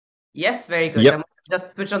Yes, very good. Yep.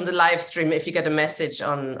 Just switch on the live stream if you get a message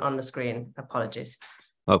on the screen. Apologies.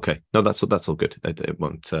 Okay. No, that's all good. It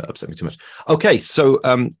won't upset me too much. Okay, so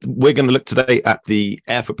we're going to look today at the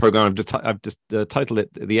Erfurt program. I've just titled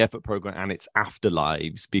it the Erfurt program and its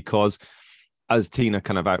afterlives, because as Tina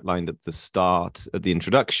kind of outlined at the start, at the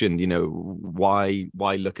introduction, why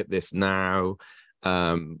look at this now?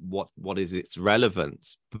 What is its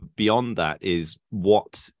relevance? Beyond that is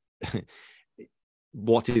what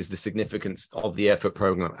is the significance of the Erfurt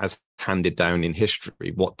program as handed down in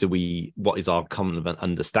history? What is our common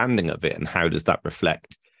understanding of it, and how does that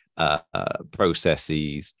reflect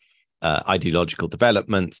processes, ideological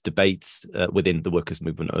developments, debates within the workers'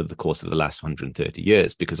 movement over the course of the last 130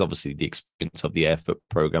 years? Because obviously the experience of the Erfurt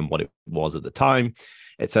program, what it was at the time,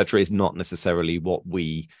 etc., is not necessarily what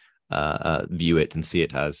we view it and see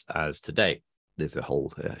it as today. There's a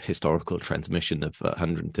whole historical transmission of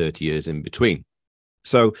 130 years in between.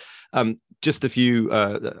 So just a few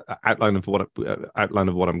outline of what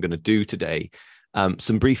I'm going to do today.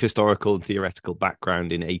 Some brief historical and theoretical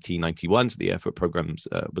background in 1891. So the Erfurt program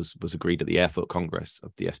was agreed at the Erfurt Congress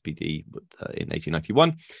of the SPD in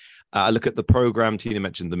 1891. I look at the program. Tina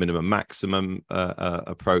mentioned the minimum maximum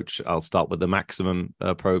approach. I'll start with the maximum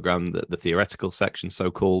program, the theoretical section,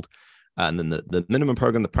 so-called. And then the minimum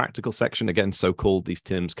program, the practical section, again, so-called. These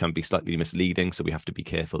terms can be slightly misleading, so we have to be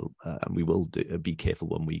careful, and we will be careful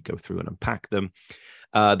when we go through and unpack them.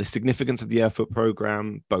 The significance of the Erfurt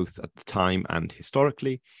program, both at the time and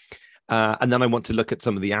historically. And then I want to look at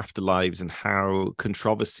some of the afterlives and how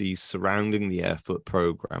controversies surrounding the Erfurt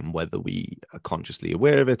program, whether we are consciously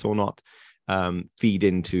aware of it or not, feed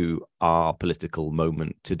into our political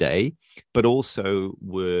moment today, but also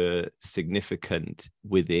were significant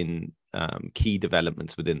within key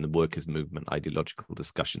developments within the workers' movement, ideological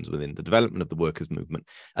discussions within the development of the workers' movement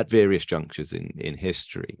at various junctures in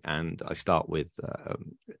history. And I start with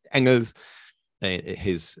Engels,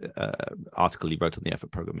 his article he wrote on the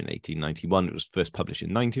Erfurt program in 1891. It was first published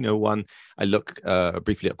in 1901. I look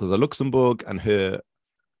briefly at Rosa Luxemburg and her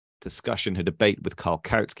debate with Karl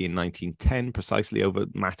Kautsky in 1910, precisely over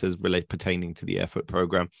matters pertaining to the Erfurt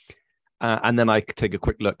program. And then I take a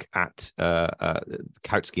quick look at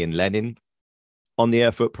Kautsky and Lenin on the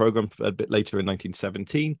Erfurt program a bit later in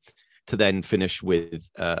 1917, to then finish with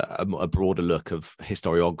a broader look of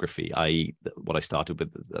historiography, i.e. what I started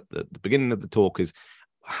with at the beginning of the talk is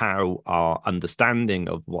how our understanding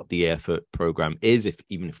of what the Erfurt program is,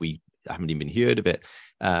 even if we haven't even heard of it,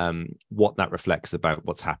 what that reflects about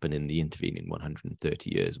what's happened in the intervening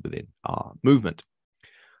 130 years within our movement.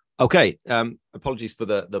 Okay, apologies for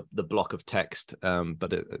the block of text,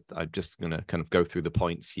 but I'm just going to kind of go through the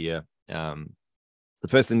points here. The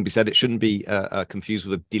first thing to be said, it shouldn't be confused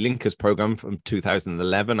with Die Linke's program from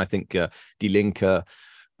 2011. I think Die Linke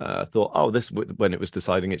thought, when it was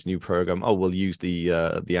deciding its new program, we'll use the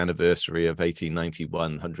anniversary of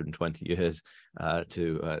 1891, 120 years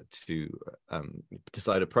to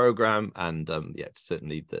decide a program, and it's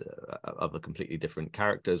certainly of a completely different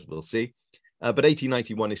characters. We'll see. But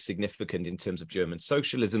 1891 is significant in terms of German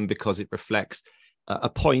socialism because it reflects a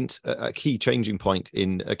key turning point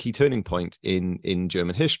in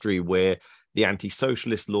German history, where the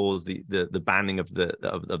anti-socialist laws, the banning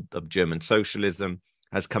of German socialism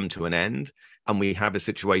has come to an end, and we have a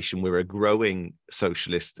situation where a growing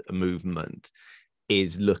socialist movement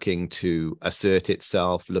is looking to assert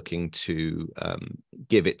itself, looking to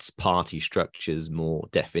give its party structures more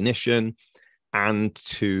definition, and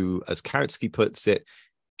to, as Kautsky puts it,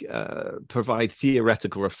 provide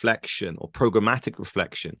theoretical reflection or programmatic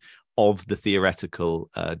reflection of the theoretical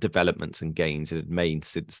developments and gains it had made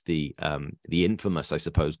since the infamous, I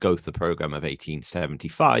suppose, Gotha program of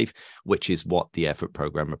 1875, which is what the Erfurt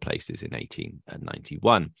program replaces in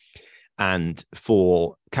 1891. And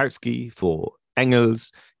for Kautsky, for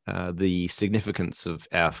Engels, the significance of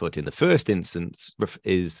Erfurt in the first instance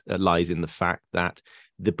lies in the fact that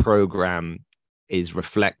the program is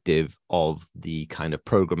reflective of the kind of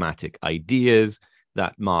programmatic ideas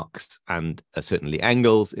that Marx and certainly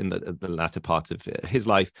Engels in the latter part of his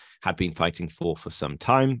life had been fighting for some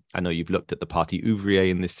time. I know you've looked at the Parti Ouvrier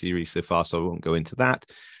in this series so far, so I won't go into that.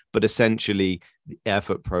 But essentially, the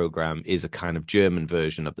Erfurt program is a kind of German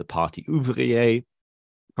version of the Parti Ouvrier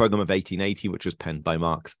program of 1880, which was penned by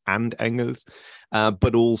Marx and Engels,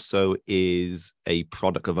 but also is a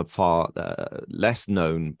product of a far less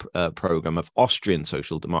known program of Austrian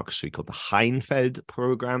social democracy called the Heinfeld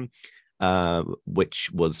program, which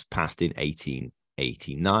was passed in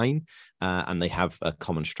 1889, and they have a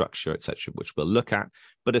common structure, etc., which we'll look at.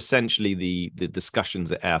 But essentially, the discussions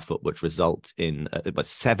at Erfurt, which result in a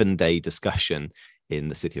 7-day discussion in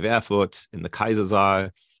the city of Erfurt, in the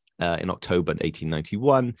Kaisersaal, in October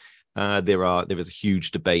 1891. There is a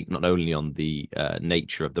huge debate not only on the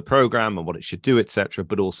nature of the program and what it should do, etc.,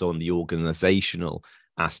 but also on the organizational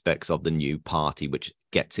aspects of the new party, which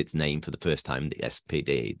gets its name for the first time, the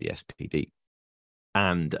SPD.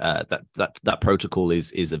 And that protocol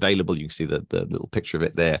is available. You can see the little picture of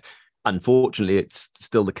it there. Unfortunately, it's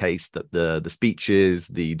still the case that the speeches,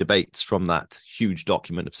 the debates from that huge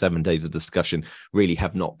document of 7 days of discussion really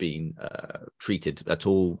have not been treated at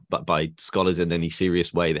all, but by scholars in any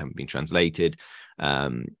serious way. They haven't been translated,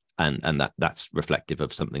 and that's reflective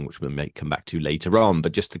of something which we may come back to later on.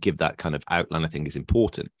 But just to give that kind of outline, I think is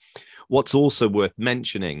important. What's also worth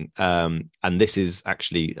mentioning, and this is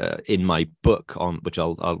actually in my book, on which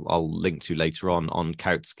I'll link to later on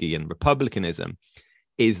Kautsky and republicanism,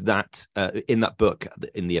 is that in that book,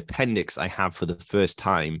 in the appendix, I have for the first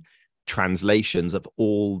time translations of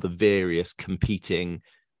all the various competing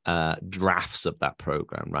drafts of that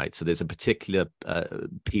program, right? So there's a particular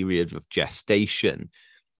period of gestation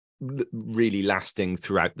really lasting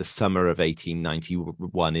throughout the summer of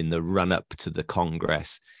 1891 in the run-up to the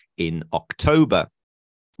Congress in October,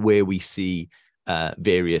 where we see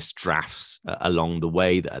various drafts along the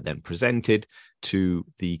way that are then presented to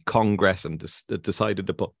the Congress and decided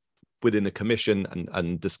upon within a commission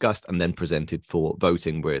and discussed and then presented for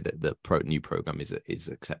voting, where the new program is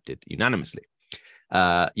accepted unanimously.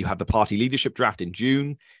 You have the party leadership draft in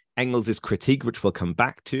June, Engels's critique, which we'll come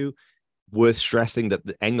back to. Worth stressing that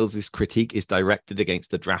Engels's critique is directed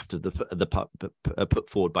against the draft of put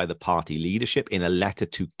forward by the party leadership in a letter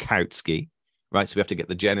to Kautsky, right? So we have to get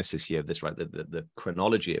the genesis here of this right, the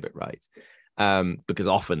chronology of it right. Because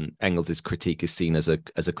often Engels's critique is seen as a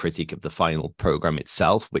critique of the final program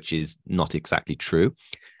itself, which is not exactly true.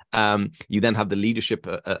 You then have the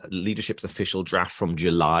leadership's official draft from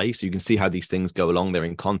July, so you can see how these things go along. They're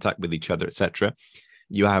in contact with each other, etc.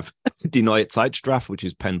 You have Die Neue Zeitstrafe, which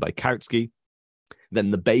is penned by Kautsky,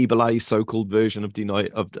 then the Babelized so-called version of the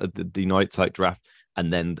Die Neue Zeitstrafe,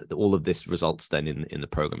 and then all of this results then in the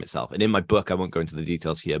program itself. And in my book, I won't go into the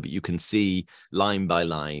details here, but you can see line by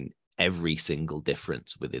line every single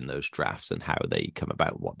difference within those drafts and how they come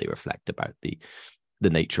about, what they reflect about the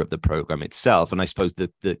nature of the program itself. And I suppose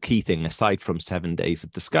the key thing, aside from 7 days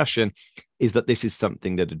of discussion, is that this is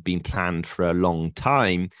something that had been planned for a long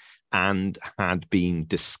time and had been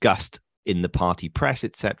discussed in the party press,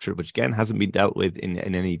 etc., which again hasn't been dealt with in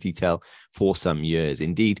any detail for some years.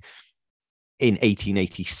 Indeed, in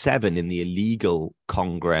 1887, in the illegal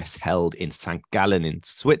Congress held in St. Gallen in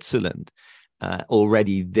Switzerland,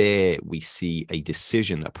 already there we see a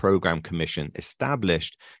decision, a program commission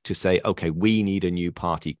established to say, okay, we need a new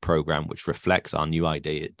party program which reflects our new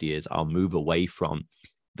ideas, our move away from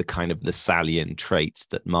the kind of the salient traits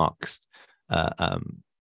that Marx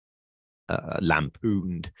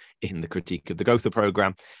lampooned in the critique of the Gotha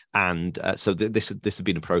program. And so this had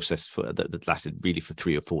been a process that lasted really for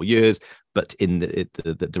 3 or 4 years, but in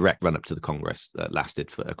the direct run up to the Congress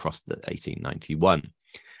lasted for across the 1891.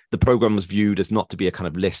 The program was viewed as not to be a kind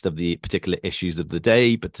of list of the particular issues of the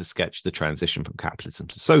day, but to sketch the transition from capitalism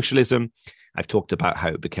to socialism. I've talked about how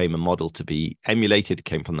it became a model to be emulated. It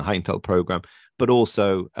came from the Heintel program, but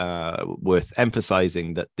also worth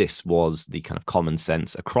emphasizing that this was the kind of common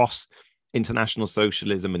sense across international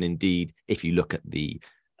socialism. And indeed, if you look at the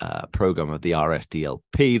program of the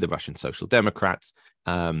RSDLP, the Russian Social Democrats,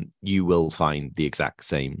 you will find the exact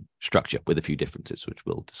same structure with a few differences, which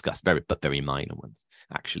we'll discuss, but very minor ones,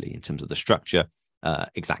 actually, in terms of the structure,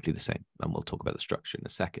 exactly the same. And we'll talk about the structure in a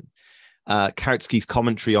second. Kautsky's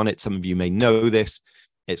commentary on it, some of you may know this.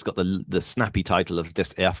 It's got the snappy title of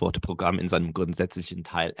Das Erfurter Programm in seinem grundsätzlichen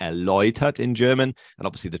Teil erläutert in German. And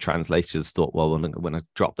obviously the translators thought, well, when I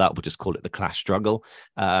drop that, we'll just call it the class struggle.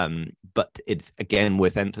 But it's, again,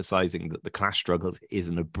 worth emphasizing that the class struggle is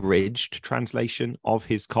an abridged translation of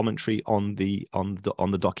his commentary on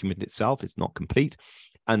the document itself. It's not complete.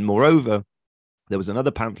 And moreover, there was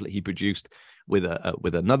another pamphlet he produced with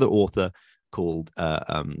another author called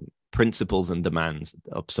Principles and Demands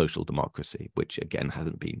of Social Democracy, which again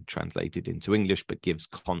hasn't been translated into English, but gives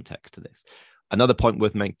context to this. Another point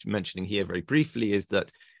worth mentioning here very briefly is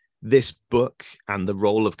that this book and the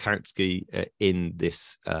role of Kautsky in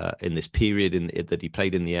this period that he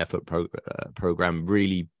played in the Erfurt program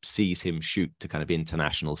really sees him shoot to kind of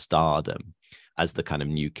international stardom as the kind of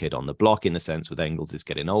new kid on the block, in a sense, with Engels is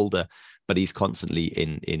getting older, but he's constantly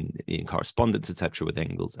in correspondence, etc., with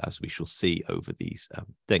Engels, as we shall see over these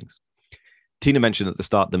things. Tina mentioned at the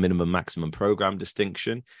start the minimum maximum program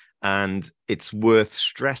distinction, and it's worth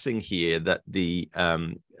stressing here that the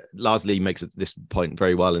Larsley makes this point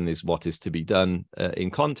very well in his What is to be Done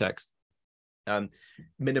in Context.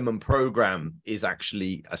 Minimum program is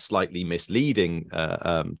actually a slightly misleading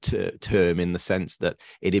term, in the sense that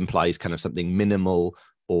it implies kind of something minimal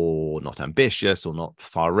or not ambitious or not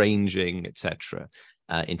far-ranging, etc.,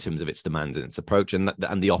 in terms of its demands and its approach, and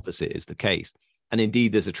the opposite is the case. And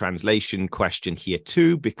indeed, there's a translation question here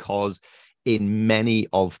too, because in many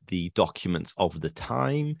of the documents of the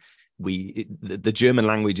time, the German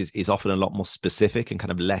language is often a lot more specific and kind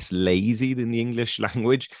of less lazy than the English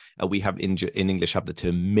language. We have in English have the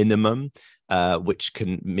term minimum, which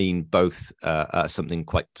can mean both something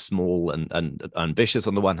quite small and ambitious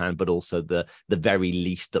on the one hand, but also the very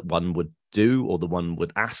least that one would do or the one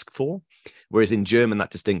would ask for. Whereas in German,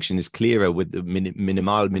 that distinction is clearer with the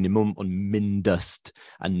minimal, minimum, and mindest.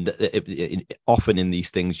 And often in these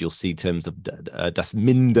things, you'll see terms of das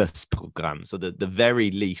Mindestprogramm. So the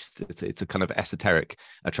very least, it's a kind of esoteric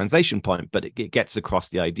translation point, but it gets across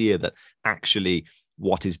the idea that actually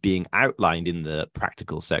what is being outlined in the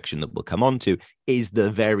practical section that we'll come on to is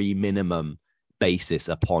the very minimum basis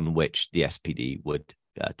upon which the SPD would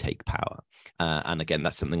take power. And again,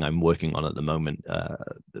 that's something I'm working on at the moment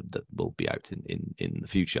that will be out in the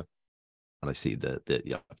future. And I see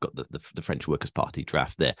I've got the French Workers' Party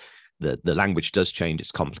draft there. The language does change;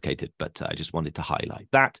 it's complicated, but I just wanted to highlight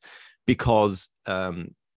that because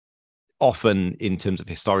often in terms of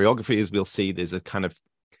historiography, as we'll see, there's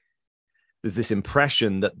this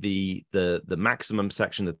impression that the maximum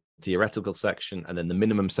section, the theoretical section, and then the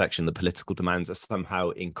minimum section, the political demands, are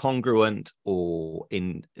somehow incongruent or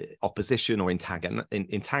in opposition or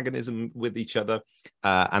antagonism with each other,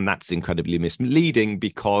 and that's incredibly misleading,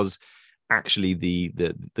 because actually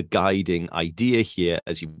the guiding idea here,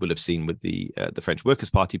 as you will have seen with the French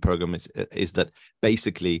Workers' Party program, is that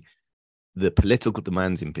basically the political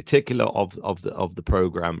demands in particular of the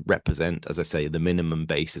program represent, as I say, the minimum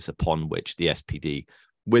basis upon which the SPD,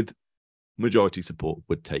 with majority support,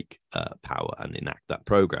 would take power and enact that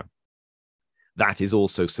program. That is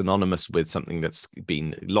also synonymous with something that's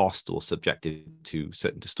been lost or subjected to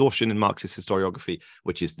certain distortion in Marxist historiography,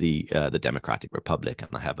 which is the democratic republic. And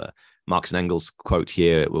I have a Marx and Engels quote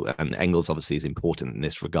here, and Engels obviously is important in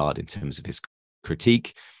this regard in terms of his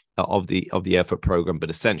critique of the Erfurt program. But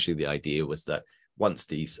essentially the idea was that once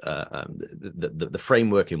these the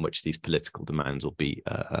framework in which these political demands will be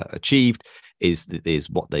achieved is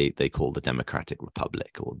what they call the democratic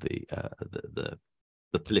republic, or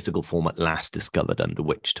the political form at last discovered under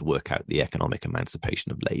which to work out the economic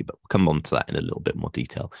emancipation of labor. We'll come on to that in a little bit more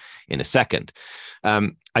detail in a second.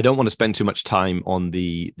 I don't want to spend too much time on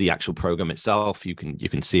the actual program itself. You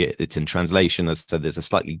can see it; it's in translation. As I said, there's a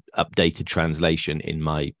slightly updated translation in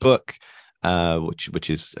my book, which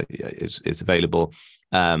is available.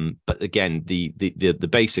 But again, the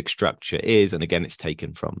basic structure is, and again, it's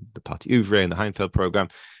taken from the Parti Ouvrier and the Heinfeld program,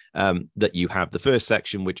 that you have the first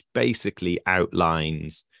section, which basically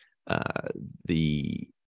outlines the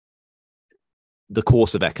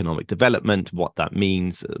course of economic development, what that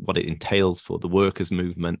means, what it entails for the workers'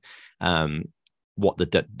 movement, what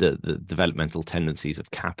the developmental tendencies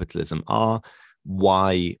of capitalism are,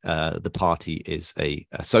 why the party is a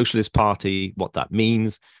socialist party, what that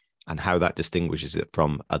means, and how that distinguishes it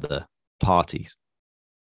from other parties.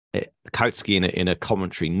 Kautsky, in a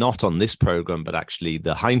commentary not on this program, but actually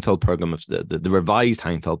the Heinfeld program, of the revised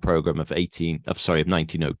Heinfeld program of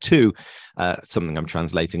 1902, something I'm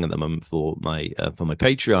translating at the moment for my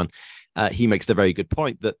Patreon, he makes the very good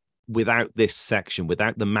point that without this section,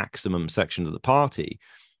 without the maximum section of the party,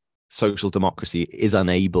 social democracy is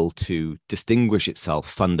unable to distinguish itself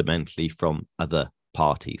fundamentally from other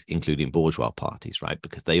parties, including bourgeois parties, right?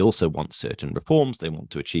 Because they also want certain reforms, they want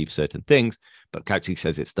to achieve certain things, but Kautsky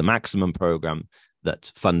says it's the maximum program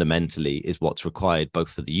that fundamentally is what's required, both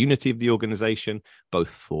for the unity of the organization,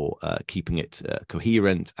 both for keeping it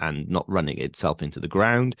coherent and not running itself into the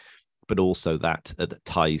ground, but also that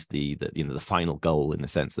ties the final goal, in the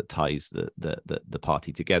sense that ties the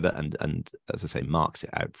party together and as I say, marks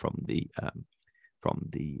it out from the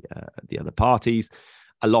other parties.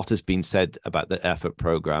 A lot has been said about the Erfurt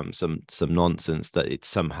program, some nonsense that it's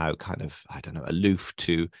somehow kind of, I don't know, aloof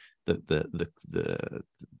to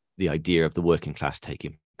the idea of the working class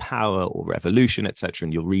taking power or revolution, etc.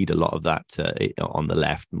 And you'll read a lot of that on the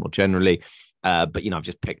left more generally. But I've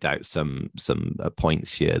just picked out some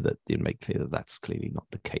points here that make clear that that's clearly not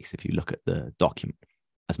the case. If you look at the document,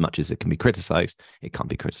 as much as it can be criticized, it can't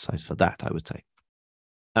be criticized for that, I would say.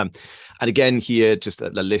 And again, here just a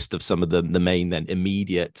list of some of the main then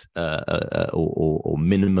immediate or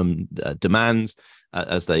minimum demands.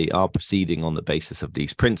 as they are proceeding on the basis of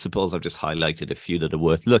these principles. I've just highlighted a few that are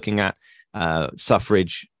worth looking at: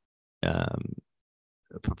 suffrage,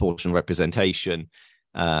 proportional representation,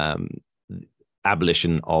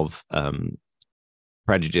 abolition of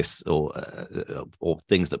prejudice or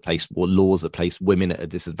things that place, or laws that place women at a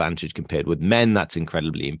disadvantage compared with men. That's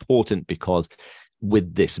incredibly important, because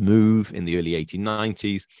with this move in the early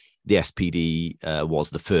 1890s, the SPD was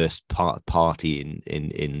the first party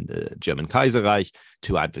in the German Kaiserreich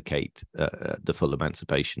to advocate the full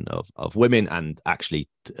emancipation of women, and actually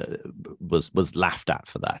was laughed at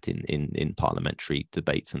for that in parliamentary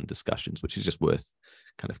debates and discussions, which is just worth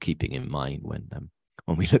kind of keeping in mind when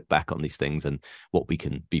we look back on these things and what we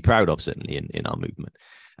can be proud of, certainly in our movement.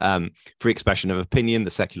 Free expression of opinion,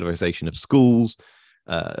 the secularization of schools,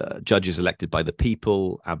 judges elected by the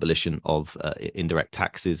people, abolition of indirect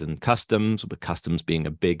taxes and customs, with customs being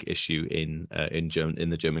a big issue in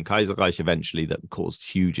the German Kaiserreich eventually, that caused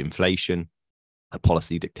huge inflation, a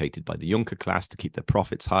policy dictated by the Junker class to keep their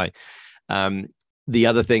profits high. The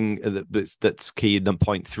other thing that's key in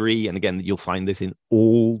point 3, and again, you'll find this in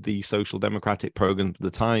all the social democratic programs of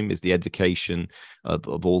the time, is the education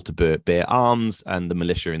of all to bear arms, and the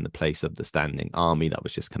militia in the place of the standing army. That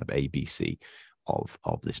was just kind of ABC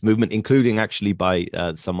of this movement, including actually by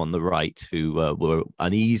some on the right who were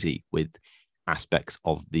uneasy with aspects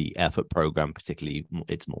of the Erfurt program, particularly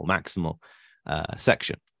its more maximal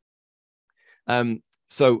section.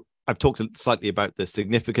 So I've talked slightly about the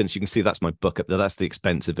significance. You can see that's my book up there. That's the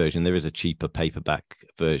expensive version. There is a cheaper paperback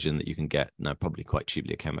version that you can get now, probably quite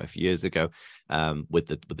cheaply. It came out a few years ago with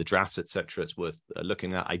the drafts, etc. It's worth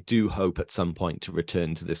looking at. I do hope at some point to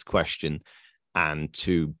return to this question and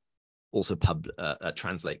to also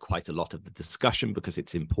translate quite a lot of the discussion, because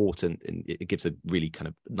it's important, and it gives a really kind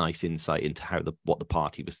of nice insight into how what the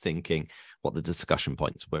party was thinking, what the discussion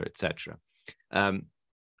points were, etc.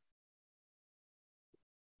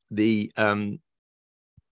 We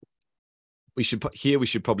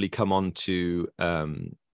should probably come on to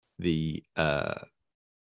the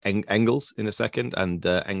Engels in a second, and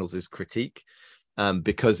Engels's critique,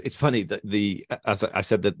 because it's funny that as I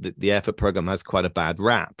said, that the Erfurt program has quite a bad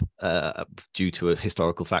rap due to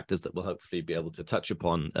historical factors that we'll hopefully be able to touch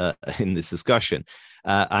upon in this discussion.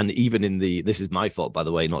 And even this is my fault, by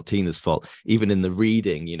the way, not Tina's fault. Even in the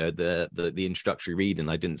reading, the introductory reading,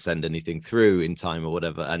 I didn't send anything through in time or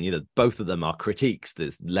whatever. And both of them are critiques.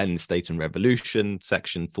 There's Lenin's State and Revolution,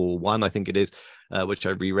 section 4.1, I think it is, which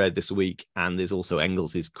I reread this week, and there's also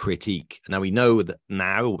Engels's critique. Now we know that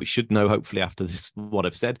we should know, hopefully after this, what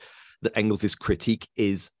I've said, that Engels's critique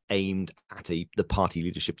is aimed at the party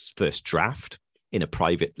leadership's first draft in a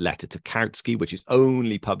private letter to Kautsky, which is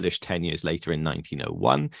only published 10 years later in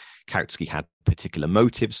 1901. Kautsky had particular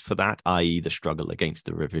motives for that, i.e. the struggle against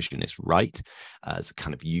the revisionist right, as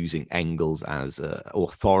kind of using Engels as an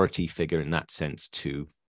authority figure in that sense to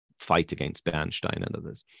fight against Bernstein and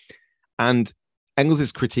others. And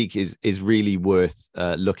Engels's critique is really worth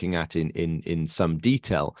looking at in some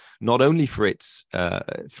detail, not only for its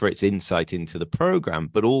insight into the program,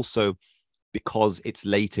 but also because it's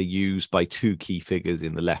later used by two key figures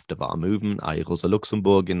in the left of our movement, i.e. Rosa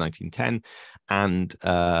Luxemburg in 1910 and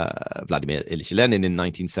Vladimir Ilyich Lenin in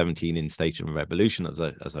 1917 in State and Revolution, as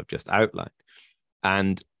I've just outlined.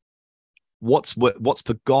 And what's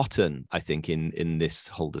forgotten, I think, in this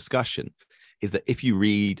whole discussion is that if you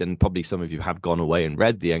read, and probably some of you have gone away and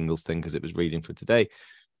read the Engels thing because it was reading for today,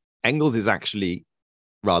 Engels is actually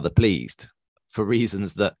rather pleased for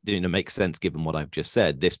reasons that make sense given what I've just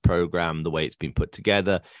said. This program, the way it's been put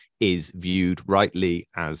together, is viewed rightly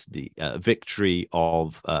as the victory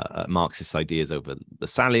of Marxist ideas over the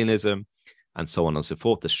Stalinism, and so on and so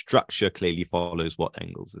forth. The structure clearly follows what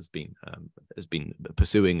Engels has been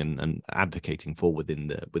pursuing and advocating for within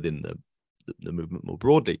the movement more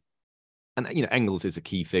broadly. And Engels is a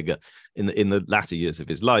key figure in the latter years of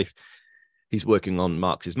his life. He's working on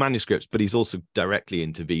Marx's manuscripts, but he's also directly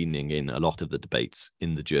intervening in a lot of the debates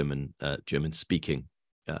in the German-speaking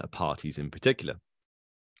parties in particular.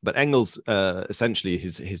 But Engels, essentially,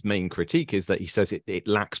 his main critique is that he says it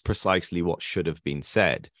lacks precisely what should have been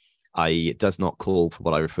said, i.e. it does not call for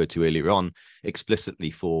what I referred to earlier on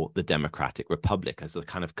explicitly for the democratic republic as the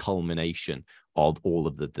kind of culmination of all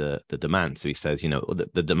of the demands. So he says,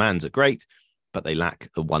 the demands are great, but they lack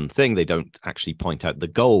the one thing. They don't actually point out the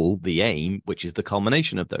goal, the aim, which is the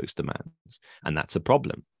culmination of those demands. And that's a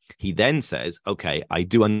problem. He then says, okay, I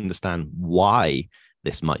do understand why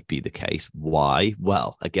this might be the case. Why?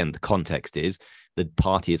 Well, again, the context is the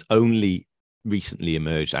party has only recently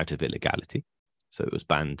emerged out of illegality. So it was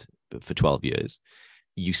banned for 12 years.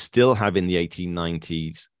 You still have in the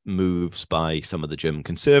 1890s moves by some of the German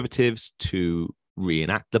conservatives to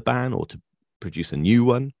reenact the ban or to produce a new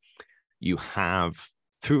one. You have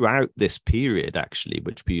throughout this period, actually,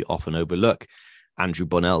 which we often overlook, Andrew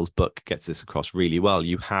Bonnell's book gets this across really well.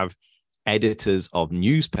 You have editors of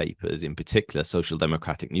newspapers, in particular social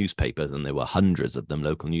democratic newspapers, and there were hundreds of them,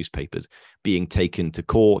 local newspapers, being taken to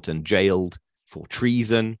court and jailed for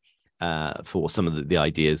treason, for some of the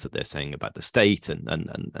ideas that they're saying about the state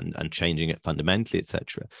and changing it fundamentally,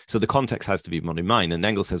 etc. So the context has to be in mind. And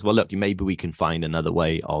Engels says, well, look, maybe we can find another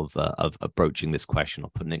way of approaching this question, or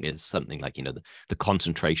putting it as something like, the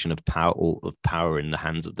concentration of power in the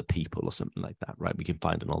hands of the people, or something like that, right? We can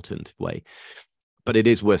find an alternative way. But it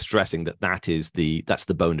is worth stressing that that's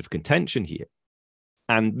the bone of contention here.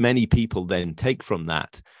 And many people then take from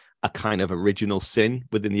that a kind of original sin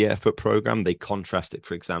within the Erfurt program. They contrast it,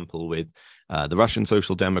 for example, with the Russian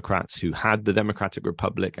Social Democrats, who had the Democratic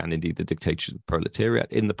Republic and indeed the dictatorship of the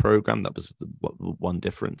proletariat in the program. That was the one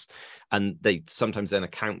difference. And they sometimes then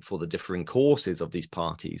account for the differing courses of these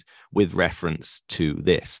parties with reference to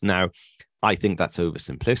this. Now, I think that's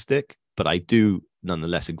oversimplistic, but I do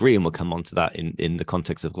nonetheless agree, and we'll come on to that in the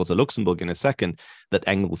context of Rosa Luxemburg in a second, that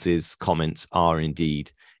Engels's comments are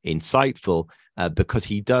indeed insightful, because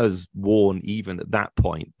he does warn even at that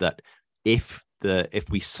point that if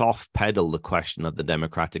we soft pedal the question of the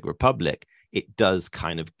Democratic Republic, it does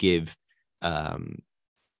kind of give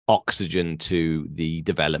oxygen to the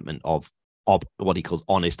development of what he calls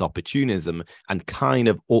honest opportunism, and kind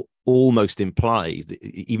of almost implies that,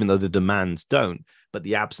 even though the demands don't, but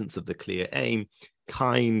the absence of the clear aim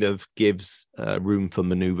kind of gives room for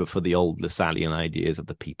maneuver for the old Lassallean ideas of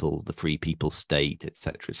the free people state,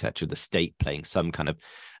 etc., the state playing some kind of,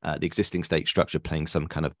 the existing state structure playing some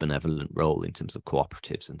kind of benevolent role in terms of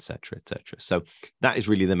cooperatives, etc. So that is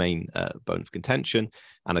really the main bone of contention,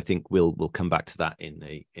 and I think we'll come back to that in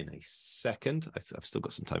a second. I've still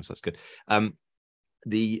got some time, so that's good.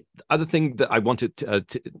 The other thing that I wanted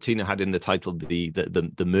Tina had in the title,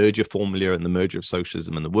 the merger formula and the merger of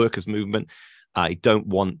socialism and the workers' movement. I don't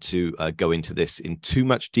want to go into this in too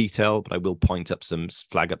much detail, but I will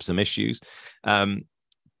flag up some issues,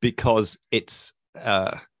 because it's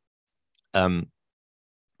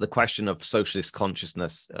the question of socialist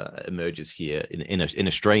consciousness emerges here in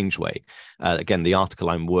a strange way. Again, the article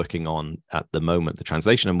I'm working on at the moment, the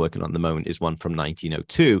translation I'm working on at the moment, is one from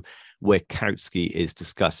 1902, where Kautsky is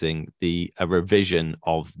discussing a revision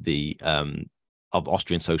of the of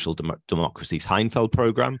Austrian social democracy's Heinfeld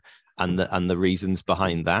program, and the reasons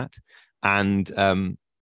behind that, and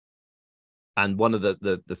one of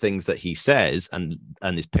the things that he says and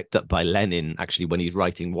is picked up by Lenin, actually, when he's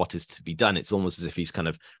writing What Is to Be Done, it's almost as if he's kind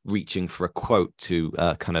of reaching for a quote to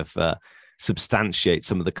substantiate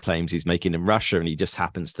some of the claims he's making in Russia, and he just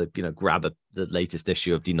happens to grab the latest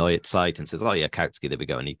issue of Die Neue Zeit and says, oh yeah, Kautsky, there we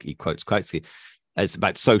go, and he quotes Kautsky. It's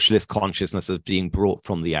about socialist consciousness as being brought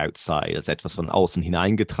from the outside, as etwas von außen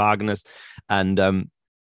hineingetragenes, and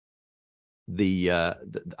the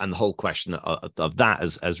whole question of that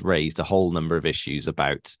has raised a whole number of issues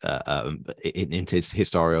about in his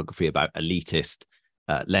historiography about elitist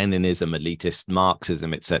Leninism, elitist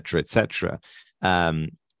Marxism, etc.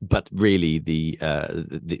 But really,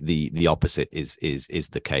 the opposite is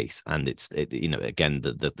the case, and again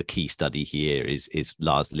the key study here is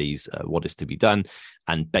Lars Lee's What Is to Be Done,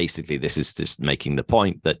 and basically this is just making the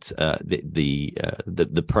point that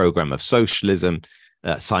the program of socialism,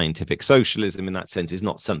 scientific socialism in that sense, is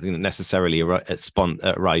not something that necessarily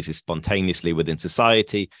arises spontaneously within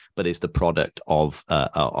society, but is the product of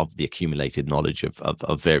the accumulated knowledge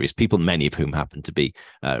of various people, many of whom happen to be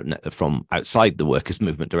from outside the workers'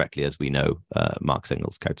 movement directly, as we know, Marx,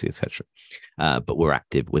 Engels, Kautsky, etc. But we're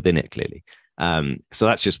active within it, clearly. So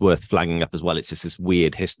that's just worth flagging up as well. It's just this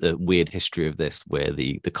weird history of this, where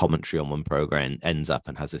the commentary on one program ends up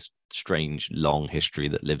and has this strange long history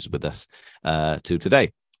that lives with us to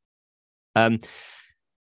today.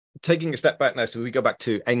 Taking a step back now, so we go back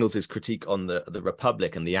to Engels's critique on the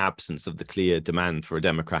Republic and the absence of the clear demand for a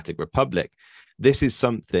democratic republic. This is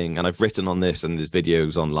something, and I've written on this, and there's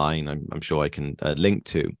videos online I'm sure I can link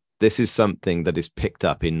to. This is something that is picked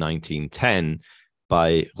up in 1910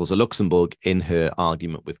 by Rosa Luxemburg in her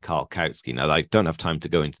argument with Karl Kautsky. Now, I don't have time to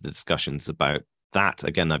go into the discussions about that.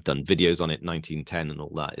 Again, I've done videos on it, 1910 and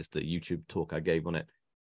all that is the YouTube talk I gave on it.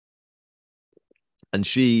 And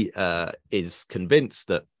she is convinced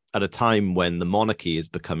that at a time when the monarchy is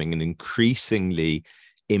becoming an increasingly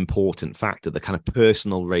important factor, the kind of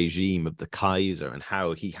personal regime of the Kaiser and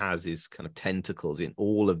how he has his kind of tentacles in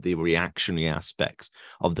all of the reactionary aspects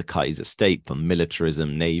of the Kaiser state, from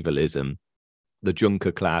militarism, navalism, the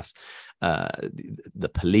Junker class,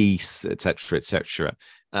 the police, etc., etc.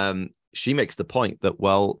 She makes the point that,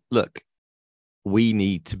 well, look, we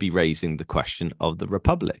need to be raising the question of the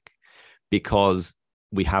Republic, because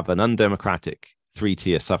we have an undemocratic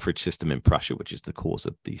three-tier suffrage system in Prussia, which is the cause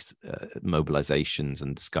of these mobilizations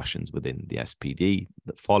and discussions within the SPD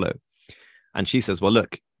that follow. And she says, well,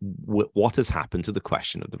 look, what has happened to the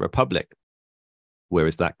question of the Republic? Where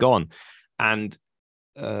has that gone? And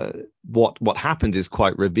what happened is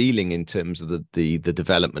quite revealing in terms of the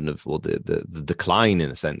development of, or the decline,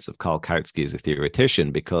 in a sense, of Karl Kautsky as a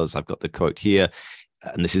theoretician, because I've got the quote here,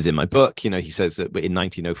 and this is in my book. You know, he says that in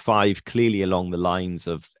 1905, clearly along the lines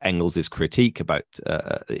of Engels's critique about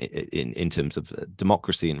in terms of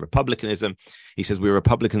democracy and republicanism, he says, we're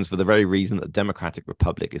Republicans for the very reason that the democratic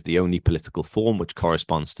republic is the only political form which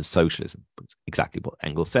corresponds to socialism. That's exactly what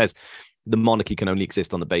Engels says. The monarchy can only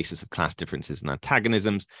exist on the basis of class differences and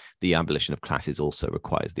antagonisms. The abolition of classes also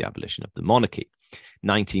requires the abolition of the monarchy.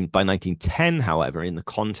 By 1910, however, in the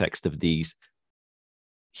context of these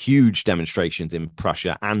huge demonstrations in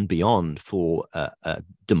Prussia and beyond for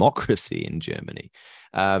democracy in Germany,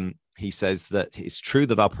 he says that it's true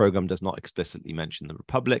that our program does not explicitly mention the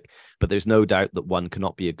Republic, but there's no doubt that one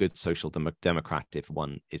cannot be a good social democrat if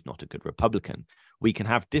one is not a good Republican. We can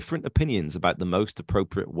have different opinions about the most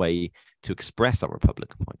appropriate way to express our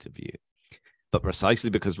Republican point of view. But precisely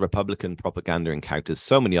because Republican propaganda encounters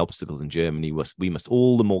so many obstacles in Germany, we must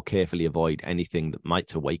all the more carefully avoid anything that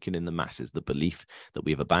might awaken in the masses the belief that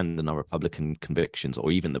we have abandoned our Republican convictions,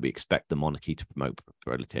 or even that we expect the monarchy to promote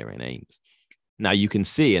proletarian aims. Now, you can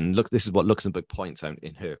see, and look, this is what Luxemburg points out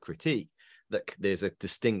in her critique, that there's a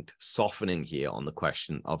distinct softening here on the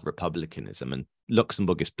question of republicanism. And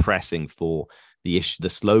Luxemburg is pressing for the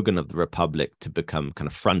slogan of the Republic to become kind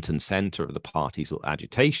of front and center of the party's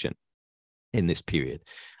agitation in this period.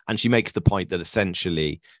 And she makes the point that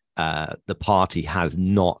essentially the party has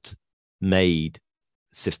not made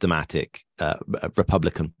systematic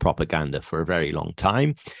Republican propaganda for a very long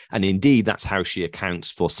time. And indeed, that's how she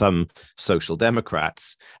accounts for some social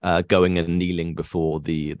democrats going and kneeling before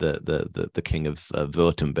the king of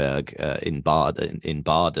Württemberg in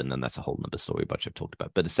Baden, and that's a whole other story which I've talked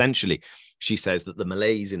about. But essentially, she says that the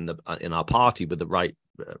malaise in our party with the right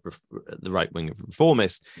wing of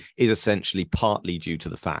reformists is essentially partly due to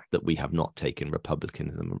the fact that we have not taken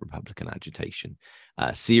republicanism and Republican agitation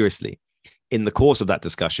seriously. In the course of that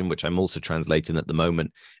discussion, which I'm also translating at the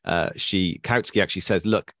moment, Kautsky actually says,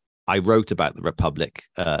 look, I wrote about the Republic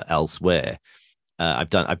elsewhere. I've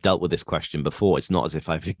dealt with this question before. It's not as if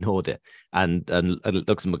I've ignored it. And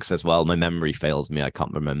Luxemburg says, well, my memory fails me. I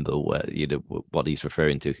can't remember what he's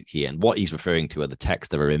referring to here. And what he's referring to are the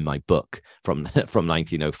texts that are in my book from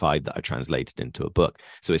 1905 that I translated into a book.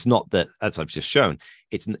 So it's not that, as I've just shown,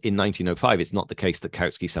 it's in 1905. It's not the case that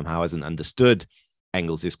Kautsky somehow hasn't understood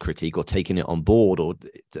Engels's critique or taken it on board or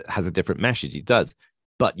has a different message. He does.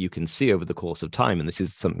 But you can see over the course of time, and this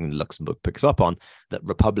is something Luxemburg picks up on, that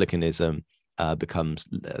republicanism becomes,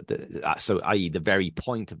 i.e. the very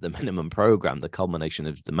point of the minimum program, the culmination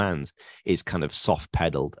of demands, is kind of soft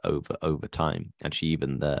pedaled over time. And she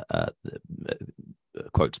even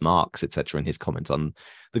quotes Marx, etc., in his comments on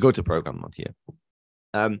the Gotha program on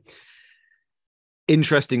here.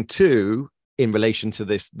 Interesting too, in relation to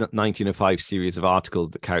this 1905 series of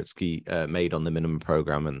articles that Kautsky made on the minimum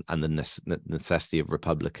program and the necessity of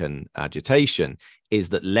Republican agitation, is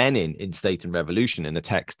that Lenin in State and Revolution, in a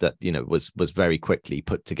text that was very quickly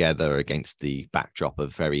put together against the backdrop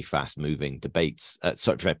of very fast-moving debates,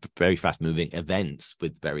 very fast-moving events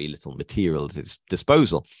with very little material at its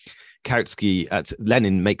disposal.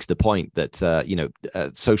 Lenin makes the point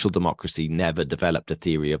that social democracy never developed a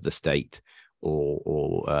theory of the state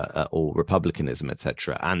or republicanism,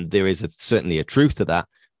 etc. And there is certainly a truth to that,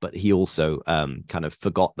 but he also kind of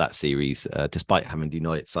forgot that series, despite having Die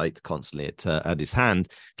Neue Zeit constantly at his hand.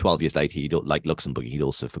 12 years later, like Luxemburg, he'd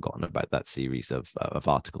also forgotten about that series of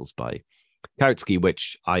articles by Kautsky,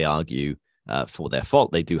 which I argue, for their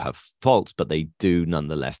fault, they do have faults, but they do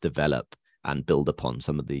nonetheless develop and build upon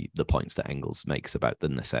some of the points that Engels makes about the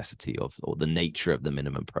necessity of, or the nature of the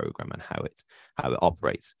minimum program and how it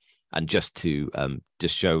operates. And just to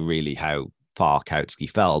show really how far Kautsky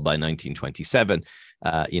fell, by 1927,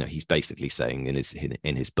 he's basically saying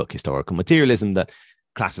in his book Historical Materialism that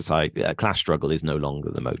class struggle is no longer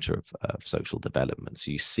the motor of social development.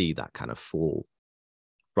 So you see that kind of fall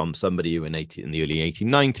from somebody who in the early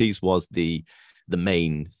 1890s was the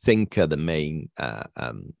main thinker, the main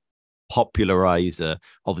popularizer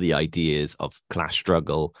of the ideas of class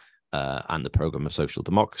struggle and the program of social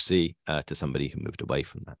democracy, to somebody who moved away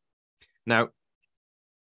from that. Now,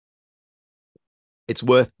 it's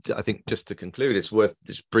worth, I think, just to conclude, it's worth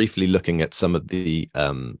just briefly looking at some of the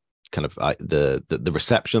the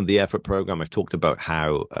reception of the Erfurt program. I've talked about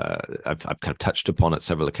how I've kind of touched upon at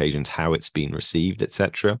several occasions how it's been received,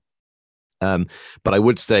 etc. But I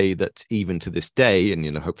would say that even to this day,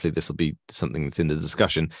 and hopefully this will be something that's in the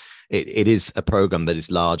discussion, it is a program that is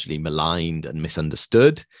largely maligned and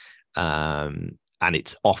misunderstood. And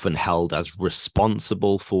it's often held as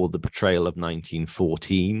responsible for the betrayal of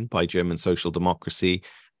 1914 by German social democracy,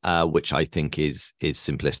 which I think is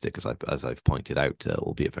simplistic, as I've pointed out,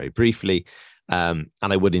 albeit very briefly. And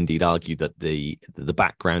I would indeed argue that the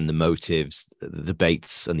background, the motives, the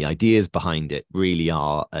debates, and the ideas behind it really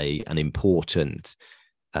are an important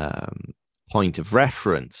point of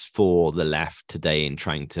reference for the left today in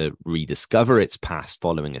trying to rediscover its past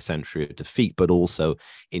following a century of defeat, but also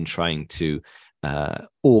in trying to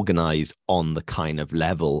organize on the kind of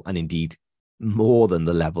level, and indeed more than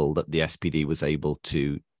the level, that the SPD was able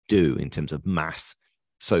to do in terms of mass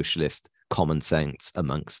socialist common sense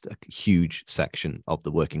amongst a huge section of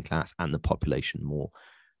the working class and the population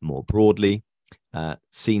more broadly,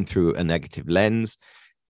 seen through a negative lens.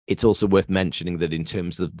 It's also worth mentioning that in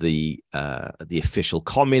terms of the official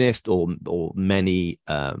communist or many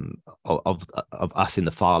of us in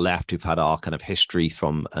the far left who've had our kind of history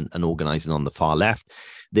from an organizing on the far left,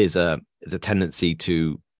 there's a tendency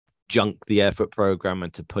to junk the Erfurt program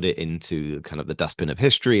and to put it into kind of the dustbin of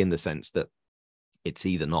history, in the sense that it's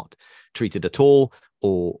either not treated at all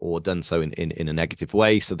or done so in a negative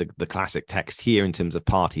way. So the classic text here in terms of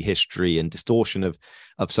party history and distortion of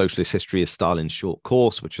socialist history is Stalin's Short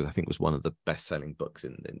Course, which I think was one of the best-selling books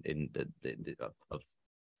of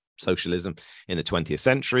socialism in the 20th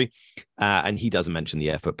century. And he doesn't mention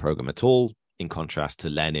the Erfurt program at all, in contrast to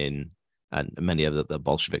Lenin and many of the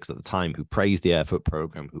Bolsheviks at the time, who praised the Erfurt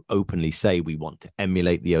program, who openly say we want to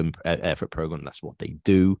emulate the Erfurt program. That's what they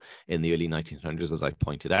do in the early 1900s, as I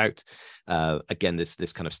pointed out. Again,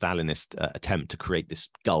 this kind of Stalinist attempt to create this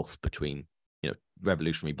gulf between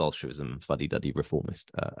revolutionary Bolshevism and fuddy-duddy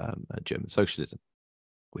reformist German socialism,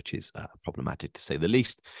 which is problematic to say the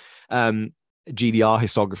least. GDR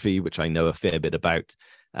historiography, which I know a fair bit about,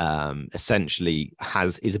 essentially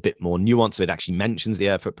is a bit more nuanced. So it actually mentions the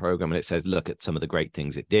Erfurt program and it says, look at some of the great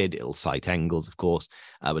things it did. It'll cite Engels, of course,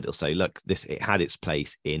 but it'll say, look, it had its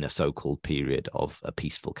place in a so-called period of a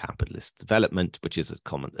peaceful capitalist development, which is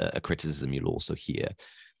a criticism you'll also hear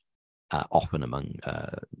often among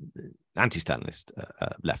anti-Stalinist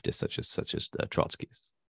leftists such as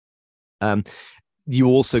Trotskyists. You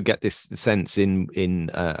also get this sense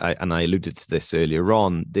and I alluded to this earlier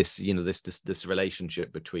on, this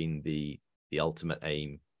relationship between the ultimate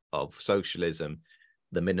aim of socialism,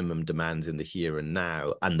 the minimum demands in the here and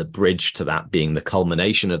now, and the bridge to that being the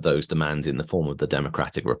culmination of those demands in the form of the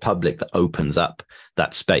democratic republic that opens up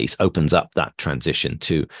that space, opens up that transition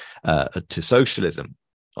to socialism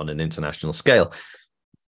on an international scale.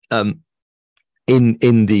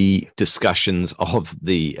 In the discussions of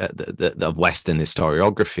the Western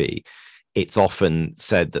historiography, it's often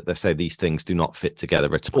said that they say these things do not fit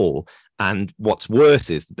together at all. And what's worse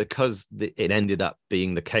is because it ended up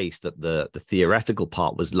being the case that the theoretical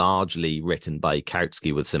part was largely written by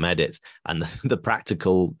Kautsky with some edits, and the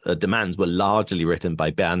practical demands were largely written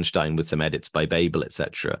by Bernstein with some edits by Babel,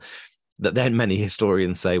 etc. That then many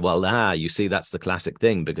historians say, well, you see, that's the classic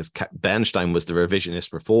thing, because Bernstein was the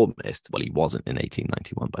revisionist reformist. Well, he wasn't in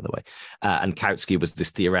 1891, by the way. And Kautsky was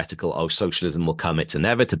this theoretical, socialism will come, it's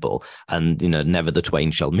inevitable, and, never the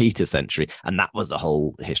twain shall meet, essentially. And that was the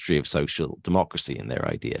whole history of social democracy in their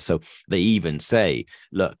idea. So they even say,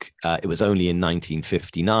 look, it was only in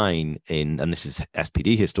 1959, and this is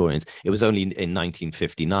SPD historians, it was only in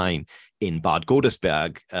 1959 in Bad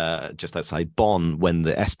Godesberg, just outside Bonn, when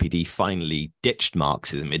the SPD finally ditched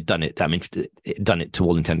Marxism. It'd done it to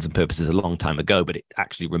all intents and purposes a long time ago, but it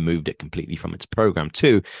actually removed it completely from its program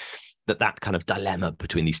too. That kind of dilemma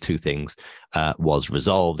between these two things was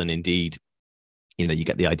resolved. And indeed, you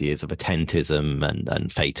get the ideas of attentism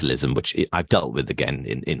and fatalism, which I've dealt with again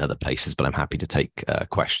in other places, but I'm happy to take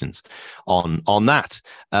questions on that.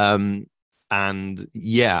 And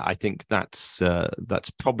yeah, I think that's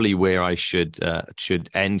probably where I should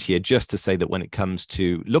end here. Just to say that when it comes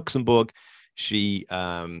to Luxembourg, she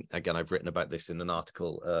again, I've written about this in an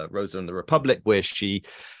article, Rosa and the Republic, where she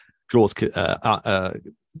draws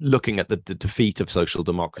looking at the defeat of social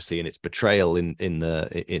democracy and its betrayal within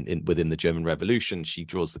the German Revolution, she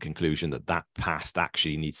draws the conclusion that that past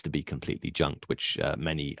actually needs to be completely junked, which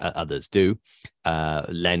many others do.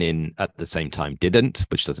 Lenin at the same time didn't,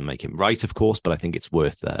 which doesn't make him right, of course, but I think it's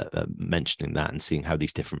worth mentioning that and seeing how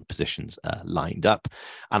these different positions lined up.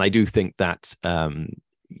 And I do think that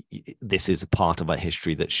this is a part of our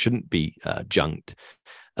history that shouldn't be junked,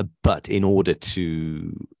 but in order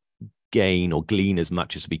to gain or glean as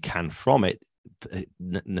much as we can from it,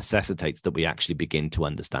 necessitates that we actually begin to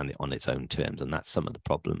understand it on its own terms. And that's some of the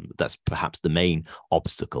problem. That's perhaps the main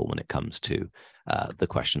obstacle when it comes to the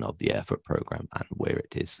question of the Erfurt program and where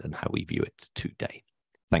it is and how we view it today.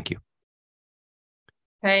 Thank you.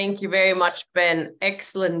 Thank you very much, Ben.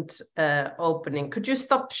 Excellent opening. Could you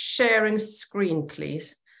stop sharing screen,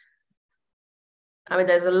 please? I mean,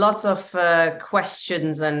 there's a lot of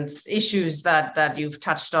questions and issues that you've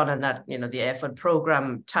touched on and that, the Erfurt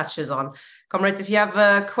program touches on. Comrades, if you have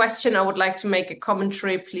a question, I would like to make a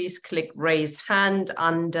commentary, please click raise hand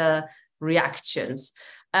under reactions.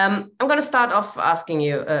 I'm going to start off asking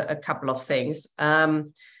you a couple of things.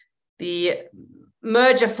 The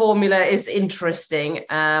merger formula is interesting,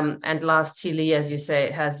 and Lars Thiele, as you say,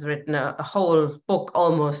 has written a whole book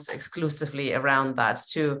almost exclusively around that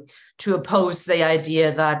to oppose the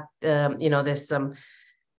idea that there's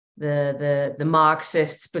the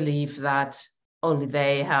Marxists believe that only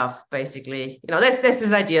they have basically, there's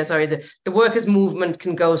this idea, the workers' movement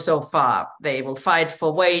can go so far. They will fight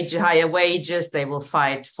for higher wages, they will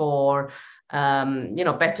fight for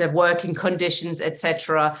better working conditions,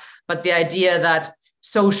 etc. But the idea that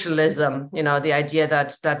socialism, the idea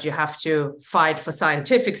that you have to fight for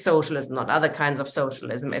scientific socialism, not other kinds of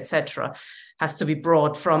socialism, etc., has to be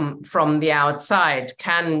brought from the outside,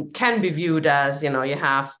 can be viewed as,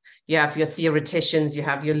 you have your theoreticians, you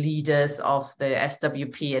have your leaders of the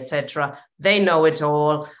SWP, etc. They know it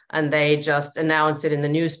all, and they just announce it in the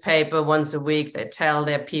newspaper once a week. They tell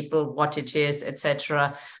their people what it is,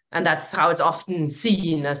 etc. And that's how it's often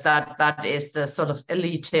seen, as that is the sort of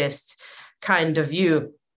elitist kind of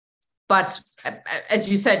view. But as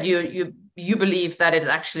you said, you believe that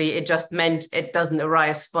it just meant it doesn't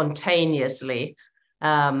arise spontaneously.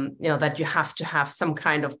 That you have to have some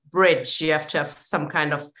kind of bridge, you have to have some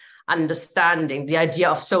kind of understanding. The idea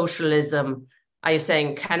of socialism, are you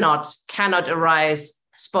saying, cannot arise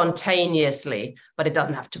spontaneously, but it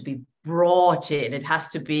doesn't have to be brought in. It has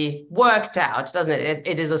to be worked out, doesn't it?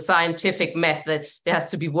 It is a scientific method. It has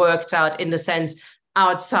to be worked out in the sense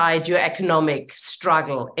outside your economic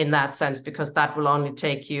struggle, in that sense, because that will only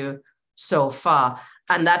take you so far.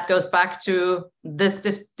 And that goes back to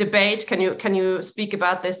this debate. Can you speak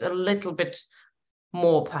about this a little bit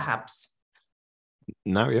more, perhaps?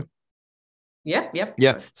 No, yeah.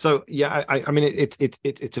 Yeah. So I mean,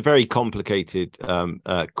 it's a very complicated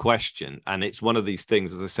question, and it's one of these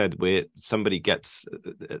things, as I said, where somebody gets.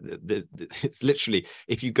 It's literally,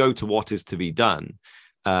 if you go to what is to be done,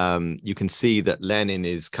 you can see that Lenin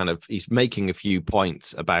is he's making a few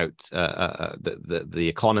points about the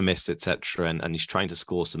economists, etc., and he's trying to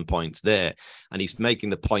score some points there, and he's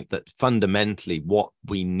making the point that fundamentally what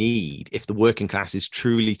we need, if the working class is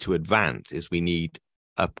truly to advance, is we need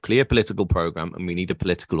a clear political program and we need a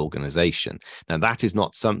political organization. Now, that is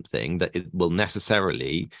not something that will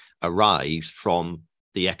necessarily arise from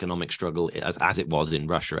the economic struggle as it was in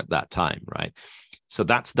Russia at that time, right? So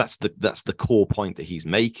that's the core point that he's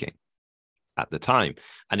making at the time.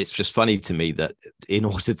 And it's just funny to me that in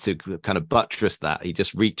order to kind of buttress that, he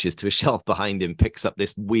just reaches to a shelf behind him, picks up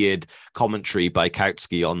this weird commentary by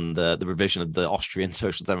Kautsky on the revision of the Austrian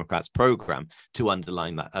Social Democrats program to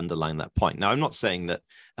underline that point. Now, I'm not saying that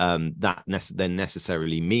then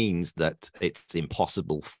necessarily means that it's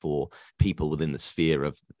impossible for people within the sphere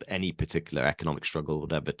of any particular economic struggle or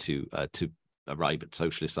whatever to arrive at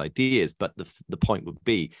socialist ideas, but the point would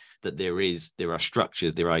be that there are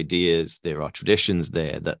structures, there are ideas, there are traditions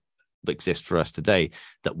there that exist for us today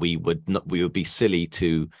that we would be silly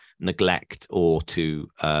to neglect or to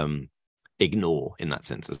ignore. In that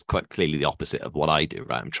sense, it's quite clearly the opposite of what I do,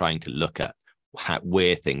 right? I'm trying to look at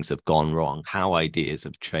where things have gone wrong, how ideas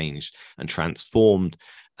have changed and transformed,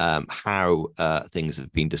 how things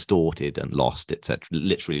have been distorted and lost, etc.,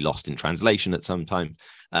 literally lost in translation at some time.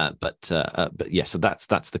 But yeah, so that's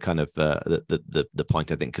the kind of the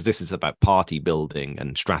point, I think, because this is about party building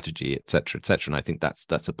and strategy, etc., etc. And I think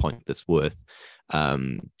that's a point that's worth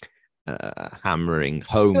hammering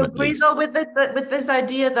home. So agree though with this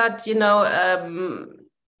idea that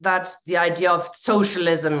that's the idea of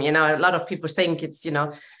socialism. A lot of people think it's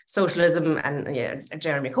socialism, and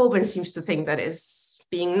Jeremy Corbyn seems to think that is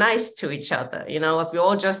being nice to each other. If we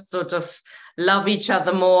all just sort of love each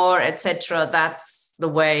other more, etc., that's the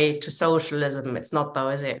way to socialism. It's not, though,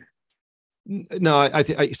 is it? No, I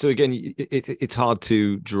think so. Again, it's hard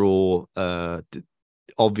to draw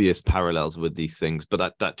obvious parallels with these things,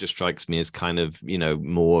 but that just strikes me as kind of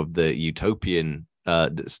more of the utopian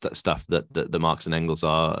stuff that the Marx and Engels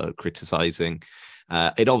are criticizing.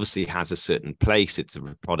 It obviously has a certain place. It's a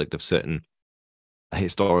product of certain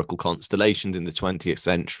historical constellations in the 20th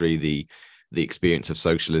century. The experience of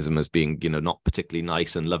socialism as being not particularly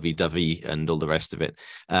nice and lovey-dovey and all the rest of it.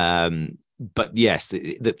 But yes,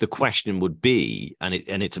 the question would be, and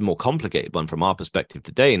it's a more complicated one from our perspective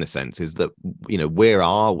today, in a sense, is that where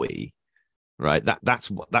are we, right? That's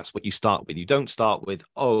what you start with. You don't start with,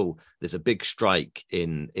 oh, there's a big strike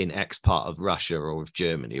in X part of Russia or of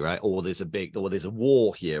Germany, right? Or there's a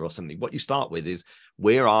war here or something. What you start with is,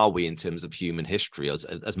 where are we in terms of human history,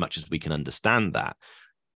 as much as we can understand that.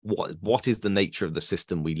 What is the nature of the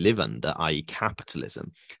system we live under, i.e.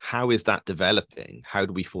 capitalism? How is that developing? How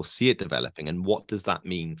do we foresee it developing? And what does that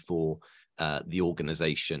mean for the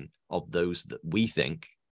organization of those that we think,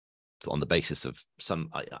 on the basis of some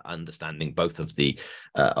understanding both of the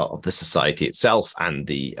society itself and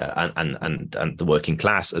the working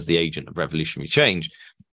class as the agent of revolutionary change?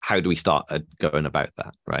 How do we start going about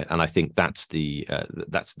that, right? And I think that's the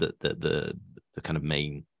kind of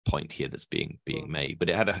main point here that's being made. But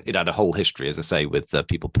it had a whole history, as I say, with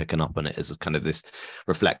people picking up on it as kind of this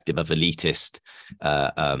reflective of elitist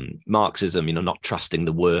Marxism, not trusting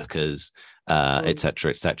the workers, et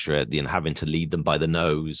cetera, having to lead them by the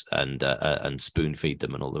nose and spoon feed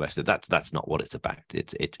them and all the rest of it. That's not what it's about.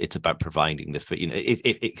 It's about providing if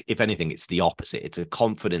anything, it's the opposite. It's a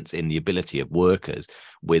confidence in the ability of workers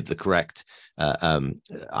with the correct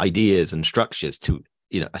ideas and structures to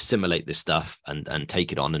assimilate this stuff and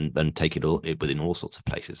take it on and take it all within all sorts of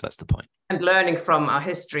places. That's the point. And learning from our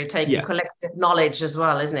history, taking collective knowledge as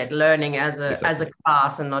well, isn't it? Learning as a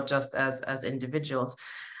class and not just as individuals.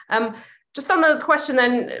 Just on the question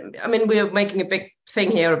then, I mean, we're making a big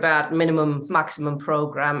thing here about minimum maximum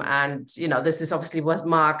program, and this is obviously what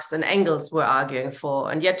Marx and Engels were arguing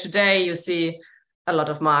for, and yet today you see a lot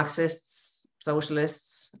of Marxists, socialists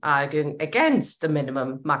arguing against the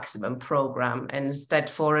minimum maximum program and instead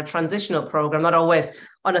for a transitional program, not always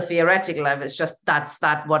on a theoretical level. It's just that's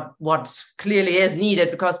what clearly is needed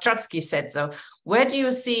because Trotsky said so. Where do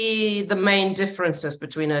you see the main differences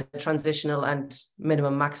between a transitional and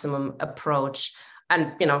minimum maximum approach,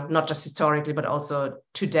 and not just historically but also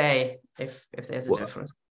today, if there's a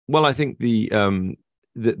difference? Well, I think the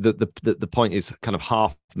point is kind of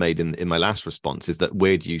half made in my last response, is that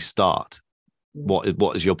where do you start?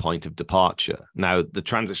 What is your point of departure? Now, the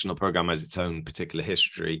transitional program has its own particular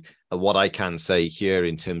history. What I can say here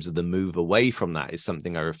in terms of the move away from that is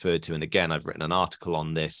something I referred to, and again, I've written an article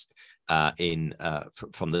on this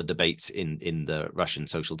from the debates in the Russian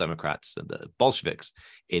Social Democrats and the Bolsheviks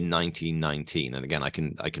in 1919. And again, I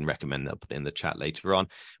can recommend that, put it in the chat later on,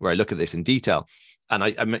 where I look at this in detail. And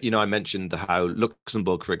I mentioned how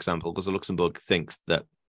Luxembourg, for example, because Luxembourg thinks that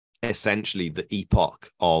essentially the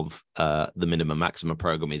epoch of the minimum maximum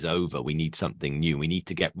program is over. We need something new. We need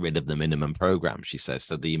to get rid of the minimum program, she says.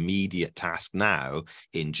 So the immediate task now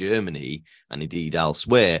in Germany and indeed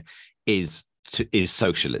elsewhere is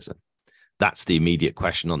socialism. That's the immediate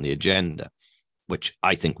question on the agenda, which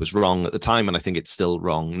I think was wrong at the time, and I think it's still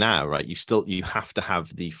wrong now, right? You have to have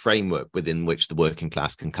the framework within which the working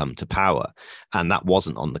class can come to power, and that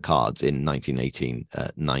wasn't on the cards in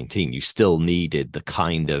 1918-19. You still needed the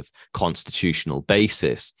kind of constitutional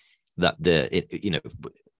basis that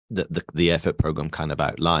the Erfurt program kind of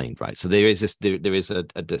outlined, right? So there is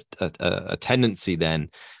a tendency then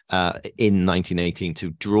in 1918 to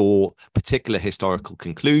draw particular historical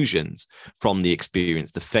conclusions from the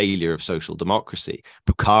experience, the failure of social democracy.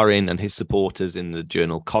 Bukharin and his supporters in the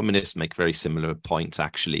journal Communist make very similar points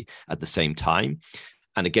actually at the same time.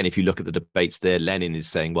 And again, if you look at the debates there, Lenin is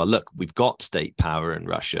saying, well, look, we've got state power in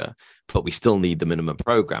Russia, but we still need the minimum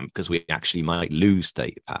program because we actually might lose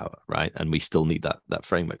state power, right? And we still need that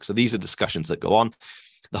framework. So these are discussions that go on.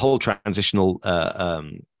 The whole transitional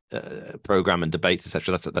program and debates,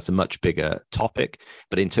 etc., that's a much bigger topic.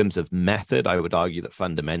 But in terms of method, I would argue that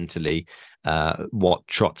fundamentally what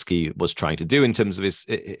Trotsky was trying to do in terms of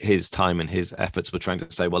his time and his efforts were trying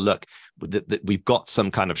to say, well, look, we've got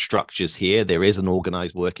some kind of structures here. There is an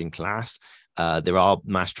organized working class. There are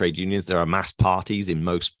mass trade unions. There are mass parties in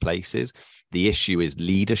most places. The issue is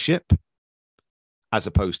leadership as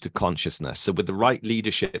opposed to consciousness. So with the right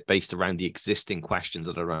leadership based around the existing questions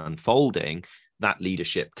that are unfolding, that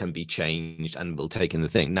leadership can be changed and will take in the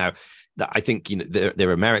thing. Now, I think there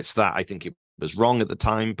are merits to that. I think it was wrong at the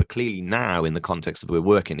time, but clearly now, in the context that we're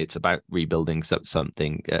working, it's about rebuilding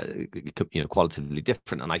something qualitatively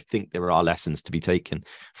different. And I think there are lessons to be taken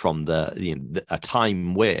from a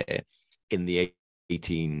time where in the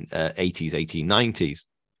 1880s, 1890s,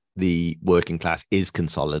 the working class is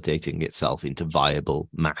consolidating itself into viable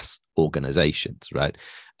mass organizations, right?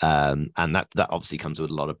 And that obviously comes with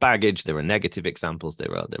a lot of baggage. There are negative examples,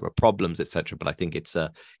 there are problems, etc. But I think it's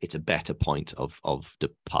a better point of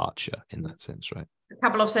departure in that sense, right? A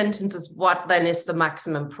couple of sentences. What then is the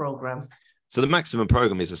maximum program? So the maximum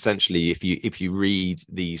program is essentially, if you read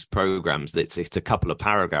these programs, it's a couple of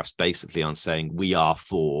paragraphs basically on saying we are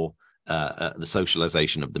for the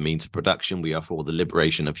socialization of the means of production. We are for the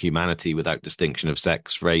liberation of humanity without distinction of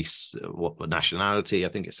sex, race, nationality. I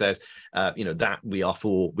think it says, that we are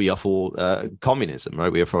for communism,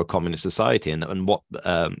 right? We are for a communist society. And what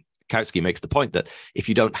Kautsky makes the point that if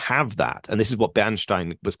you don't have that, and this is what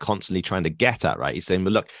Bernstein was constantly trying to get at, right? He's saying,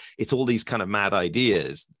 well, look, it's all these kind of mad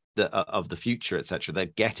ideas of the future, etc. They're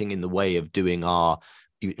getting in the way of doing our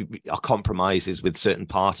compromises with certain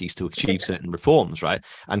parties to achieve certain reforms, right?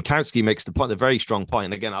 And Kautsky makes the point, a very strong point.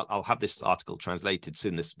 And again, I'll have this article translated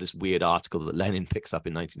soon, this weird article that Lenin picks up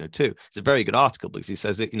in 1902. It's a very good article because he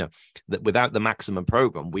says that, that without the maximum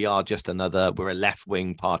program, we're a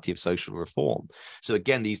left-wing party of social reform. So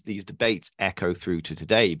again, these debates echo through to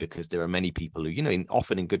today, because there are many people who,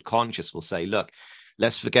 often in good conscience will say, look,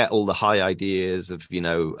 let's forget all the high ideas of,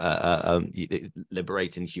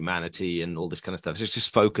 liberating humanity and all this kind of stuff. Let's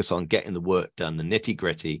just focus on getting the work done, the nitty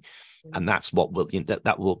gritty. And that's what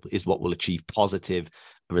is what will achieve positive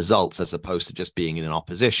results, as opposed to just being in an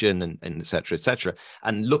opposition and et cetera, et cetera.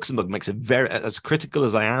 And Luxemburg makes a very, as critical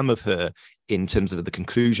as I am of her in terms of the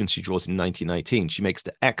conclusion she draws in 1919, she makes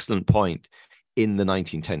the excellent point in the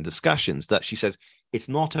 1910 discussions that she says it's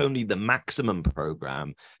not only the maximum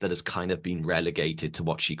program that has kind of been relegated to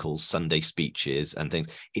what she calls Sunday speeches and things.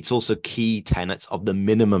 It's also key tenets of the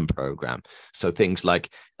minimum program. So things like,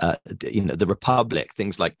 the Republic,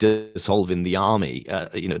 things like dissolving the army,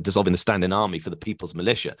 dissolving the standing army for the People's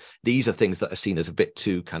Militia. These are things that are seen as a bit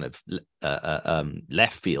too kind of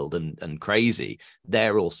left field and crazy.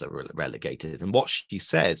 They're also relegated. And what she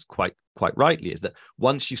says quite rightly is that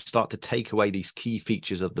once you start to take away these key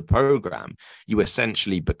features of the program, you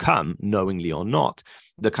essentially become, knowingly or not,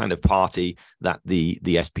 the kind of party that the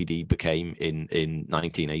SPD became in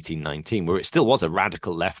 1918-19, where it still was a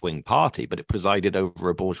radical left-wing party, but it presided over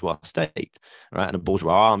a bourgeois state, right, and a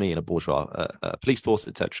bourgeois army and a bourgeois police force,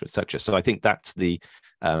 etc., etc. So I think that's those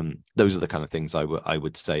are the kind of things I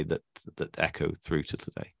would say that echo through to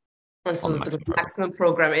today. And so the maximum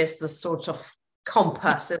program is the sort of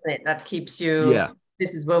compass, isn't it, that keeps you,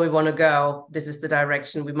 this is where we want to go, this is the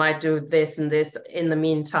direction, we might do this and this in the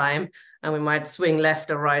meantime, and we might swing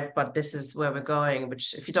left or right, but this is where we're going,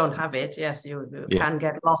 which if you don't have it, yes, you can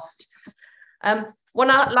get lost. One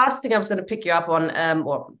last thing I was going to pick you up on,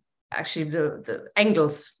 or actually the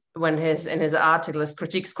Engels, when in his article, his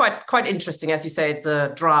critique's quite interesting, as you say, it's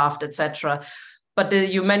a draft, etc. But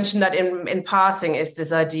you mentioned that in passing is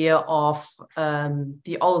this idea of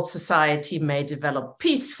the old society may develop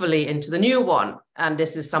peacefully into the new one. And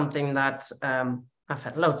this is something that I've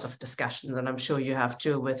had loads of discussions, and I'm sure you have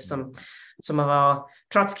too, with some of our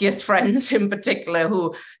Trotskyist friends in particular,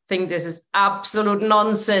 who think this is absolute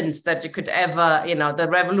nonsense that you could ever, the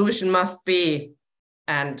revolution must be,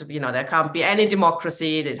 and there can't be any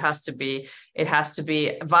democracy. It has to be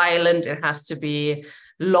violent. It has to be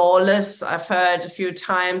lawless. I've heard a few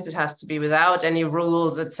times it has to be without any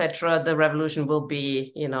rules, etc. The revolution will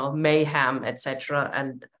be, mayhem, etc.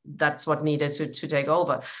 And that's what needed to take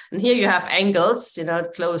over. And here you have Engels,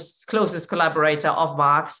 closest collaborator of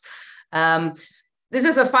Marx. This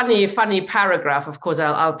is a funny paragraph. Of course,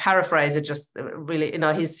 I'll paraphrase it. Just really,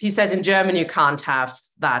 he says in Germany you can't have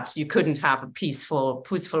that. You couldn't have a peaceful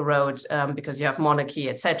road because you have monarchy,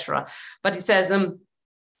 etc. But he says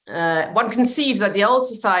one conceives that the old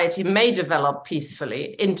society may develop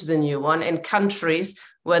peacefully into the new one in countries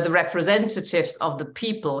where the representatives of the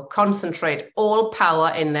people concentrate all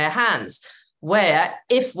power in their hands, where,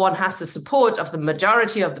 if one has the support of the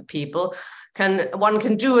majority of the people, one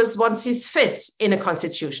can do as one sees fit in a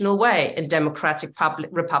constitutional way in democratic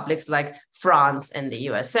republics like France and the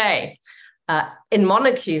USA. In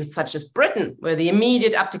monarchies such as Britain, where the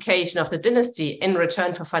immediate abdication of the dynasty in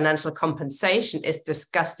return for financial compensation is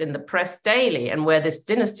discussed in the press daily, and where this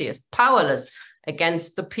dynasty is powerless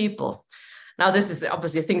against the people. Now, this is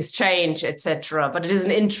obviously things change, etc. But it is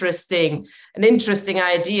an interesting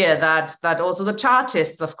idea that also the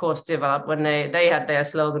Chartists, of course, developed when they had their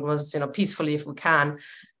slogan was, peacefully if we can,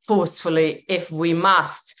 forcefully if we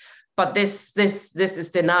must. But this is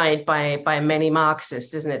denied by many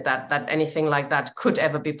Marxists, isn't it? That anything like that could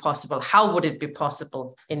ever be possible. How would it be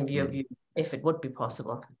possible in your view, if it would be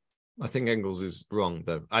possible? I think Engels is wrong,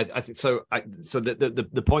 though. I think so. So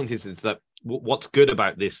the point is that what's good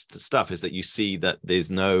about this stuff is that you see that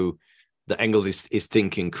that Engels is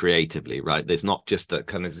thinking creatively, right? There's not just a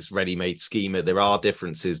kind of this ready-made schema. There are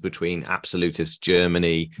differences between absolutist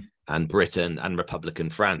Germany and Britain and Republican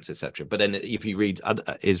France, etc. But then if you read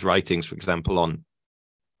his writings, for example,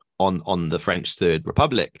 on the French Third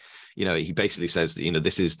Republic, he basically says that,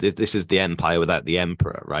 this is the empire without the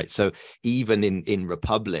emperor, right? So even in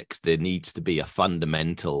republics, there needs to be a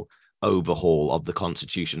fundamental overhaul of the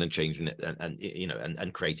constitution and changing it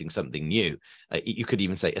and creating something new. You could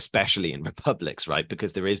even say, especially in republics, right?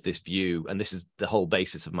 Because there is this view, and this is the whole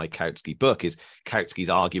basis of my Kautsky book, is Kautsky's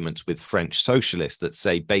arguments with French socialists that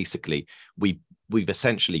say basically we've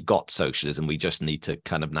essentially got socialism. We just need to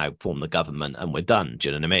kind of now form the government and we're done. Do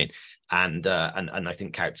you know what I mean? And I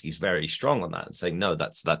think Kautsky's very strong on that and saying, no,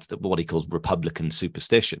 that's what he calls Republican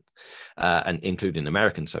superstition, and including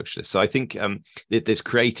American socialists. So I think there's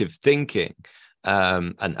creative thinking,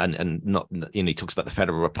 and not, he talks about the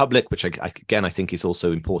Federal Republic, which I think is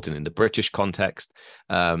also important in the British context,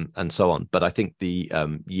 and so on. But I think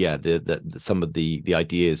some of the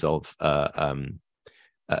ideas of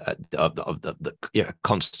the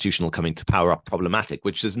constitutional coming to power are problematic,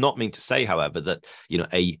 which does not mean to say, however, that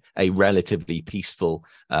a relatively peaceful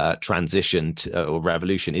transition or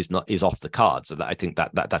revolution is off the cards. So I think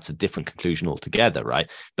that's a different conclusion altogether, right?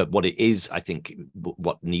 But what it is, I think,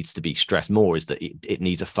 what needs to be stressed more is that it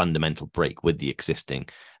needs a fundamental break with the existing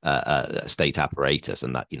state apparatus,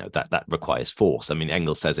 and that requires force. I mean,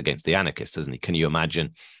 Engels says against the anarchists, doesn't he? Can you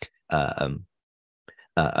imagine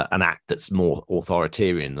an act that's more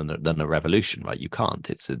authoritarian than a revolution, right? You can't.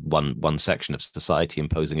 It's one section of society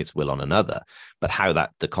imposing its will on another. But how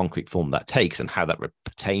the concrete form that takes and how that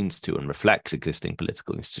pertains to and reflects existing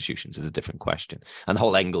political institutions is a different question. And the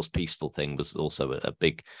whole Engels peaceful thing was also a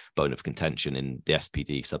big bone of contention in the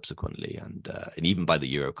SPD subsequently, and even by the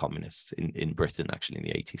Euro communists in Britain, actually, in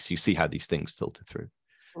the 80s. So you see how these things filter through.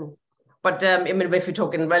 But if you're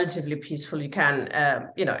talking relatively peaceful, you can,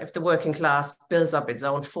 if the working class builds up its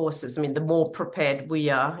own forces, the more prepared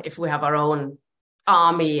we are, if we have our own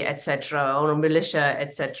army, etc., our own militia,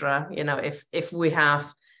 etc., if we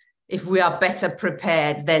are better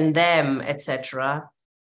prepared than them, etc.,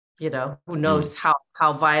 who knows how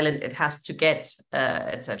violent it has to get,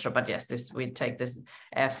 etc. But yes, we take this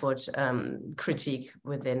Erfurt critique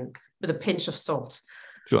with a pinch of salt.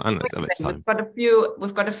 Sure, and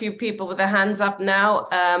we've got a few people with their hands up now.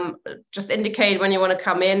 Just indicate when you want to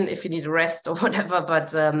come in, if you need a rest or whatever.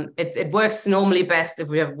 But it works normally best if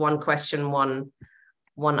we have one question,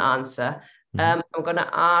 one answer. I'm going to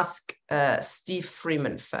ask Steve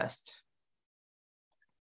Freeman first.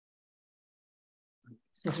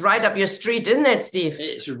 It's right up your street, isn't it, Steve?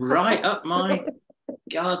 It's right up my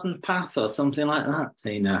garden path or something like that,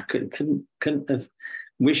 Tina. Couldn't have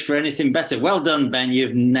wished for anything better. Well done, Ben.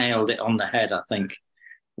 You've nailed it on the head, I think,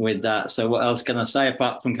 with that. So what else can I say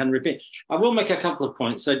apart from can repeat? I will make a couple of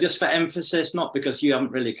points. So just for emphasis, not because you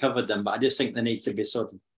haven't really covered them, but I just think they need to be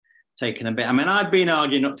sort of taken a bit. I've been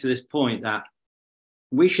arguing up to this point that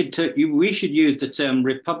we should use the term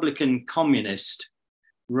Republican communist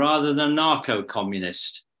rather than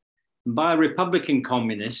narco-communist. By Republican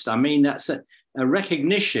communist, I mean that's a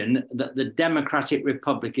recognition that the Democratic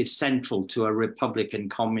Republic is central to a Republican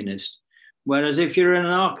communist. Whereas if you're an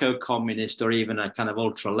anarcho-communist or even a kind of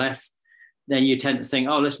ultra-left, then you tend to think,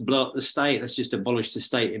 oh, let's blow up the state, let's just abolish the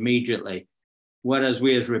state immediately. Whereas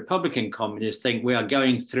we as Republican communists think we are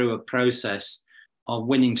going through a process of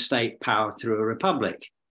winning state power through a republic.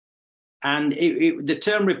 And the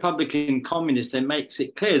term Republican communist then makes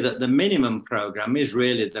it clear that the minimum program is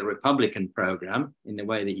really the Republican program in the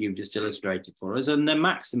way that you've just illustrated for us, and the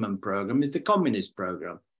maximum program is the communist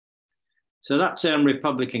program. So that term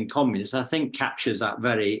Republican communist, I think, captures that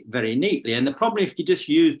very, very neatly. And the problem, if you just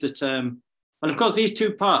use the term, and of course, these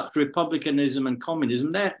two parts, republicanism and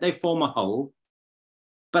communism, they form a whole.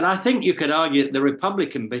 But I think you could argue that the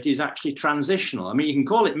Republican bit is actually transitional. You can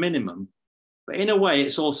call it minimum, but in a way,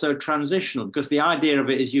 it's also transitional, because the idea of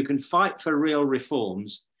it is you can fight for real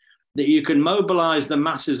reforms, that you can mobilize the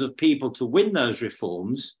masses of people to win those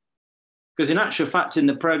reforms. Because in actual fact, in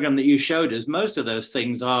the program that you showed us, most of those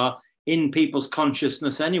things are in people's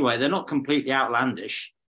consciousness anyway. They're not completely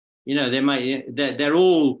outlandish. You know, they're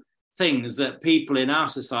all things that people in our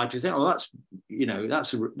society think, oh,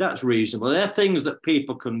 that's reasonable. They're things that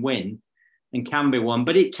people can win and can be won,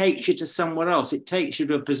 but it takes you to somewhere else. It takes you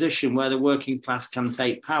to a position where the working class can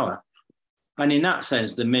take power. And in that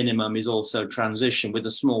sense, the minimum is also transition with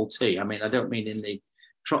a small t. I mean, I don't mean in the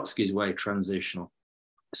Trotsky's way transitional.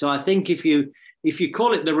 So I think if you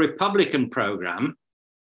call it the Republican program,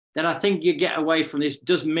 then I think you get away from this.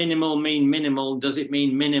 Does minimal mean minimal? Does it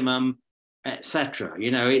mean minimum, etc.?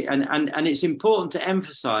 You know, and it's important to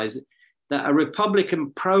emphasize that a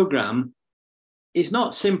Republican program is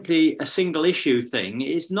not simply a single issue thing.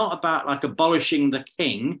 It's not about like abolishing the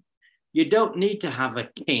king. You don't need to have a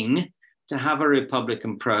king to have a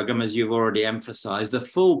Republican program, as you've already emphasized. The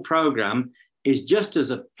full program is just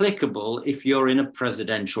as applicable if you're in a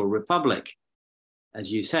presidential republic,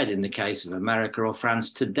 as you said, in the case of America or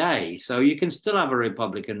France today. So you can still have a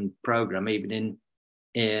Republican program even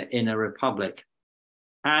in a republic.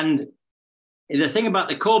 And the thing about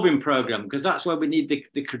the Corbyn program, because that's where we need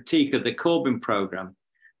the critique of the Corbyn program.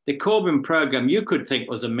 The Corbyn program, you could think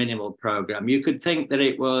was a minimal program. You could think that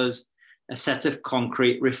it was a set of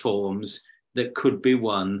concrete reforms that could be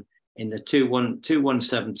won in the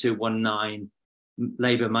 217, 219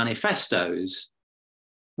 Labour manifestos,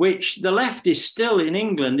 which the left is still in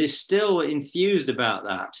England, is still enthused about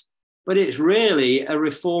that. But it's really a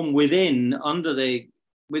reform within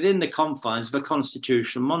the confines of a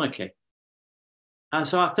constitutional monarchy. And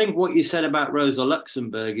so I think what you said about Rosa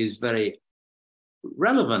Luxemburg is very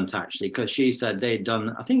relevant, actually, because she said they'd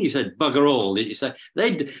done, I think you said bugger all, did you say?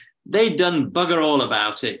 They'd done bugger all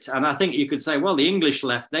about it. And I think you could say, well, the English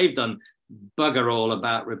left, they've done bugger all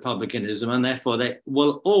about republicanism, and therefore they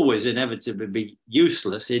will always inevitably be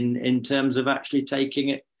useless in terms of actually taking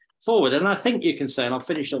it forward. And I think you can say, and I'll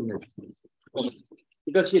finish on this,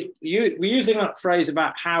 because we're using that phrase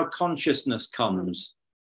about how consciousness comes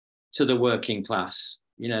to the working class,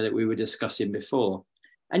 you know, that we were discussing before.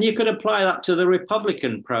 And you could apply that to the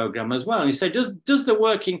Republican program as well. And you say, does the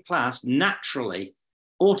working class naturally,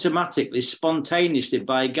 automatically, spontaneously,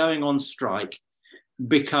 by going on strike,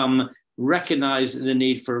 recognize the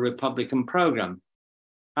need for a Republican program?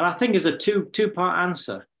 And I think it's a two-part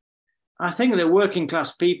answer. I think that working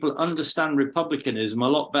class people understand republicanism a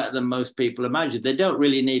lot better than most people imagine. They don't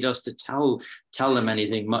really need us to tell them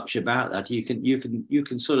anything much about that. You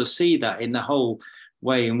can sort of see that in the whole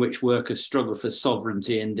way in which workers struggle for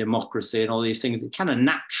sovereignty and democracy and all these things. It's kind of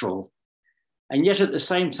natural. And yet at the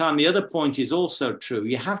same time, the other point is also true.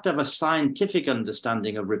 You have to have a scientific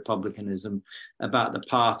understanding of republicanism, about the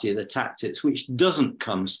party, the tactics, which doesn't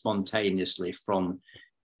come spontaneously from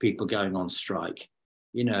people going on strike.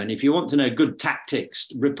 You know, and if you want to know good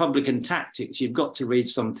tactics, Republican tactics, you've got to read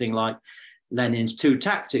something like Lenin's Two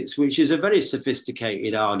Tactics, which is a very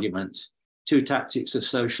sophisticated argument. Two Tactics of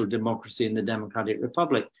Social Democracy in the Democratic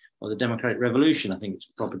Republic, or the Democratic Revolution, I think it's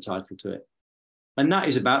the proper title to it. And that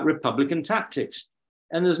is about Republican tactics.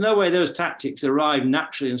 And there's no way those tactics arrive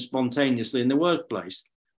naturally and spontaneously in the workplace.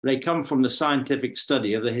 They come from the scientific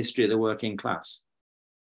study of the history of the working class.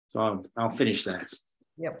 So I'll finish there.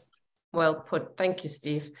 Yep. Well put. Thank you,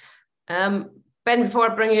 Steve. Ben,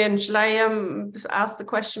 before I bring you in, shall I ask the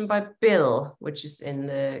question by Bill, which is in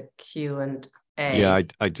the Q&A? Yeah,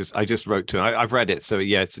 I just wrote to him. I've read it. So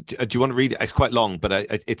yeah, do you want to read it? It's quite long, but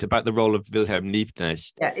it's about the role of Wilhelm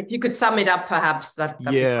Liebknecht. Yeah, if you could sum it up, perhaps that.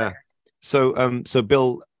 Yeah. So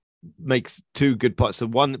Bill makes two good points. So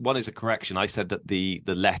one is a correction. I said that the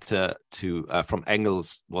letter to from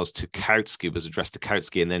Engels was addressed to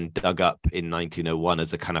Kautsky and then dug up in 1901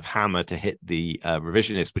 as a kind of hammer to hit the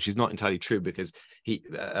revisionist, which is not entirely true, because he,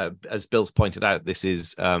 as Bill's pointed out, this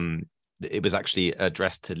is it was actually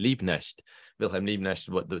addressed to Liebknecht. Wilhelm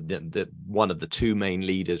Liebknecht, one of the two main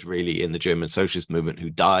leaders really in the German socialist movement,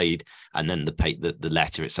 who died, and then the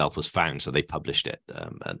letter itself was found, so they published it,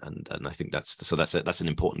 and I think that's an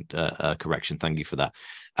important correction. Thank you for that.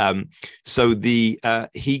 So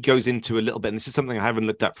he goes into a little bit, and this is something I haven't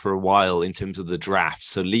looked at for a while in terms of the draft.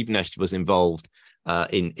 So Liebknecht was involved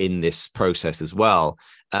in this process as well,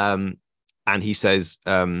 and he says,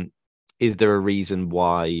 is there a reason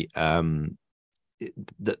why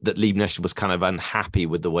that Liebknecht was kind of unhappy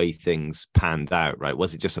with the way things panned out, right?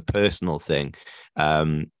 Was it just a personal thing?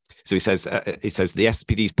 So he says the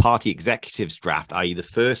SPD's party executives draft, i.e. the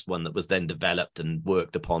first one that was then developed and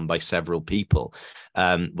worked upon by several people,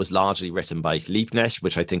 was largely written by Liebknecht,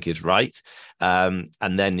 which I think is right. And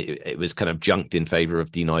then it was kind of junked in favor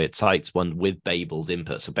of Die Neue Zeitung, with Bebel's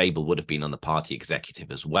input. So Bebel would have been on the party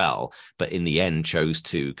executive as well, but in the end chose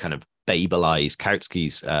to kind of Babelize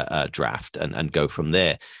Kautsky's draft and go from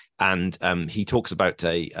there. and he talks about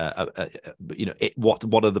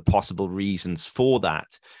what are the possible reasons for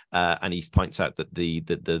that, and he points out that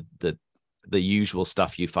the usual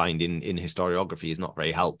stuff you find in historiography is not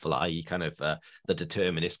very helpful, i.e. kind of the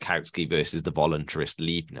determinist Kautsky versus the voluntarist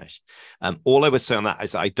Liebknecht. All I would say on that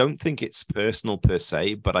is I don't think it's personal per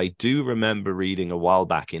se, but I do remember reading a while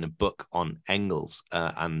back in a book on Engels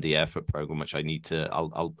and the Erfurt program, which I need to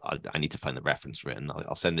I need to find the reference for it, and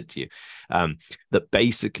I'll send it to you. That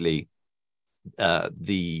basically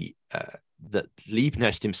that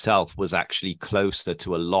Liebknecht himself was actually closer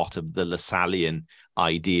to a lot of the Lassallean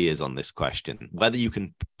ideas on this question. Whether you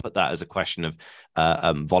can put that as a question of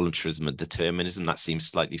voluntarism and determinism, that seems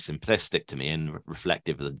slightly simplistic to me and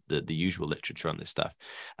reflective of the usual literature on this stuff.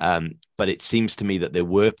 But it seems to me that there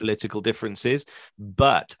were political differences.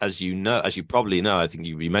 But as you probably know, I think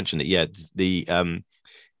you mentioned it, yeah,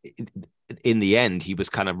 in the end, he was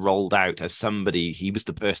kind of rolled out as somebody. He was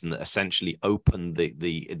the person that essentially opened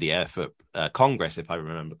the Erfurt Congress, if I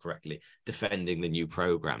remember correctly, defending the new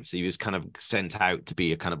program. So he was kind of sent out to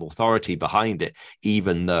be a kind of authority behind it,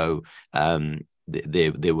 even though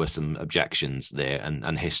there were some objections there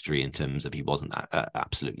and history in terms of he wasn't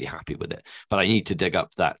absolutely happy with it. But I need to dig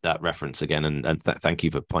up that reference again, and thank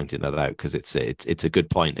you for pointing that out, because it's a good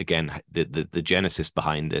point. Again, the genesis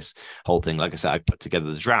behind this whole thing, like I said, I put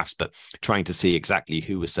together the drafts, but trying to see exactly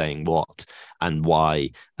who was saying what and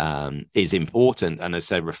why is important, and as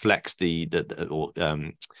I said, reflects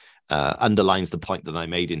underlines the point that I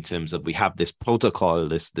made in terms of we have this protocol,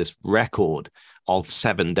 this record of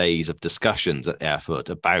 7 days of discussions at Erfurt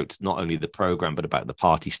about not only the program, but about the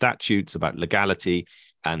party statutes, about legality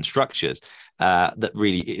and structures that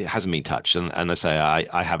really it hasn't been touched. And I say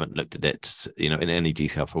I haven't looked at it, in any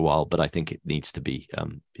detail for a while, but I think it needs to be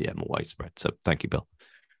more widespread. So thank you, Bill.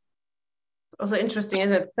 Also interesting,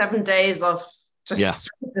 isn't it? 7 days of just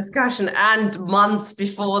discussion, and months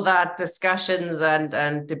before that, discussions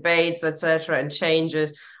and debates, etc., and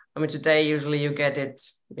changes. I mean, today usually you get it,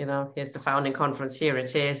 here's the founding conference, here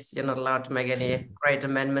it is, you're not allowed to make any great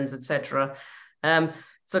amendments, etc.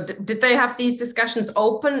 So did they have these discussions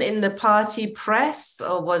open in the party press,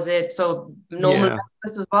 or was it so normal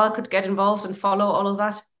members as well could get involved and follow all of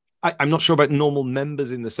that? I'm not sure about normal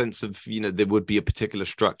members in the sense of, there would be a particular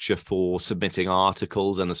structure for submitting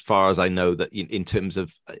articles. And as far as I know, that in terms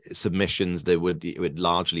of submissions, it would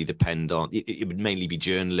largely depend on, it would mainly be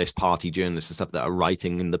journalists, party journalists and stuff that are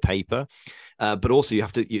writing in the paper. But also you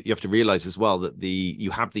have to realize as well that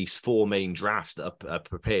you have these 4 main drafts that are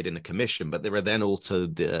prepared in a commission, but there are then also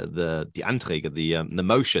the Anträge, the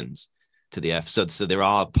motions to the F. So there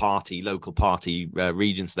are local party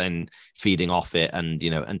regions then feeding off it. And,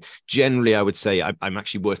 and generally I would say I'm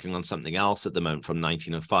actually working on something else at the moment from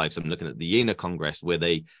 1905. So I'm looking at the Jena Congress, where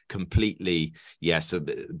they completely, so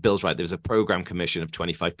Bill's right, there's a program commission of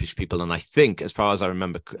 25 people. And I think, as far as I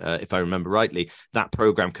remember, if I remember rightly, that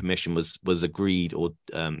program commission was agreed, or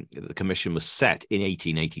the commission was set in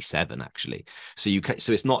 1887, actually. So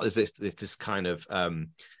it's not as if it's this kind of,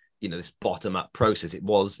 this bottom-up process. It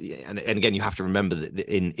was, and again, you have to remember that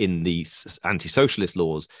in the anti-socialist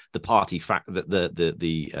laws, the party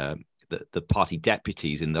the party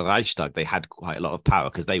deputies in the Reichstag, they had quite a lot of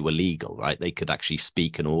power because they were legal, right? They could actually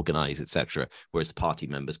speak and organize, etc., whereas the party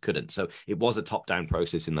members couldn't. So it was a top-down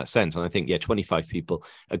process in that sense. And I think, 25 people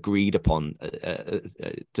agreed upon,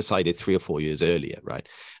 decided 3 or 4 years earlier, right?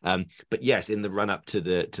 But yes, in the run-up to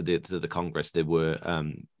the Congress, there were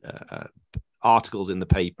articles in the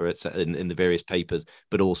paper, in the various papers,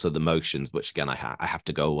 but also the motions, which again I have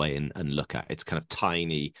to go away and look at. It's kind of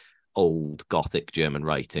tiny, old Gothic German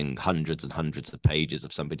writing, hundreds and hundreds of pages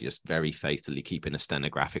of somebody just very faithfully keeping a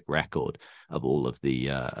stenographic record of all of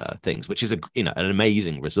the things, which is an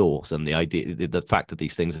amazing resource. And the fact that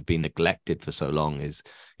these things have been neglected for so long is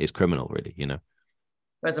criminal, really.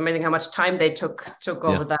 It's amazing how much time they took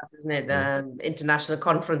over that, isn't it? International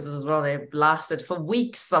conferences as well. They lasted for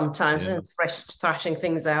weeks sometimes, and thrashing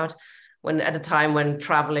things out at a time when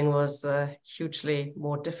traveling was hugely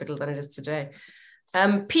more difficult than it is today.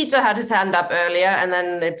 Peter had his hand up earlier, and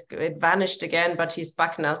then it vanished again, but he's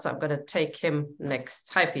back now, so I'm going to take him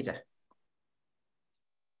next. Hi, Peter.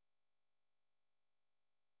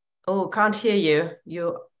 Oh, can't hear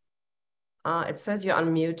you. It says you're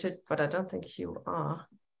unmuted, but I don't think you are.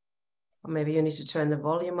 Or maybe you need to turn the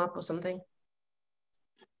volume up or something.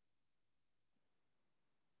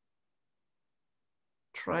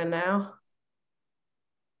 Try now.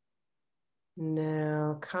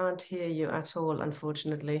 No, can't hear you at all,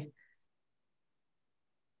 unfortunately.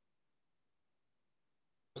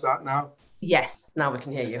 Is that now? Yes, now we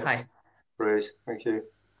can hear you. Hi. Great, thank you.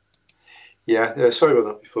 Sorry about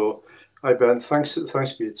that before. Hi Ben, thanks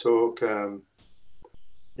for your talk.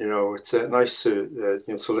 It's nice to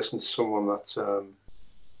to listen to someone that's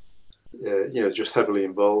just heavily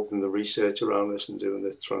involved in the research around this and doing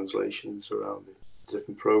the translations around the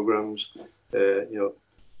different programs.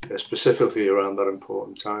 Specifically around that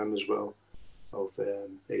important time as well of the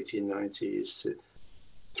 1890s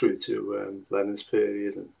through to Lenin's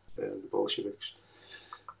period and the Bolsheviks.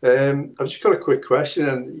 I've just got a quick question,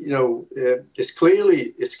 and it's clear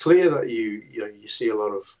that you see a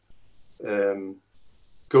lot of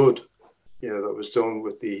good, that was done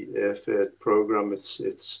with the Erfurt program.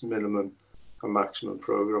 Its minimum and maximum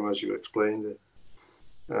program, as you explained it,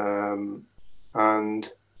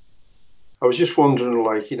 and I was just wondering,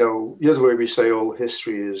 the other way we say all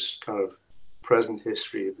history is kind of present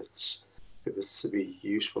history, if it's to be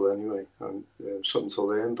useful anyway, and something to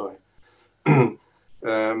learn by.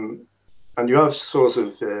 And you have sort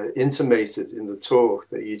of intimated in the talk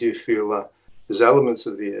that you do feel that there's elements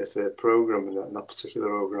of the Erfurt program in that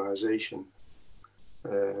particular organisation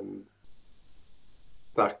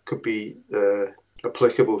that could be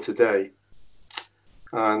applicable today.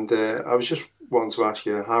 And I was just wanting to ask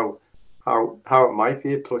you how it might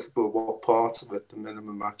be applicable, what parts of it, the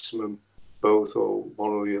minimum, maximum, both, or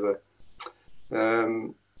one or the other.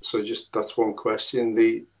 So just that's one question.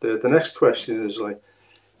 The next question is,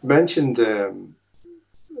 mentioned a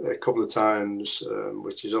couple of times,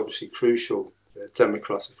 which is obviously crucial,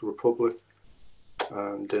 democratic republic,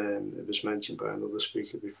 and it was mentioned by another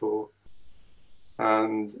speaker before.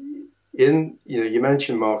 And you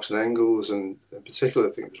mentioned Marx and Engels, and in particular, I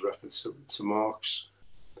think it was reference to Marx,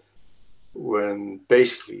 when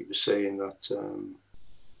basically he was saying that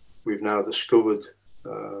we've now discovered,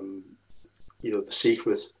 the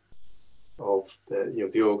secret of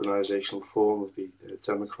the organizational form of the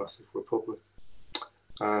democratic republic.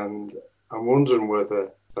 And I'm wondering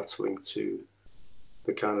whether that's linked to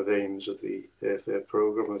the kind of aims of the Erfurt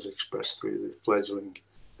program as expressed through the fledgling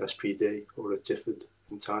SPD, or it differed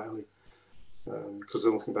entirely, because I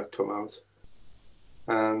don't think that come out.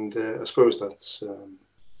 And I suppose that's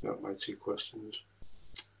my two questions.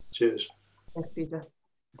 Cheers. Thanks, Peter.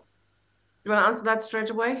 Do you want to answer that straight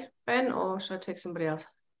away, Ben, or should I take somebody else?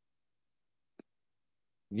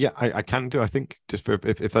 Yeah, I can do. I think just for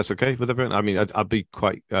if that's okay with everyone. I mean, I'll be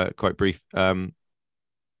quite brief.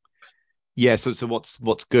 Yeah. So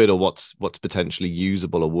what's good, or what's potentially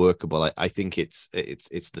usable or workable? I think it's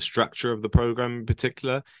the structure of the program in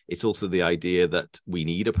particular. It's also the idea that we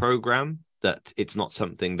need a program, that it's not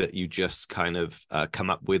something that you just kind of come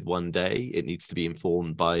up with one day. It needs to be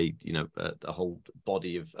informed by a whole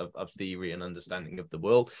body of theory and understanding of the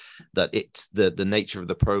world. That it's the nature of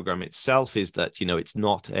the program itself is that it's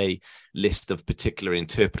not a list of particular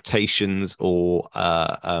interpretations or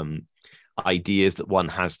ideas that one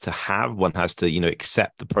has to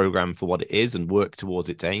accept the program for what it is and work towards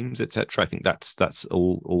its aims, etc. I think that's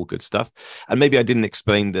all good stuff. And maybe I didn't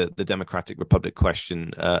explain the Democratic Republic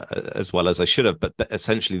question as well as I should have, but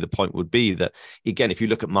essentially the point would be that, again, if you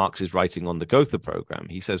look at Marx's writing on the Gotha program,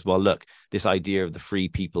 he says, well, look, this idea of the free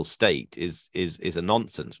people state is a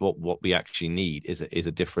nonsense. What we actually need is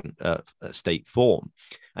a different state form.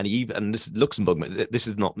 And this is Luxemburg. This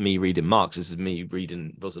is not me reading Marx. This is me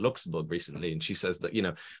reading Rosa Luxemburg recently, and she says that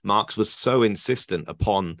Marx was so insistent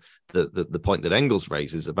upon the point that Engels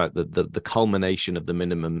raises about the culmination of the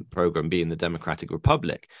minimum program being the Democratic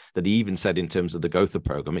Republic, that he even said in terms of the Gotha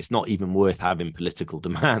program, it's not even worth having political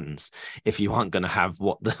demands if you aren't going to have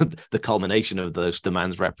what the culmination of those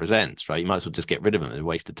demands represents. Right? You might as well just get rid of them. It's a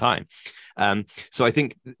waste of time. So I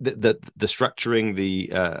think the structuring,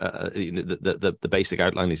 the basic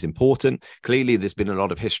outline is important. Clearly, there's been a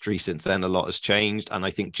lot of history since then. A lot has changed, and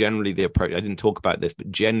I think generally the approach, I didn't talk about this,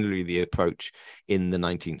 but generally the approach in the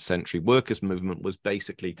 19th century workers' movement was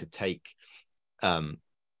basically to take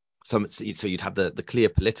so you'd have the clear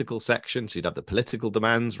political section, so you'd have the political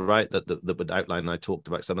demands, right, that would outline, and I talked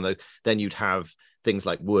about some of those. Then you'd have things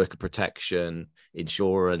like worker protection,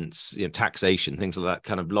 insurance, taxation, things like that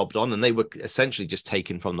kind of lobbed on, and they were essentially just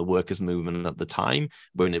taken from the workers' movement at the time.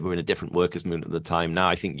 We're in a different workers' movement at the time now.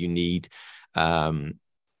 I think you need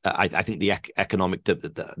I think the economic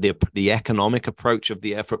approach of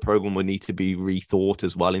the Erfurt program will need to be rethought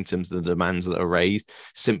as well in terms of the demands that are raised,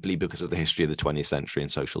 simply because of the history of the 20th century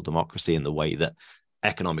and social democracy and the way that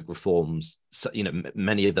economic reforms,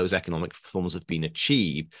 many of those economic reforms have been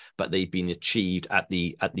achieved, but they've been achieved at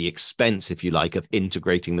the expense, if you like, of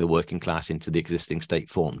integrating the working class into the existing state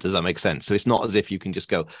form. Does that make sense? So it's not as if you can just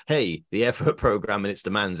go, hey, the Erfurt program and its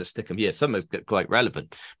demands, let's stick them here. Some are quite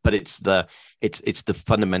relevant, but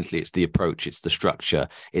fundamentally it's the approach, it's the structure,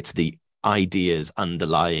 it's the ideas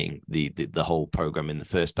underlying the whole program in the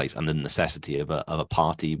first place, and the necessity of a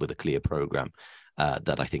party with a clear program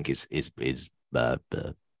that I think is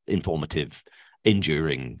informative,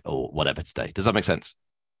 enduring, or whatever today. Does that make sense?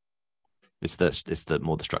 It's the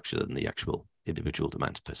more the structure than the actual individual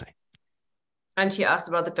demands per se. And he asked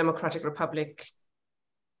about the Democratic Republic.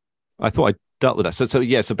 I thought I dealt with that.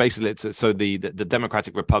 So basically, the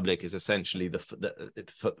Democratic Republic is essentially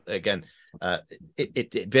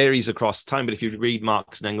it varies across time. But if you read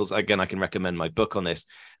Marx and Engels, again, I can recommend my book on this.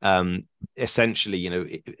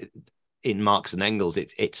 Essentially, in Marx and Engels,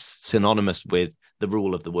 it's synonymous with the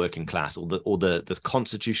rule of the working class, or the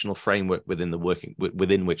constitutional framework within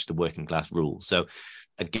which the working class rules. So,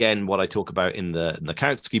 again, what I talk about in the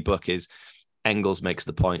Kautsky book is, Engels makes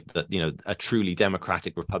the point that, a truly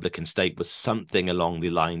democratic republican state was something along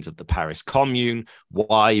the lines of the Paris Commune.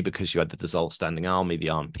 Why? Because you had the dissolved standing army,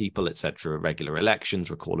 the armed people, etc., regular elections,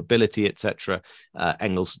 recallability, etc.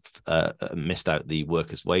 Engels missed out the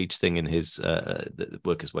workers' wage thing in his the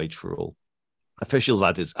workers' wage for all officials,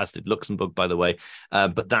 as did Luxembourg, by the way.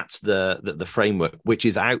 But that's the framework, which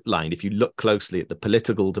is outlined if you look closely at the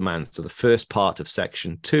political demands. So the first part of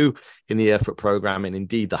Section 2 in the Erfurt program, and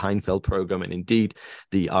indeed the Heinfeld program, and indeed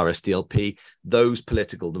the RSDLP, those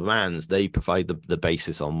political demands, they provide the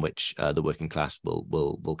basis on which the working class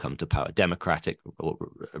will come to power. Democratic or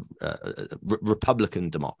republican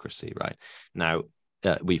democracy, right? Now,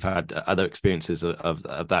 we've had other experiences of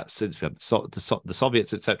that since we had the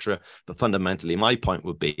Soviets, etc. But fundamentally, my point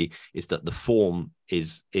would be is that the form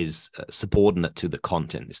is subordinate to the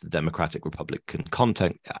content. It's the democratic republican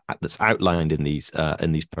content that's outlined in these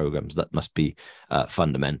programs that must be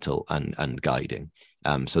fundamental and guiding.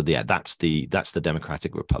 That's the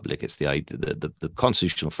democratic republic. It's the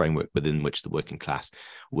constitutional framework within which the working class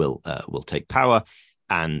will take power.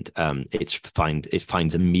 And it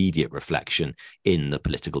finds immediate reflection in the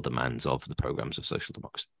political demands of the programs of social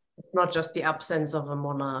democracy. Not just the absence of a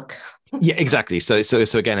monarch. Yeah, exactly. So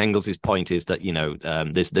again, Engels's point is that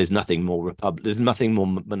there's nothing more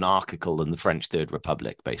monarchical than the French Third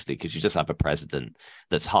Republic, basically, because you just have a president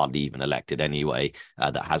that's hardly even elected anyway,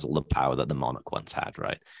 that has all the power that the monarch once had,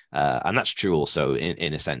 right? And that's true also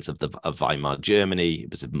in a sense of Weimar Germany.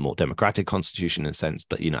 It was a more democratic constitution in a sense,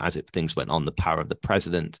 but as things went on, the power of the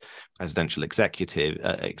presidential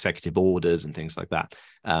executive orders and things like that.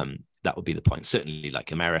 That would be the point. Certainly,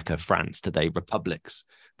 like America, France today, republics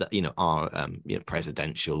that are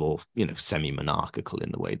presidential or semi-monarchical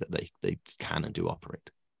in the way that they can and do operate.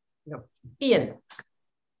 Yep. Ian,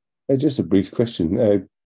 just a brief question.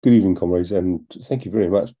 Good evening, comrades, and thank you very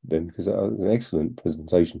much, Ben, because that was an excellent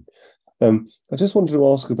presentation. I just wanted to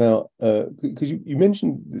ask about because you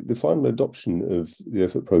mentioned the final adoption of the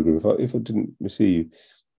Erfurt program, if I didn't mishear you,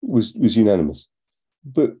 was unanimous,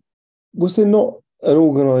 but was there not an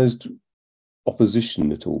organised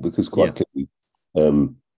opposition at all? Because quite clearly,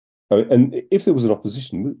 and if there was an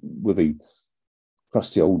opposition, were they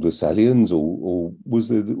crusty old Lassallians, or was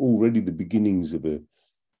there already the beginnings of a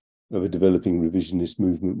developing revisionist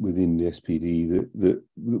movement within the SPD that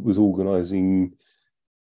was organising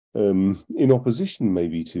in opposition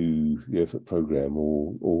maybe to the Erfurt program,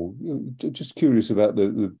 or just curious about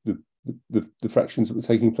the fractions that were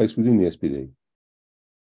taking place within the SPD?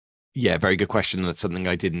 Yeah, very good question. That's something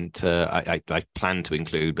I didn't. I planned to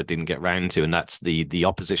include, but didn't get round to, and that's the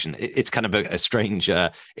opposition. It's kind of a strange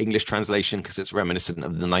English translation because it's reminiscent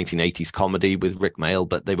of the 1980s comedy with Rick Mayall,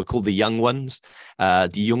 but they were called the Young Ones, die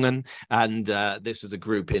Jungen, and this was a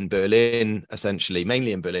group in Berlin, essentially,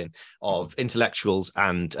 mainly in Berlin, of intellectuals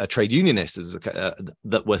and trade unionists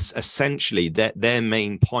that was essentially their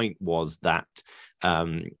main point was that.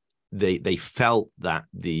 They felt that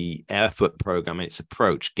the Erfurt program and its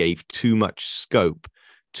approach gave too much scope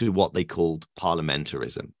to what they called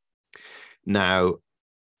parliamentarism. Now,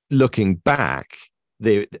 looking back,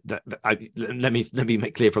 let me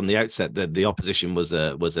make clear from the outset that the opposition was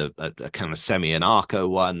a kind of semi-anarcho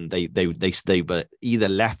one. They were either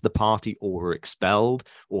left the party or were expelled,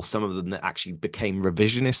 or some of them that actually became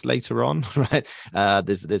revisionist later on. Right?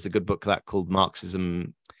 There's a good book called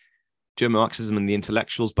German Marxism and the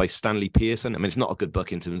Intellectuals by Stanley Pearson. I mean, it's not a good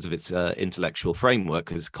book in terms of its intellectual framework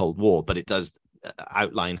because it's Cold War, but it does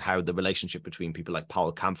outline how the relationship between people like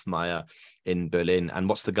Paul Kampfmeyer in Berlin and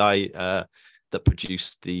what's the guy that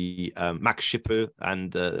produced the Max Schipper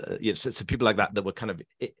and so people like that were kind of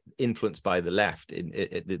influenced by the left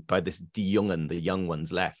by this Die Jungen, the young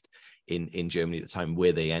ones left in Germany at the time,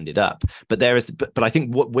 where they ended up. But I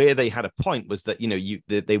think where they had a point was that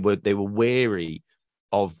they were wary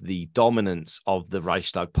of the dominance of the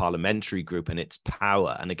Reichstag parliamentary group and its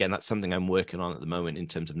power. And again, that's something I'm working on at the moment in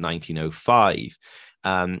terms of 1905.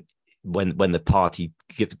 When the party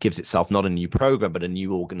gives itself not a new program, but a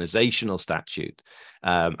new organizational statute.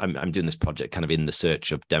 I'm doing this project kind of in the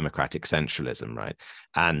search of democratic centralism, right?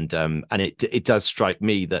 And it does strike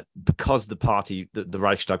me that because the party, the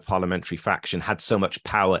Reichstag parliamentary faction, had so much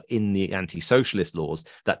power in the anti-socialist laws,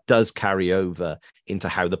 that does carry over into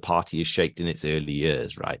how the party is shaped in its early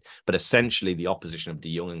years, right? But essentially, the opposition of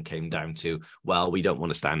de Jonghen came down to, well, we don't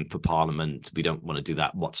want to stand for parliament, we don't want to do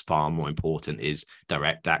that. What's far more important is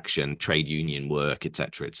direct action, trade union work,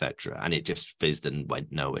 etc., etc. And it just fizzed and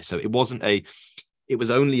went nowhere. So it was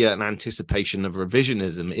only an anticipation of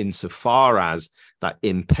revisionism insofar as that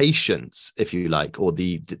impatience, if you like, or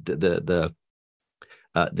the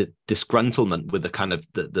disgruntlement with the kind of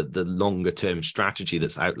the longer term strategy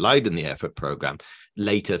that's outlined in the Erfurt program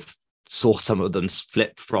later saw some of them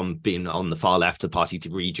flip from being on the far left of the party to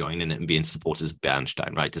rejoin in it and being supporters of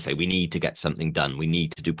Bernstein, right? To say we need to get something done, we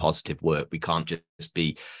need to do positive work, we can't just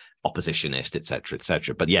be oppositionist, etc.,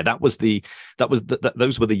 etc. But yeah,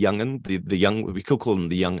 those were the young, we could call them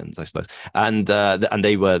the young'uns, I suppose, and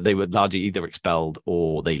they were largely either expelled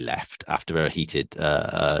or they left after a heated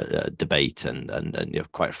debate and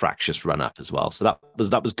quite a fractious run up as well. So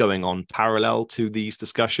that was going on parallel to these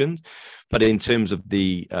discussions. But in terms of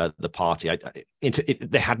the party,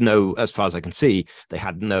 they had no, as far as I can see, they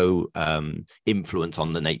had no influence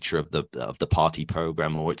on the nature of the party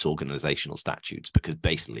program or its organizational statutes, because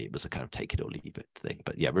basically it was a kind of take it or leave it thing.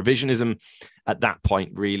 But yeah, revisionism at that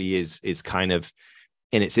point really is kind of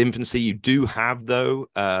in its infancy. You do have, though,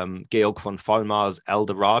 Georg von Vollmar's El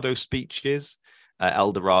Dorado speeches.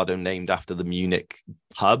 El Dorado named after the Munich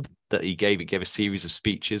pub that he gave. He gave a series of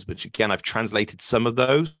speeches, which again, I've translated some of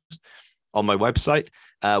those on my website,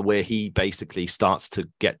 where he basically starts to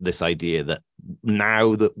get this idea that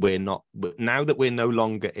now that we're no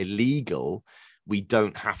longer illegal, we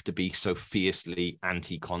don't have to be so fiercely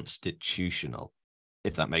anti-constitutional,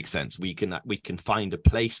 if that makes sense. We can find a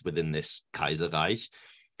place within this Kaiserreich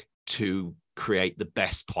to create the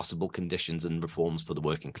best possible conditions and reforms for the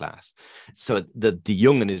working class. So the de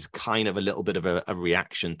Jonghen is kind of a little bit of a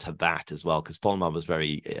reaction to that as well, because Vollmar was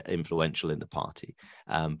very influential in the party.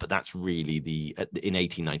 But that's really in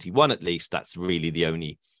 1891 at least, that's really the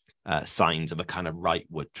only signs of a kind of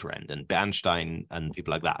rightward trend. And Bernstein and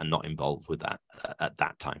people like that are not involved with that at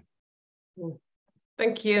that time.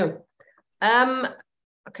 Thank you.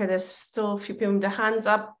 Okay, there's still a few people with their hands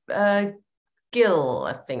up. Gil,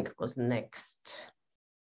 I think, was next.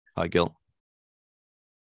 Hi, Gil.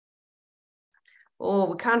 Oh,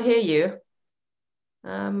 we can't hear you.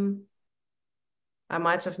 I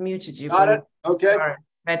might have muted you. Got it. Okay. Sorry.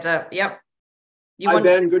 Better. Yep. Hi,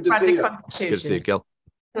 Ben. Good to see you. Good to see you, Gil.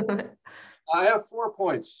 I have 4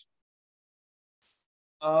 points.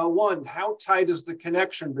 One, how tight is the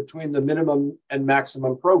connection between the minimum and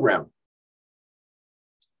maximum program?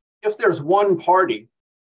 If there's one party,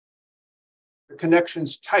 the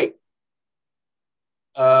connection's tight.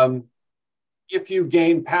 If you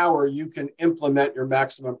gain power, you can implement your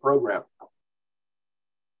maximum program.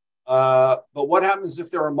 But what happens if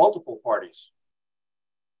there are multiple parties?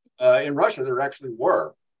 In Russia, there actually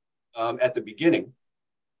were at the beginning.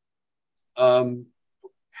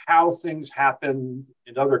 How things happen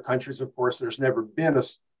in other countries, of course, there's never been a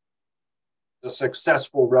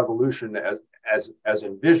successful revolution as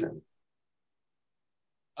envisioned.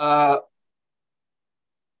 But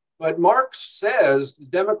Marx says the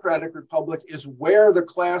democratic republic is where the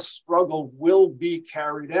class struggle will be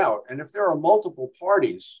carried out. And if there are multiple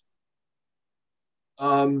parties,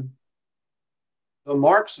 the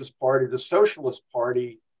Marxist party, the Socialist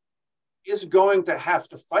Party, is going to have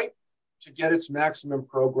to fight to get its maximum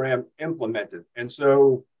program implemented. And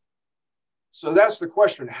so that's the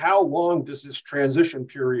question. How long does this transition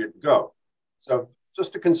period go? So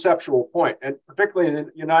just a conceptual point, and particularly in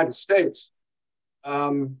the United States,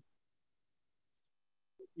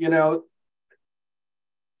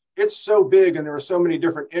 it's so big and there are so many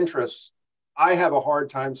different interests. I have a hard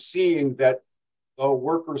time seeing that the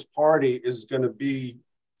Workers' Party is going to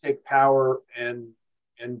take power and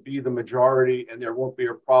be the majority, and there won't be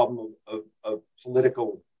a problem of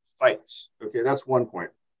political fights. Okay, that's one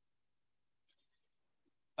point.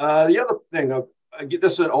 The other thing,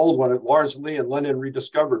 this is an old one, Lars Lee and Lenin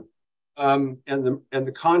Rediscovered, and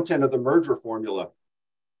the content of the merger formula.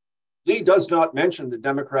 Lee does not mention the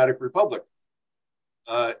Democratic Republic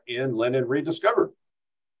in Lenin Rediscovered.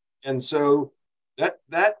 And so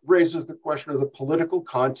that raises the question of the political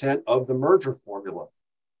content of the merger formula.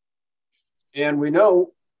 And we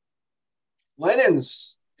know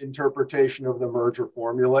Lenin's interpretation of the merger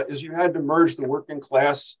formula is you had to merge the working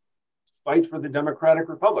class to fight for the democratic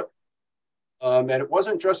republic. And it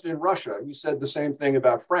wasn't just in Russia. He said the same thing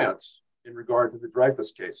about France in regard to the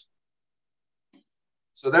Dreyfus case.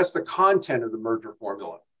 So that's the content of the merger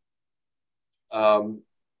formula,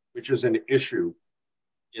 which is an issue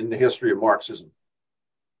in the history of Marxism.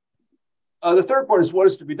 The third point is what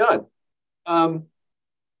is to be done.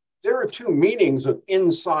 There are two meanings of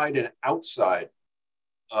inside and outside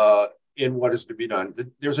in what is to be done.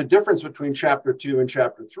 There's a difference between chapter 2 and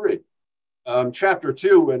chapter 3. Chapter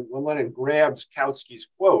 2, when Lenin grabs Kautsky's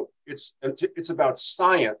quote, it's about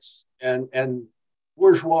science and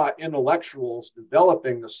bourgeois intellectuals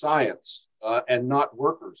developing the science and not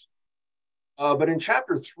workers. But in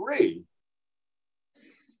chapter 3,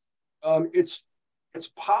 it's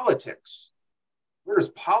politics. Where does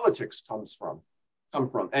politics come from?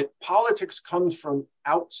 And politics comes from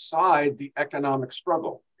outside the economic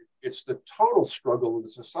struggle. It's the total struggle of the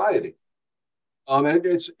society. And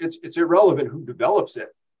it's irrelevant who develops it,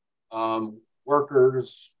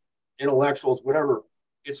 workers, intellectuals, whatever.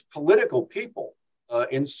 It's political people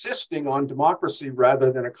insisting on democracy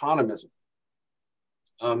rather than economism.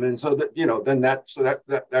 And so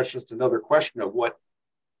that that's just another question of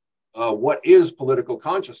what is political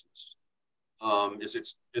consciousness? Is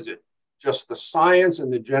it just the science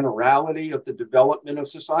and the generality of the development of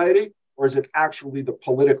society, or is it actually the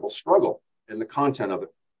political struggle and the content of it?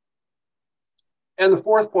 And the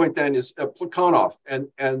fourth point then is Plekhanov and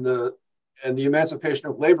the Emancipation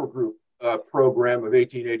of Labor Group program of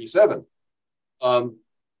 1887.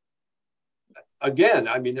 Again,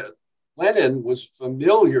 I mean, Lenin was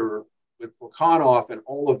familiar with Plekhanov and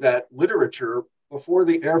all of that literature before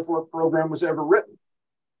the Erfurt program was ever written.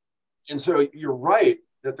 And so you're right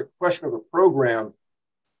that the question of a program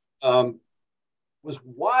was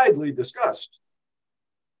widely discussed.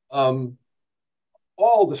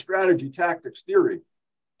 All the strategy, tactics, theory.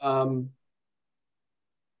 And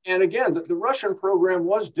again, the Russian program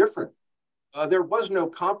was different. There was no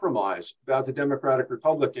compromise about the Democratic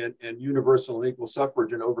Republic and universal and equal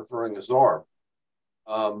suffrage and overthrowing the Tsar,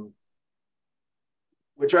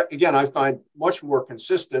 which I find much more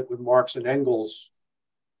consistent with Marx and Engels'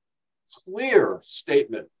 clear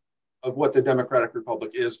statement of what the Democratic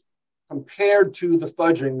Republic is compared to the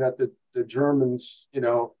fudging that the Germans,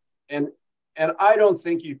 and I don't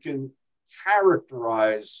think you can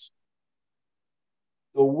characterize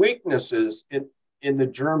the weaknesses in the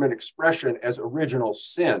German expression as original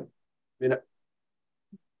sin. I mean,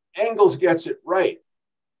 Engels gets it right.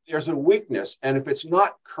 There's a weakness, and if it's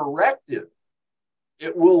not corrected,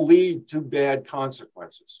 it will lead to bad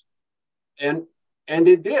consequences. And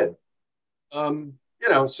it did.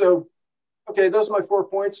 So, okay, those are my 4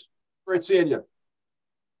 points. Great seeing you.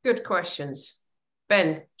 Good questions.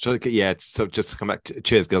 Ben. So just to come back to,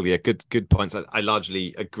 cheers, Gil. Yeah, good points. I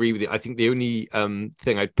largely agree with you. I think the only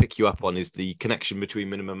thing I'd pick you up on is the connection between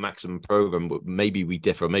minimum and maximum program. Maybe we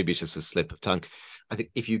differ, or maybe it's just a slip of tongue. I think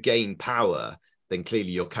if you gain power, then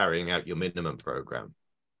clearly you're carrying out your minimum program,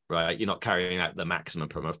 right? You're not carrying out the maximum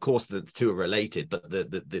program. Of course, the two are related, but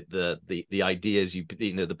the ideas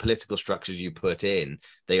the political structures you put in,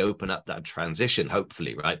 they open up that transition,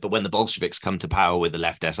 hopefully, right? But when the Bolsheviks come to power with the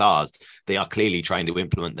left SRs, they are clearly trying to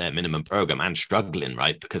implement their minimum program and struggling,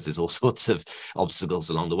 right? Because there's all sorts of obstacles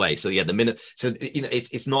along the way. So yeah,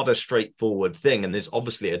 it's not a straightforward thing, and there's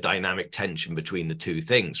obviously a dynamic tension between the two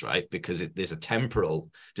things, right? Because there's a temporal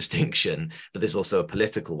distinction, but there's also a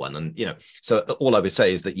political one, and so all I would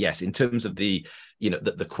say is that yes, in terms of the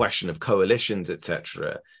question of coalitions,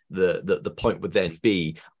 etc., the point would then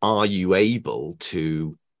be: are you able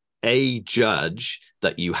to judge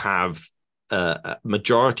that you have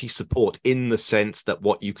majority support in the sense that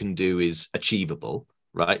what you can do is achievable,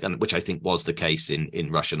 right? And which I think was the case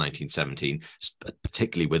in Russia 1917,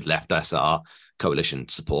 particularly with left SR coalition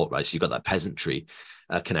support, right? So you've got that peasantry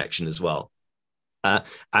connection as well.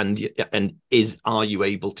 And are you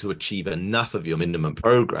able to achieve enough of your minimum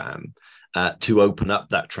program to open up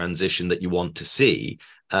that transition that you want to see,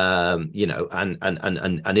 and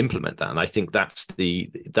implement that? And I think that's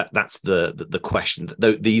the question.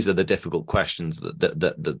 These are the difficult questions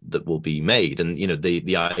that will be made. And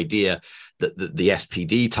the idea that the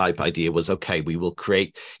SPD type idea was, okay, we will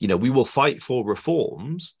create, we will fight for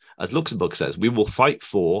reforms. As Luxembourg says, we will fight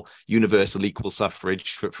for universal equal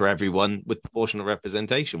suffrage for everyone with proportional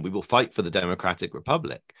representation. We will fight for the democratic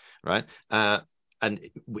republic, right? and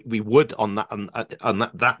we would on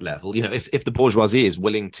that level, if the bourgeoisie is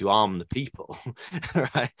willing to arm the people,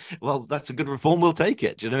 right? Well, that's a good reform. We'll take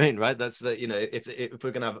it. Do you know what I mean? Right? That's the if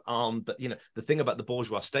we're going to have armed, but the thing about the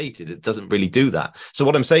bourgeois state is it doesn't really do that. So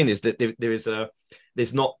what I'm saying is that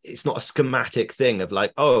it's not a schematic thing of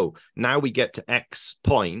like, oh, now we get to X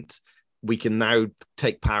point, we can now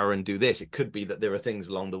take power and do this. It could be that there are things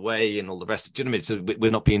along the way and all the rest. Do you know what I mean? So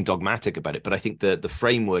we're not being dogmatic about it, but I think the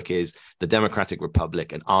framework is the democratic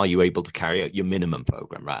republic, and are you able to carry out your minimum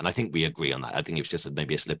program, right? And I think we agree on that. I think it's just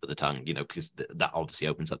maybe a slip of the tongue, because that obviously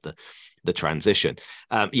opens up the transition.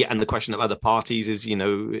 And the question of other parties is,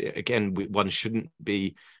 again, one shouldn't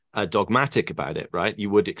be dogmatic about it, right?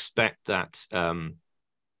 You would expect that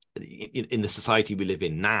in the society we live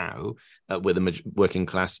in now, where the working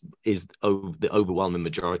class is the overwhelming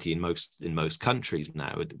majority in most countries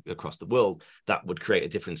now across the world, that would create a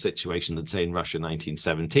different situation than, say, in Russia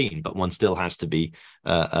 1917. But one still has to be,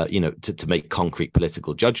 to make concrete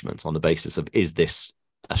political judgments on the basis of, is this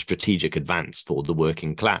a strategic advance for the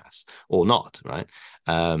working class or not, right?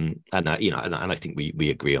 And I think we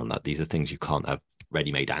agree on that. These are things you can't have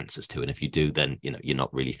ready-made answers to, and if you do, then you're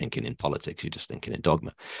not really thinking in politics, you're just thinking in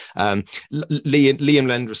dogma. Liam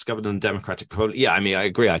Lendrus covered on the Democratic Republic. I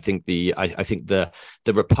agree. I think the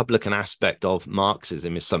Republican aspect of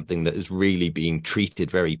Marxism is something that is really being treated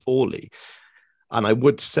very poorly. And I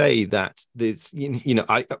would say that there's,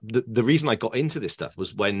 the reason I got into this stuff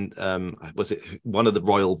was when, was it one of the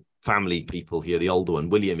royal family people here, the older one,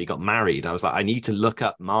 William, he got married. I was like, I need to look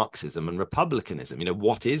up Marxism and republicanism.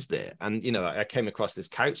 What is there? And, I came across this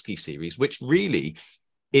Kautsky series, which really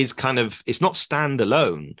is kind of, it's not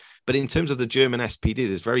standalone, but in terms of the German SPD,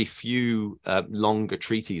 there's very few longer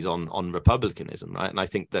treaties on republicanism, right? And I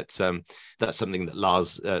think that's something that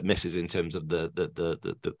Lars misses in terms of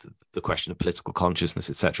the question of political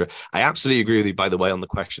consciousness, etc. I absolutely agree with you, by the way, on the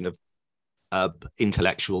question of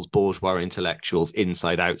intellectuals, bourgeois intellectuals,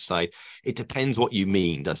 inside, outside. It depends what you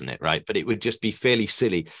mean, doesn't it? Right. But it would just be fairly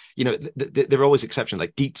silly. There are always exceptions.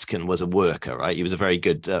 Like Dietzken was a worker, right? He was a very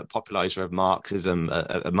good popularizer of Marxism,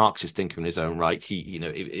 a Marxist thinker in his own right. He,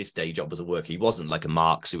 his day job was a worker. He wasn't like a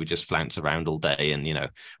Marx who would just flounce around all day and,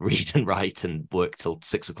 read and write and work till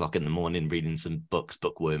 6 o'clock in the morning, reading some books,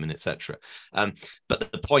 bookworming, etc.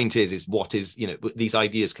 But the point is what is, these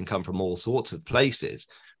ideas can come from all sorts of places.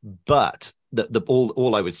 But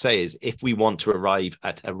all I would say is, if we want to arrive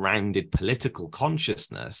at a rounded political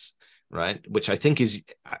consciousness, right, which I think is,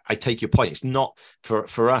 I take your point, it's not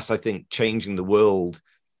for us. I think changing the world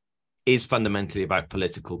is fundamentally about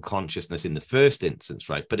political consciousness in the first instance,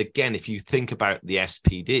 right? But again, if you think about the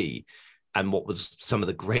SPD and what was some of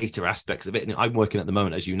the greater aspects of it, and I'm working at the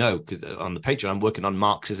moment, as you know, because on the Patreon, I'm working on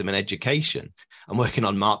Marxism and education. I'm working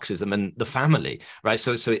on Marxism and the family, right?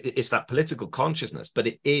 So it's that political consciousness, but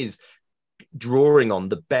it is drawing on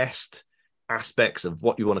the best aspects of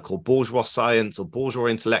what you want to call bourgeois science or bourgeois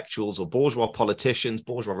intellectuals or bourgeois politicians,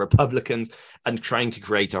 bourgeois Republicans, and trying to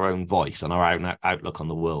create our own voice and our own outlook on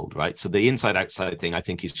the world, right? So the inside-outside thing, I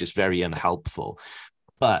think, is just very unhelpful.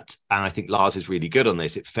 But, and I think Lars is really good on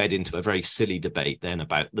this, it fed into a very silly debate then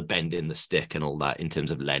about the bend in the stick and all that in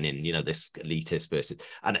terms of Lenin, this elitist versus,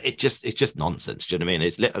 and it's just nonsense. Do you know what I mean?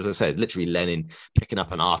 It's, as I say, it's literally Lenin picking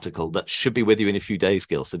up an article that should be with you in a few days,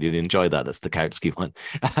 Gil, so you'd enjoy that. That's the Kautsky one.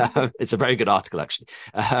 It's a very good article, actually.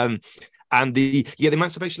 And the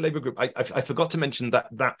Emancipation Labour Group, I forgot to mention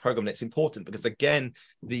that program. And it's important because, again,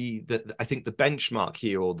 I think the benchmark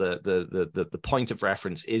here, or the point of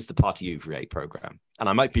reference, is the Parti Ouvrier program. And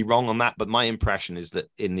I might be wrong on that, but my impression is that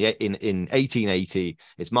in 1880,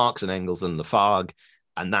 it's Marx and Engels and Lafargue,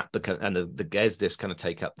 and the Gesdis kind of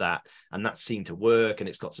take up that, and that seemed to work, and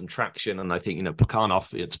it's got some traction. And I think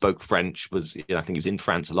Plekhanov spoke French, was I think he was in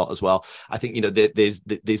France a lot as well. I think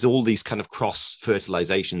there's all these kind of cross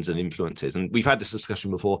fertilizations and influences, and we've had this discussion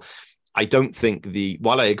before. I don't think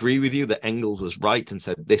while I agree with you that Engels was right and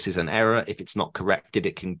said this is an error, if it's not corrected,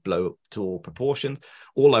 it can blow up to all proportions.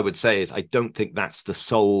 All I would say is I don't think that's the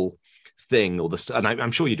sole thing, and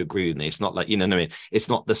I'm sure you'd agree with me. It's not like, it's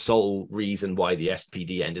not the sole reason why the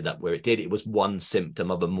SPD ended up where it did. It was one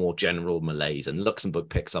symptom of a more general malaise, and Luxemburg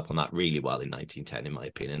picks up on that really well in 1910, in my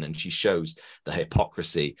opinion, and she shows the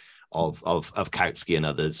hypocrisy of Kautsky and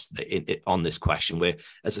others on this question, where,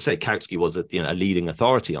 as I say, Kautsky was a leading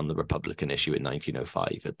authority on the Republican issue in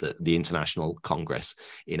 1905 at the International Congress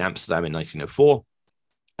in Amsterdam in 1904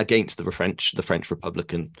 against the French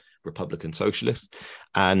Republican socialists.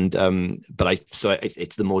 And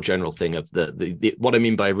it's the more general thing of the what I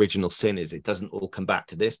mean by original sin is it doesn't all come back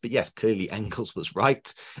to this. But yes, clearly Engels was right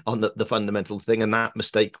on the fundamental thing, and that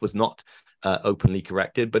mistake was not openly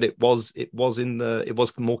corrected, but it was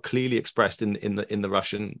more clearly expressed in the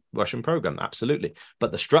Russian program, absolutely.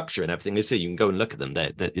 But the structure and everything is here. You can go and look at them.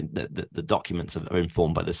 The documents are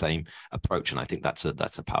informed by the same approach, and I think that's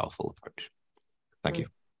a powerful approach. Thank you.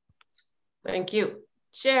 Thank you,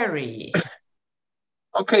 Jerry.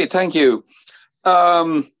 Okay, thank you.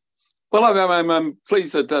 Well, I'm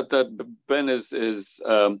pleased that Ben is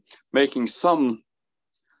making some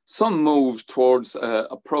moves towards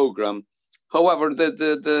a program. However,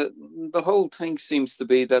 the whole thing seems to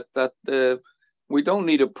be that we don't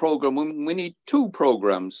need a program. We need two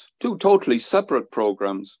programs, two totally separate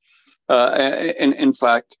programs. In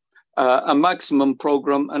fact, a maximum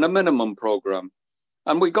program and a minimum program.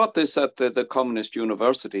 And we got this at the Communist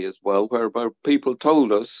University as well, where people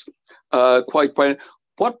told us quite well,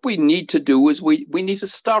 what we need to do is we need to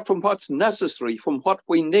start from what's necessary, from what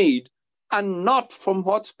we need, and not from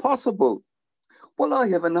what's possible. Well, I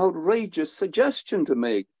have an outrageous suggestion to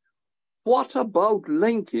make. What about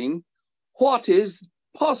linking what is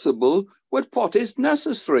possible with what is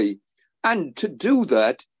necessary? And to do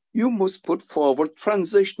that, you must put forward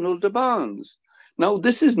transitional demands. Now,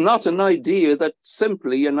 this is not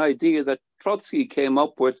simply an idea that Trotsky came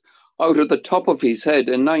up with out of the top of his head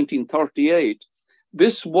in 1938.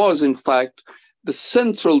 This was, in fact, the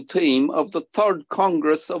central theme of the Third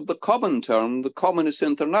Congress of the Comintern, the Communist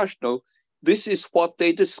International. This is what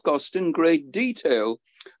they discussed in great detail,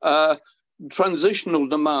 transitional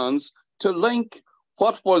demands to link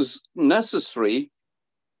what was necessary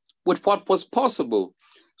with what was possible.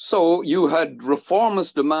 So you had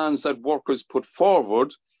reformist demands that workers put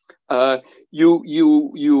forward.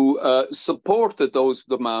 You supported those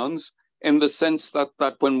demands in the sense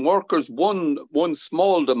that when workers won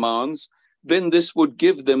small demands, then this would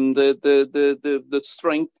give them the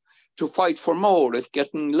strength to fight for more. If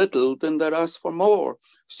getting little, then they'd ask for more.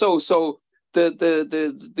 So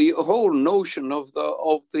the whole notion of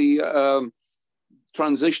the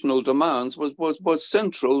transitional demands was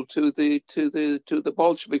central to the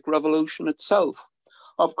Bolshevik Revolution itself.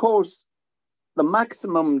 Of course, the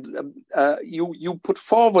maximum you put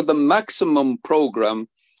forward the maximum program,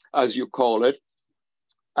 as you call it,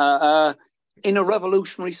 in a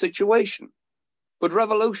revolutionary situation. But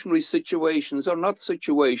revolutionary situations are not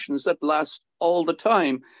situations that last all the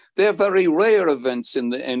time. They're very rare events in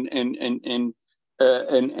the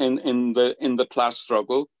class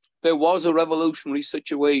struggle. There was a revolutionary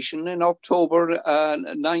situation in October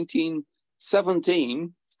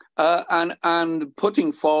 1917, and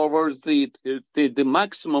putting forward the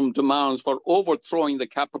maximum demands for overthrowing the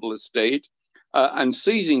capitalist state and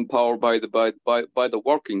seizing power by the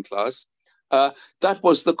working class. That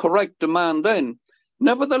was the correct demand then.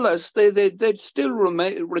 Nevertheless, they still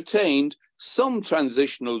retained some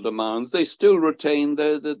transitional demands. They still retained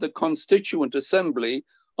the Constituent Assembly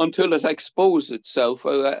until it exposed itself,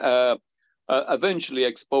 eventually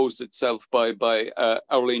exposed itself by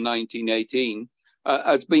early 1918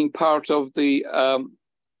 as being part of the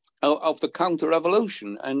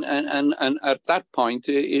counter-revolution, and at that point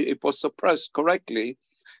it was suppressed correctly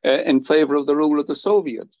in favor of the rule of the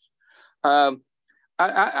Soviets.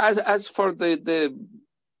 As for the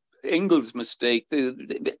Engels mistake,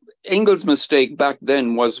 the Engels mistake back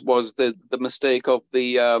then was the mistake of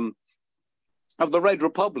the Red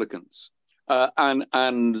Republicans,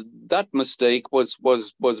 and that mistake was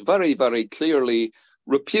very, very clearly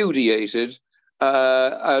repudiated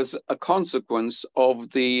as a consequence of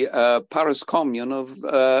the Paris Commune of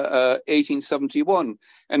 1871.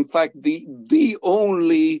 In fact, the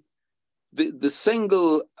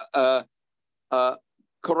single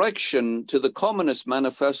correction to the Communist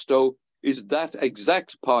Manifesto is that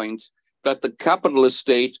exact point, that the capitalist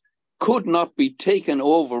state could not be taken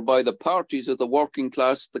over by the parties of the working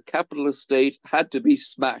class. The capitalist state had to be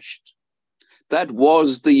smashed. That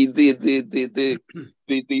was the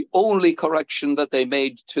only correction that they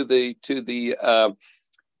made to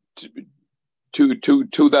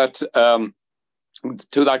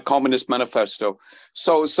that Communist Manifesto.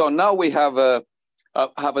 So now we have a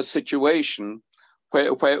situation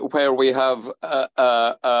where we have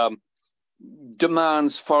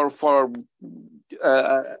demands for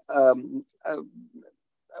a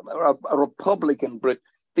Republican Britain.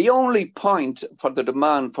 The only point for the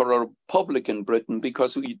demand for a Republican Britain,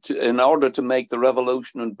 because in order to make the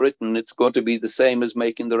revolution in Britain, it's going to be the same as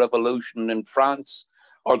making the revolution in France,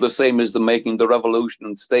 or the same as making the revolution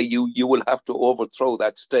in state. You will have to overthrow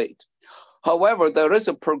that state. However, there is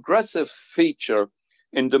a progressive feature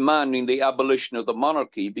in demanding the abolition of the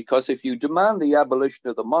monarchy, because if you demand the abolition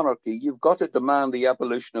of the monarchy, you've got to demand the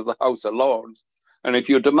abolition of the House of Lords. And if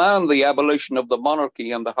you demand the abolition of the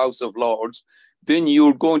monarchy and the House of Lords, then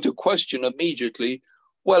you're going to question immediately,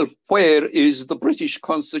 well, where is the British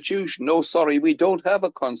Constitution? No, sorry, we don't have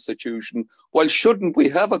a constitution. Well, shouldn't we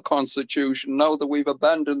have a constitution now that we've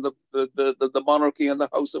abandoned the monarchy and the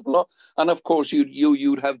House of Law? And of course,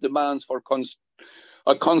 you'd have demands for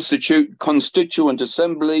constituent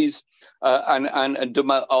assemblies and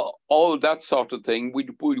all that sort of thing,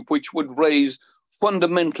 which would raise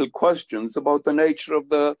fundamental questions about the nature of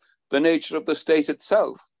the state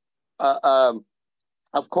itself.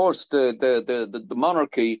 Of course, the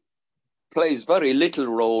monarchy plays very little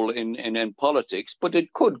role in politics, but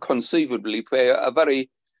it could conceivably play a very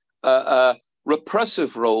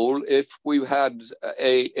repressive role if we had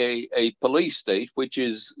a police state, which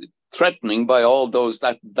is threatening by all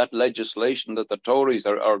that legislation that the Tories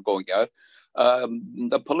are going at.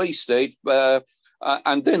 The police state,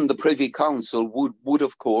 and then the Privy Council would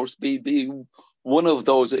of course be one of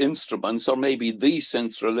those instruments, or maybe the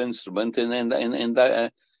central instrument in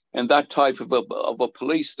that type of a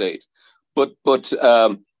police state. But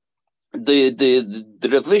the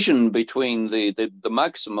division between the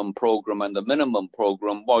maximum program and the minimum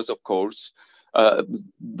program was, of course,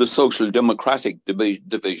 the social democratic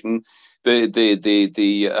division.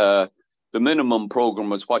 The minimum program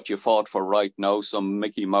was what you fought for right now, some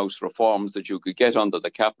Mickey Mouse reforms that you could get under the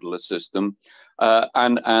capitalist system,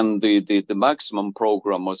 and the maximum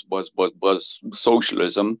program was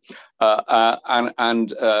socialism,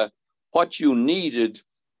 and what you needed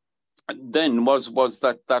then was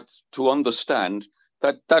that to understand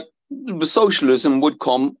that socialism would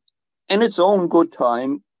come in its own good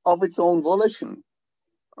time, of its own volition,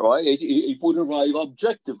 right? It would arrive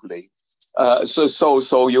objectively. So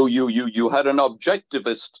you had an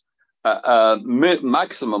objectivist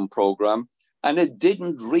maximum program, and it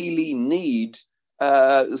didn't really need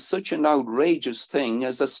such an outrageous thing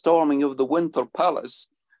as the storming of the Winter Palace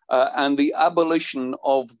and the abolition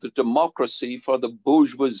of the democracy for the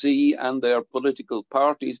bourgeoisie and their political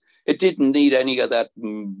parties. It didn't need any of that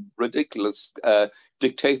ridiculous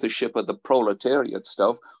dictatorship of the proletariat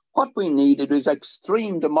stuff. What we needed is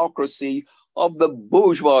extreme democracy of the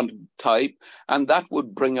bourgeois type, and that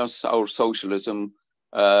would bring us our socialism,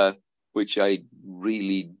 which I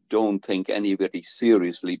really don't think anybody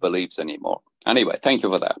seriously believes anymore. Anyway, thank you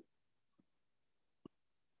for that.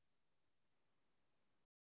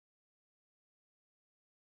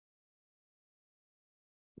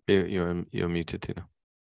 You're muted, Tina.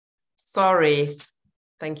 Sorry.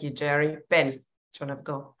 Thank you, Jerry. Ben, do you want to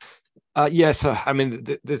go? Yes, I mean,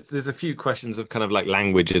 there's a few questions of kind of like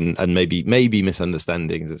language and maybe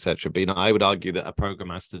misunderstandings, etc. But I would argue that a program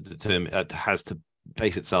has to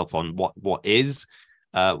base itself on what is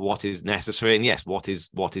necessary, and yes, what is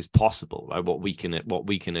possible, right? What we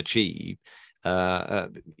can achieve,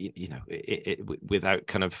 without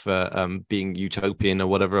kind of being utopian or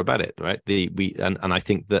whatever about it, right? And I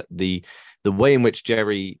think that the way in which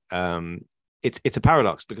Jerry it's a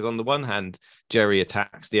paradox, because on the one hand, Jerry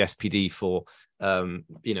attacks the SPD for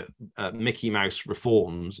Mickey Mouse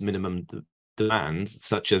reforms, minimum demands,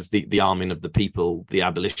 such as the arming of the people, the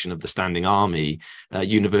abolition of the standing army,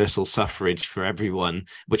 universal suffrage for everyone,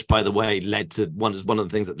 which, by the way, led to one of the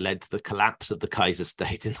things that led to the collapse of the Kaiser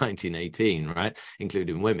state in 1918, right,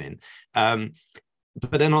 including women. But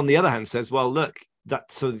then on the other hand says, well, look,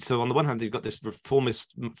 so on the one hand, you've got this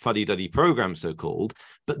reformist fuddy-duddy program, so-called,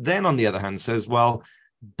 but then on the other hand says, well,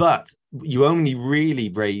 but you only really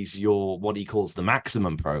raise your, what he calls the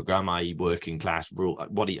maximum program, i.e. working class rule,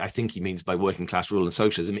 I think he means by working class rule and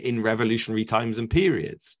socialism, in revolutionary times and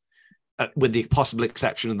periods, with the possible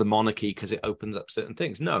exception of the monarchy, because it opens up certain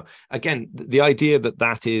things. No, again, the idea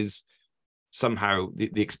that is somehow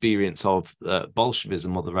the experience of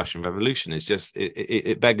Bolshevism or the Russian Revolution is just,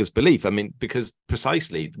 it beggars belief. I mean, because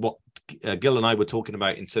precisely what Gil and I were talking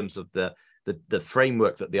about in terms of the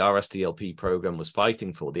framework that the RSDLP program was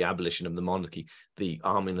fighting for, the abolition of the monarchy, the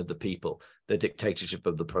arming of the people, the dictatorship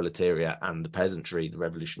of the proletariat and the peasantry, the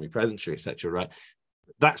revolutionary peasantry, etc., right?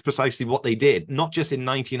 That's precisely what they did, not just in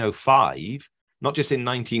 1905, not just in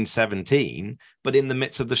 1917, but in the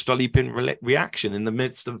midst of the Stolypin reaction, in the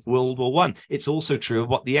midst of World War I. It's also true of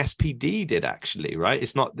what the SPD did, actually, right?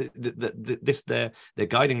 It's not they're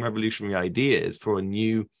guiding revolutionary ideas for a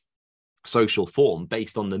new social form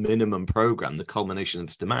based on the minimum program, the culmination of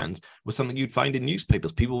its demands, was something you'd find in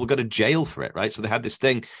newspapers. People would go to jail for it, right? So they had this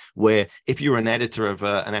thing where if you were an editor of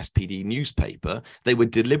an SPD newspaper, they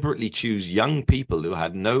would deliberately choose young people who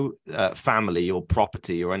had no family or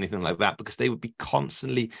property or anything like that, because they would be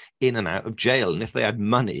constantly in and out of jail. And if they had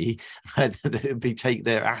money,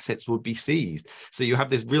 their assets would be seized. So you have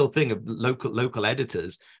this real thing of local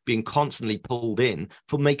editors being constantly pulled in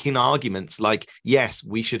for making arguments like, yes,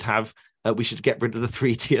 we should get rid of the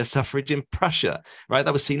 3-tier suffrage in Prussia, right?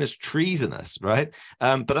 That was seen as treasonous, right?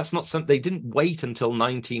 But that's not something. They didn't wait until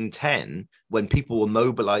 1910 when people were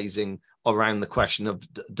mobilizing around the question of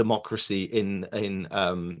democracy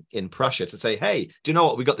in Prussia to say, hey, do you know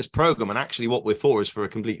what? We got this program, and actually what we're for is for a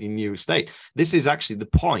completely new state. This is actually the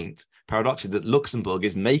point, paradoxically, that Luxembourg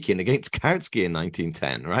is making against Kautsky in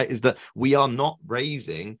 1910, right? Is that we are not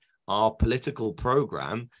raising our political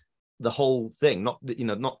program, the whole thing, not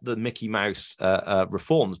the Mickey Mouse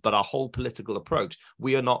reforms, but our whole political approach.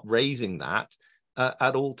 We are not raising that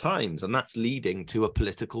at all times, and that's leading to a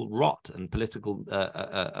political rot and political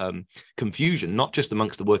confusion, not just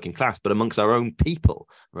amongst the working class, but amongst our own people,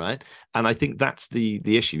 right? And I think that's the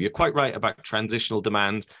issue. You're quite right about transitional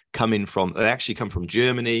demands they actually come from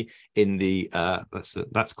Germany in the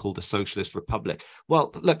that's called the Socialist Republic.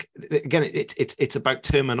 Well, look, again, it's about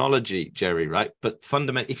terminology, Jerry, right? But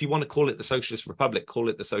fundamentally, if you want to call it the Socialist Republic, call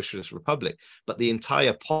it the Socialist Republic. But the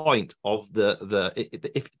entire point of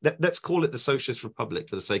let's call it the Socialist Republic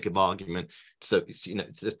for the sake of argument. So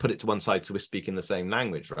just put it to one side so we're speaking the same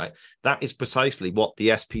language, right? That is precisely what the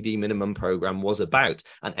SPD minimum program was about.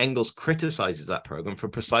 And Engels criticizes that program for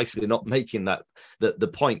precisely not making that the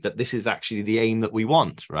point that this is actually the aim that we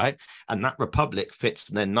want, right? And that republic fits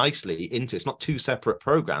then nicely into, it's not two separate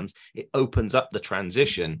programs, it opens up the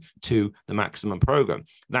transition to the maximum program.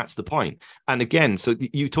 That's the point. And again, so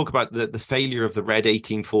you talk about the failure of the red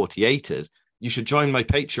 1848ers. You should join my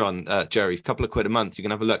Patreon, Jerry, a couple of quid a month. You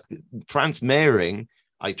can have a look. Franz Mehring,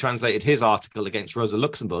 I translated his article against Rosa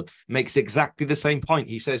Luxemburg, makes exactly the same point.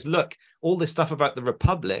 He says, look, all this stuff about the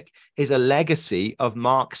Republic is a legacy of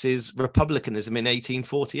Marx's republicanism in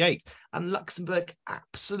 1848. And Luxemburg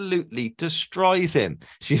absolutely destroys him.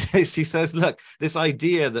 She says, look, this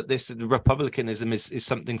idea that this republicanism is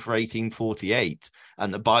something for 1848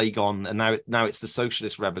 and a bygone, and now it's the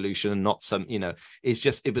socialist revolution and not some,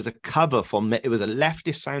 it was a cover it was a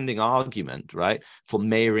leftist sounding argument, right, for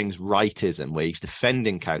Mehring's rightism, where he's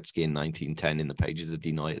defending Kautsky in 1910 in the pages of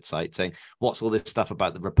Die Neue Zeit, saying, what's all this stuff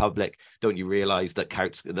about the Republic? Don't you realize that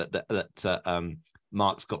Kautsky, that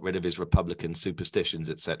Marx got rid of his Republican superstitions,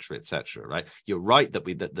 etc., right? You're right that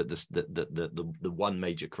the one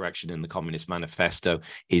major correction in the Communist Manifesto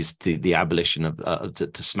is the abolition of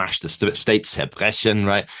to smash the Staatsverbrechen,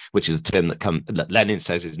 right? Which is a term that Lenin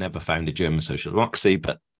says is never found in German social democracy,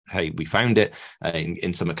 but hey, we found it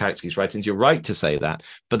in some of Kautsky's writings. You're right to say that,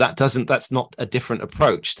 but that's not a different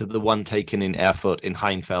approach to the one taken in Erfurt, in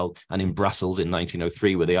Heinfeld, and in Brussels in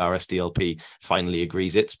 1903, where the RSDLP finally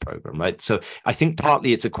agrees its program, right? So I think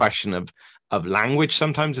partly it's a question of language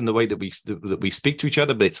sometimes in the way that we speak to each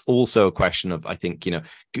other, but it's also a question of, I think,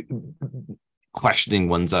 questioning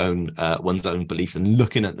one's own beliefs and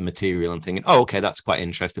looking at the material and thinking, oh, okay, that's quite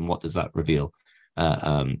interesting. What does that reveal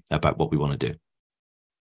about what we want to do?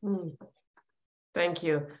 Thank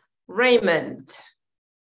you. Raymond.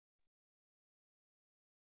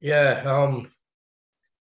 Yeah,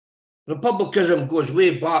 republicanism goes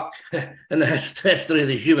way back in the history of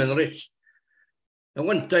the human race. At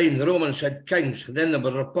one time, the Romans had kings, and then there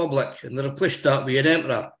was a republic, and they replaced that with an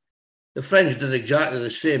emperor. The French did exactly the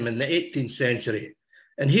same in the 18th century.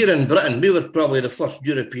 And here in Britain, we were probably the first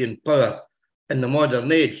European power in the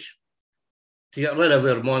modern age to get rid of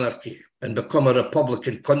our monarchy and become a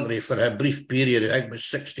republican country for a brief period. I think it was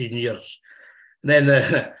 16 years. And then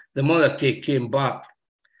the monarchy came back.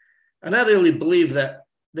 And I really believe that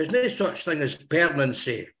there's no such thing as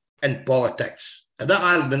permanency in politics. And that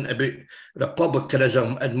argument about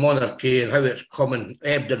republicanism and monarchy and how it's come and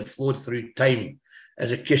ebbed and flowed through time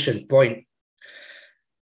is a case in point.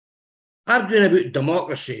 Arguing about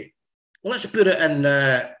democracy, let's put it in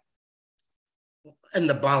the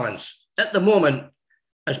balance. At the moment,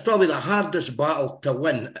 it's probably the hardest battle to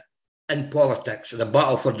win in politics, the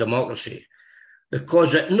battle for democracy,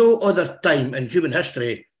 because at no other time in human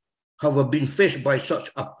history have we been faced by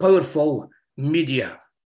such a powerful media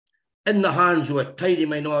in the hands of a tiny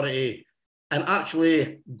minority and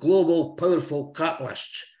actually global powerful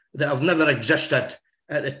capitalists that have never existed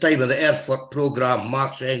at the time of the Erfurt programme,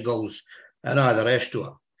 Marx, Engels, and all the rest of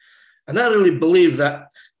it. And I really believe that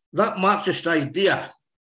Marxist idea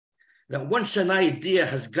that once an idea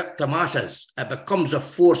has gripped the masses, it becomes a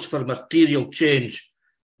force for material change,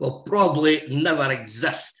 will probably never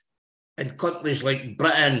exist in countries like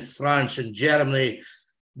Britain, France, and Germany,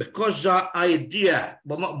 because that idea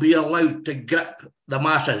will not be allowed to grip the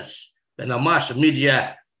masses, and the mass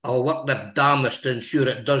media will work their damnedest to ensure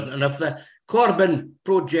it doesn't. And if the Corbyn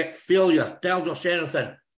project failure tells us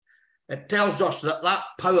anything, it tells us that that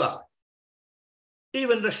power,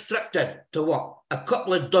 even restricted to what, a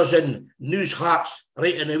couple of dozen news hacks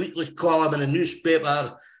writing a weekly column in a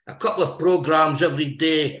newspaper, a couple of programmes every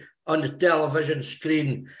day on the television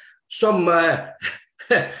screen, some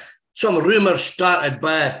rumours started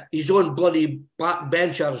by his own bloody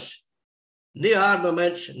backbenchers, no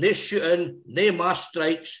armaments, no shooting, no mass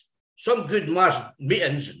strikes, some good mass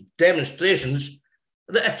meetings, demonstrations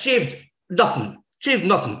that achieved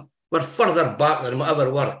nothing. We're further back than we ever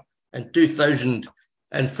were in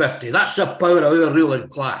 2050. That's the power of our ruling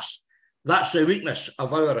class. That's the weakness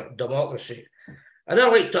of our democracy. And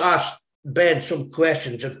I'd like to ask Ben some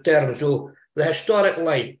questions in terms of the historic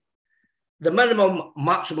line, the minimum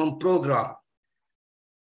maximum programme.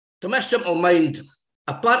 To my simple mind,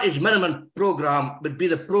 a party's minimum programme would be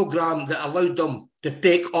the programme that allowed them to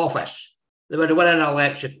take office. They would win an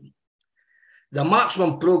election. The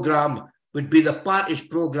maximum programme would be the party's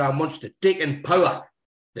programme once they'd taken power,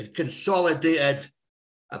 they'd consolidated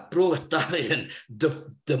a proletarian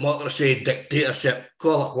democracy, dictatorship,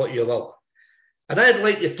 call it what you will. And I'd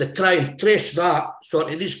like you to try and trace that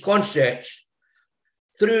sort of these concepts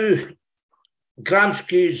through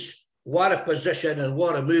Gramsci's war of position and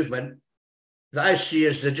war of movement that I see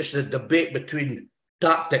as just a debate between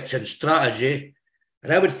tactics and strategy.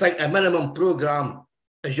 And I would think a minimum programme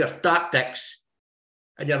is your tactics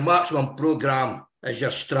and your maximum programme is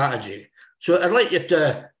your strategy. So I'd like you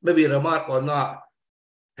to maybe remark on that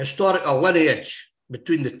historical lineage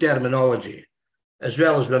between the terminology, as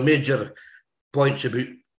well as the major points about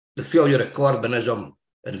the failure of Corbynism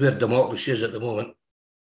and where democracy is at the moment.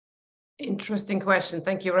 Interesting question.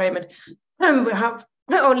 Thank you, Raymond. We have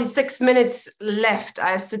only 6 minutes left.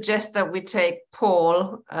 I suggest that we take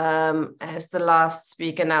Paul as the last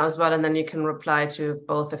speaker now as well, and then you can reply to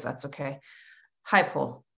both if that's okay. Hi,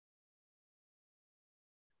 Paul.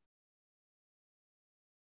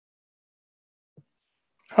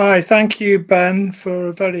 Hi, thank you, Ben, for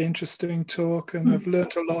a very interesting talk, and I've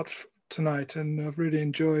learnt a lot tonight, and I've really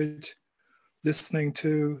enjoyed listening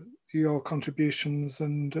to your contributions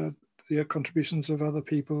and the contributions of other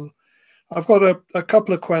people. I've got a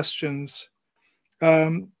couple of questions.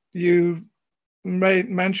 You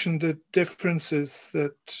mentioned the differences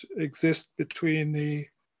that exist between the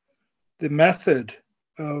method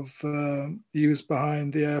of used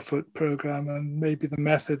behind the Erfurt program and maybe the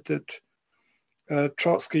method that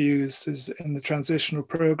Trotsky used is in the transitional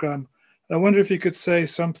program. I wonder if you could say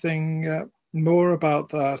something more about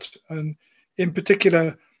that. And in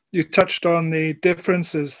particular, you touched on the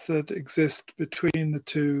differences that exist between the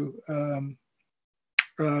two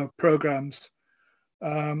programs.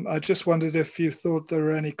 I just wondered if you thought there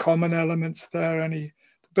were any common elements there,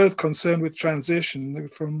 both concerned with transition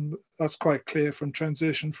that's quite clear, from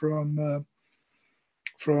transition from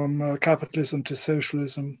capitalism to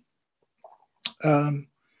socialism.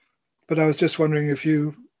 But I was just wondering if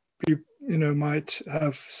you might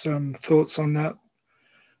have some thoughts on that.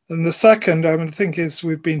 And the second, I think, is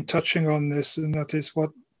we've been touching on this, and that is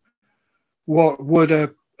what would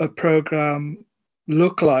a program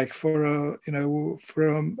look like for a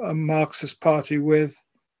Marxist party with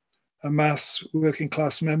a mass working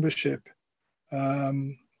class membership?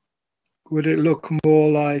 Would it look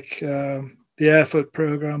more like the Erfurt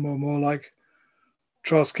program, or more like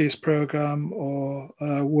Trotsky's program, or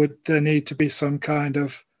would there need to be some kind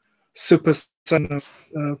of superset of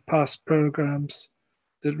past programs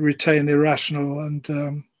that retain the rational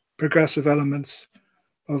and progressive elements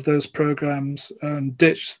of those programs and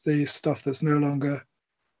ditch the stuff that's no longer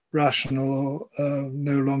rational or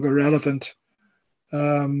no longer relevant?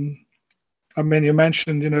 I mean, you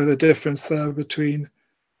mentioned, the difference there between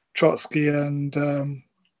Trotsky and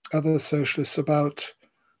other socialists about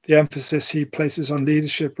the emphasis he places on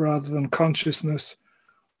leadership rather than consciousness.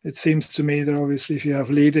 It seems to me that obviously if you have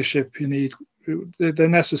leadership, you need the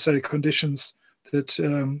necessary conditions that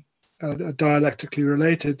are dialectically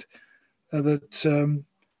related, that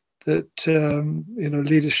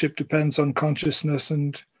leadership depends on consciousness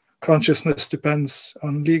and consciousness depends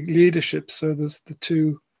on leadership. So there's the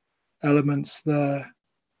two elements there.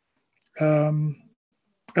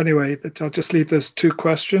 Anyway, I'll just leave those two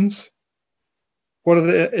questions. What are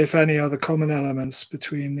the, if any, other common elements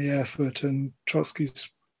between the Erfurt and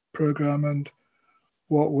Trotsky's program, and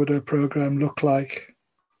what would a program look like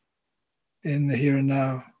in the here and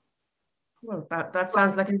now? Well, that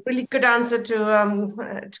sounds like a really good answer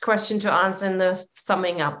to question to answer in the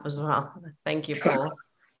summing up as well. Thank you, Paul.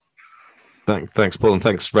 Thanks, Paul, and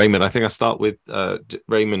thanks, Raymond. I think I'll start with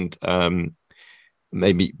Raymond.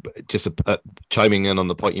 Maybe just chiming in on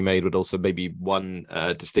the point you made, would also maybe one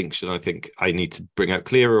distinction I think I need to bring out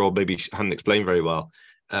clearer, or maybe hadn't explained very well.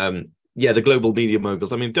 Yeah, the global media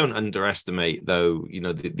moguls. I mean, don't underestimate, though, you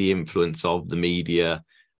know, the influence of the media,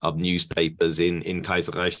 of newspapers in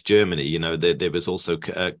Kaiserreich Germany. You know, there was also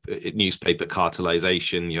newspaper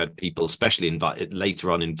cartelization. You had people, especially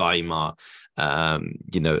later on in Weimar.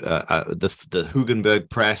 You know, the Hugenberg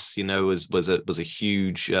press, you know, was a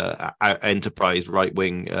huge enterprise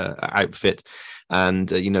right-wing outfit,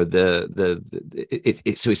 and you know,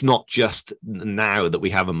 so it's not just now that we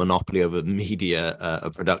have a monopoly over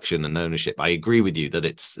media production and ownership. I agree with you that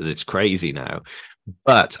it's crazy now,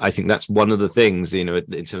 but I think that's one of the things, you know,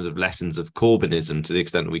 in terms of lessons of Corbynism, to the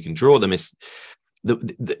extent that we can draw them, is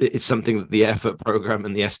it's something that the Erfurt program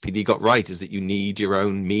and the SPD got right, is that you need your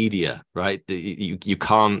own media, right? You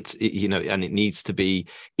can't, you know, and it needs to be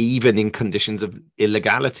even in conditions of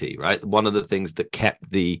illegality, right? One of the things that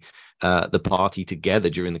kept the party together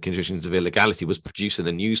during the conditions of illegality was producing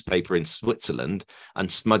a newspaper in Switzerland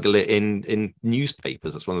and smuggle it in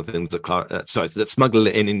newspapers. That's one of the things that smuggle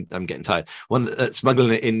it in I'm getting tired.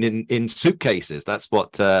 Smuggling it in suitcases. That's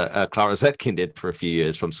what Clara Zetkin did for a few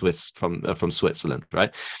years from Switzerland,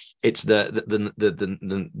 right? It's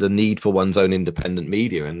the need for one's own independent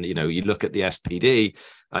media. And, you know, you look at the SPD,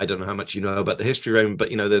 I don't know how much you know about the history, Roman, but,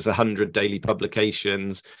 you know, there's 100 daily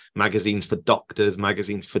publications, magazines for doctors,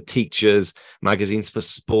 magazines for teachers, magazines for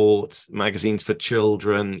sport, magazines for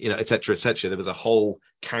children, you know, et cetera, et cetera. There was a whole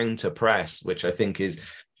counter press, which I think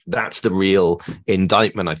that's the real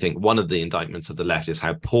indictment. I think one of the indictments of the left is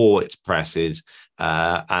how poor its press is,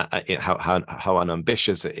 how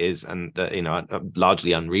unambitious it is, and you know,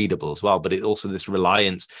 largely unreadable as well. But it also, this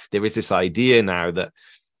reliance, there is this idea now that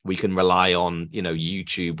we can rely on, you know,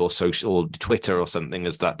 YouTube or social or Twitter or something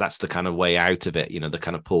as that's the kind of way out of it, you know, the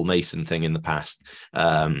kind of Paul Mason thing in the past.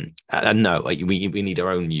 And no, we need our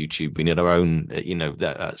own YouTube, we need our own, you know,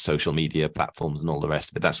 social media platforms and all the rest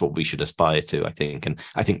of it. That's what we should aspire to, I think. And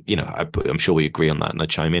I think, you know, I'm sure we agree on that, and I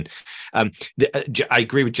chime in. I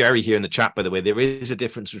agree with Jerry here in the chat, by the way. There is a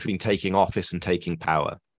difference between taking office and taking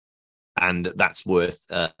power. And that's worth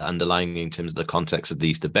underlining in terms of the context of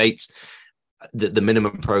these debates. The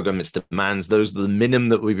minimum program, its demands, those are the minimum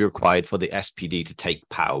that would be required for the SPD to take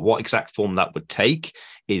power. What exact form that would take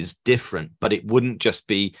is different, but it wouldn't just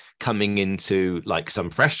be coming into, like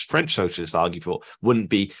some French socialists argue for,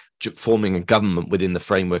 wouldn't be forming a government within the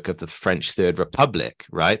framework of the French Third Republic,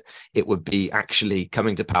 right? It would be actually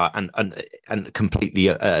coming to power and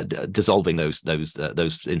completely dissolving those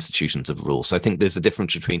institutions of rule. So I think there's a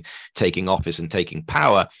difference between taking office and taking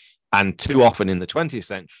power. And too often in the 20th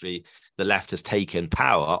century, the left has taken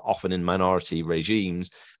power, often in minority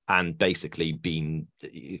regimes, and basically been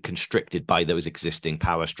constricted by those existing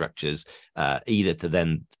power structures, either to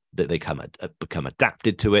then that they become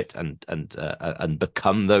adapted to it and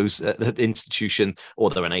become those institutions, or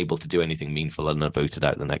they're unable to do anything meaningful and are voted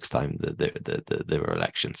out the next time there were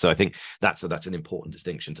elections. So I think that's an important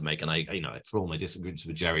distinction to make. And I, you know, for all my disagreements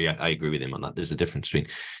with Jerry, I agree with him on that. There's a difference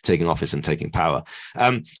between taking office and taking power.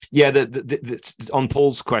 On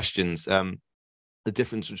Paul's questions, the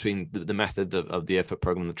difference between the method of the Erfurt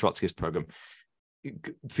program and the Trotskyist program.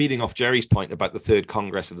 Feeding off Jerry's point about the Third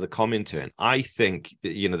Congress of the Comintern, I think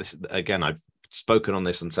that, you know, this again, I've spoken on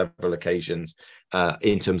this on several occasions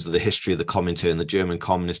in terms of the history of the Comintern, the German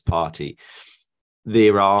Communist Party.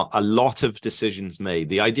 There are a lot of decisions made.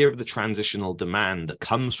 The idea of the transitional demand that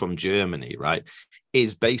comes from Germany, right,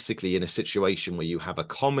 is basically in a situation where you have a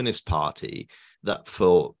communist party that,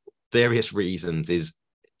 for various reasons, is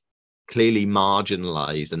clearly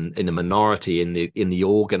marginalized and in a minority in the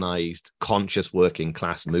organized, conscious working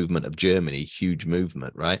class movement of Germany, huge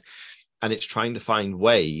movement, right? And it's trying to find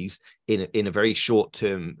ways in a very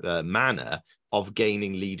short-term manner of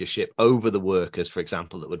gaining leadership over the workers, for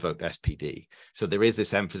example, that would vote SPD. So there is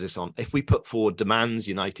this emphasis on, if we put forward demands,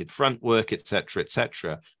 united front work,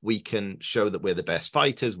 etc., we can show that we're the best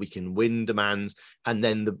fighters, we can win demands, and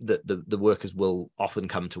then the workers will often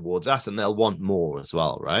come towards us and they'll want more as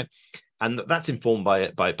well, right? And that's informed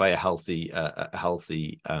by a healthy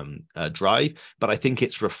drive. But I think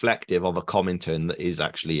it's reflective of a Comintern that is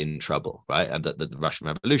actually in trouble, right? And that the Russian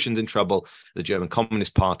Revolution's in trouble. The German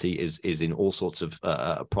Communist Party is in all sorts of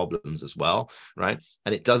problems as well, right?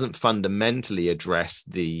 And it doesn't fundamentally address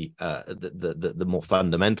the more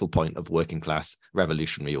fundamental point of working class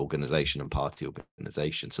revolutionary organization and party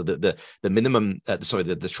organization. So the minimum,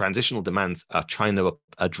 the transitional demands are trying to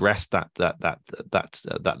address that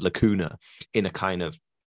lacuna in a kind of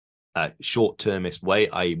short-termist way.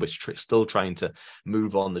 I was still trying to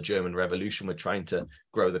move on the German Revolution. We're trying to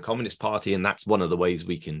grow the Communist Party, and that's one of the ways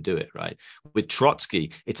we can do it, right? With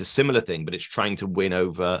Trotsky, it's a similar thing, but it's trying to win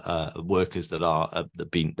over workers that are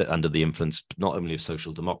been under the influence not only of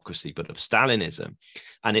social democracy but of Stalinism.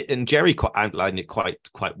 And Jerry outlined it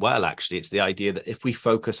quite well, actually. It's the idea that if we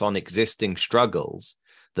focus on existing struggles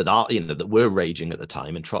that are, that were raging at the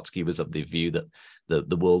time, and Trotsky was of the view that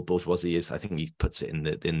the world bourgeoisie is, I think he puts it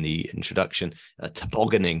in the introduction,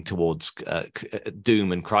 tobogganing towards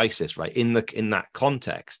doom and crisis, right? In that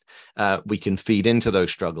context, we can feed into those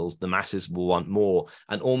struggles. The masses will want more,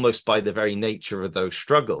 and almost by the very nature of those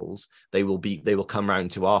struggles, they will come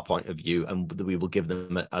around to our point of view, and we will give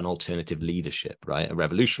them an alternative leadership, right? A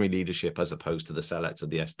revolutionary leadership as opposed to the sellouts of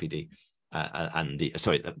the SPD. And the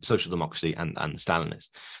social democracy and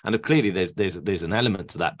Stalinists, and clearly there's an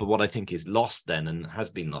element to that. But what I think is lost then, and has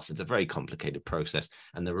been lost, it's a very complicated process,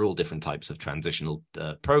 and there are all different types of transitional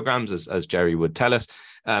programs, as Jerry would tell us.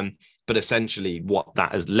 But essentially, what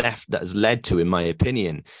that has led to, in my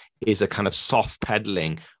opinion, is a kind of soft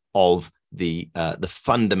peddling of the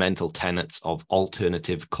fundamental tenets of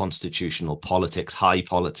alternative constitutional politics, high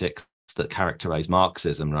politics that characterize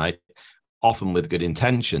Marxism, right? Often with good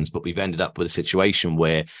intentions, but we've ended up with a situation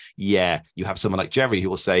where, you have someone like Jerry who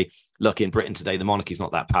will say, look, in Britain today, the monarchy is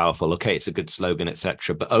not that powerful. Okay, it's a good slogan,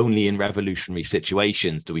 etc. But only in revolutionary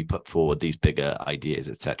situations do we put forward these bigger ideas,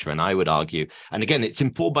 etc. And I would argue, and again, it's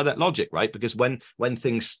informed by that logic, right? Because when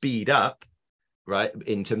things speed up, right,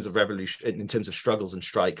 in terms of revolution, in terms of struggles and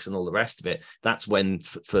strikes and all the rest of it, that's when,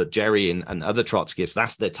 for Jerry and other Trotskyists,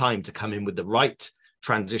 that's their time to come in with the right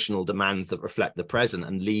transitional demands that reflect the present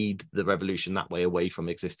and lead the revolution that way away from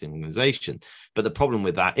existing organization. But the problem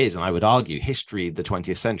with that is, and I would argue, history, the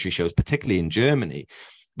 20th century shows, particularly in Germany,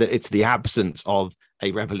 that it's the absence of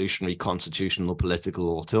a revolutionary constitutional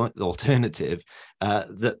political alternative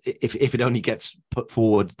that if it only gets put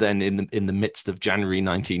forward then in the midst of January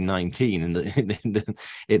 1919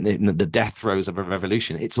 in the death throes of a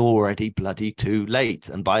revolution, it's already bloody too late,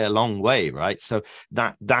 and by a long way, right? So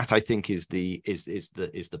that I think is the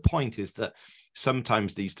point, is that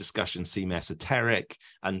sometimes these discussions seem esoteric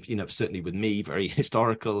and, certainly with me, very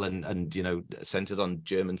historical and centered on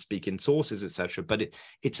German speaking sources, etc. But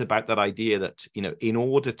it's about that idea that, in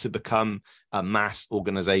order to become a mass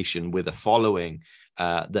organization with a following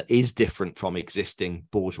that is different from existing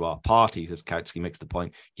bourgeois parties, as Kautsky makes the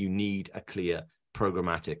point, you need a clear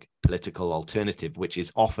programmatic political alternative, which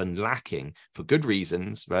is often lacking for good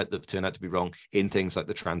reasons, right, that turn out to be wrong, in things like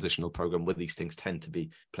the transitional program, where these things tend to be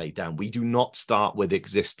played down. We do not start with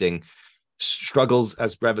existing struggles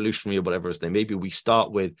as revolutionary or whatever as they may be. We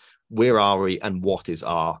start with, where are we and what is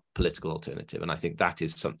our political alternative? And I think that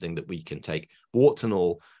is something that we can take, warts and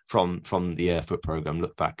all, from the Erfurt program,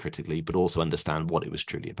 look back critically, but also understand what it was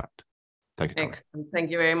truly about. Thank you. Excellent.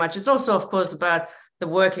 Thank you very much. It's also, of course, about the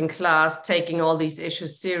working class taking all these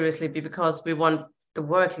issues seriously, because we want the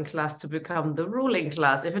working class to become the ruling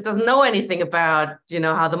class. If it doesn't know anything about,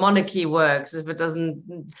 how the monarchy works, if it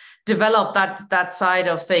doesn't develop that side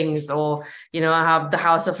of things, or, how the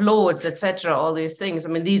House of Lords, etc., all these things. I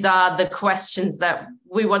mean, these are the questions that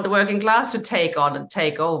we want the working class to take on and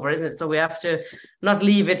take over, isn't it? So we have to not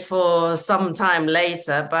leave it for some time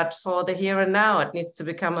later, but for the here and now. It needs to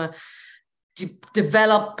become a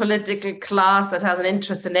developed political class that has an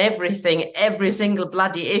interest in everything, every single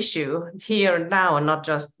bloody issue here and now, and not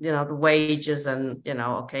just, the wages and,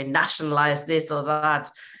 nationalize this or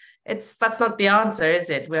that. That's not the answer, is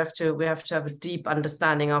it? We have to have a deep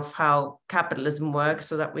understanding of how capitalism works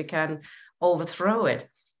so that we can overthrow it.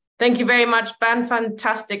 Thank you very much, Ben.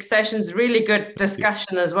 Fantastic sessions, really good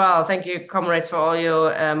discussion as well. Thank you, comrades, for all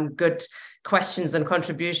your good questions and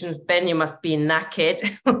contributions. Ben, you must be knackered.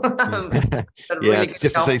 Really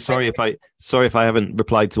just to say sorry if I haven't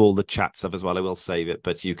replied to all the chat stuff as well. I will save it,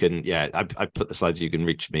 but you can, I put the slides. You can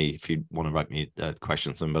reach me if you want to write me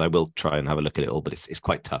questions, but I will try and have a look at it all. But it's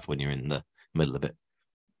quite tough when you're in the middle of it.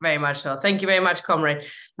 Very much so. Thank you very much, comrade.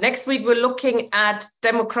 Next week, we're looking at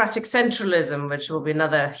democratic centralism, which will be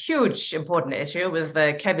another huge, important issue with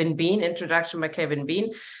Kevin Bean, introduction by Kevin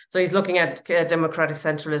Bean. So he's looking at democratic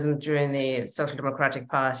centralism during the Social Democratic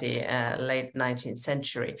Party, late 19th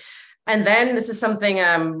century. And then this is something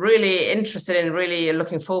I'm really interested in, really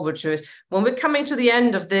looking forward to, is when we're coming to the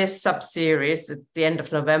end of this sub-series at the end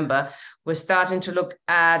of November, we're starting to look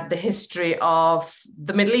at the history of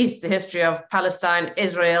the Middle East, the history of Palestine,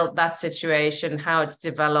 Israel, that situation, how it's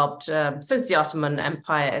developed since the Ottoman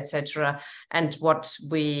Empire, etc., and what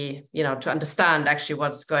we, to understand actually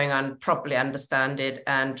what's going on, properly understand it,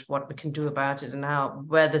 and what we can do about it, and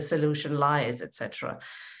where the solution lies, etc.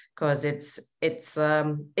 Because it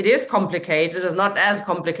is complicated. It's not as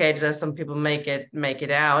complicated as some people make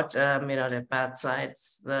it out. There are bad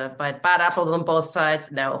sides, bad apples on both sides.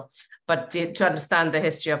 No, but to understand the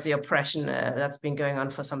history of the oppression that's been going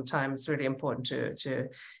on for some time, it's really important to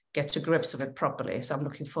get to grips with it properly. So I'm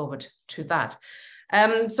looking forward to that.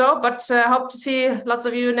 I hope to see lots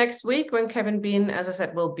of you next week when Kevin Bean, as I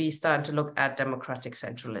said, will be starting to look at democratic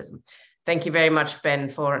centralism. Thank you very much, Ben,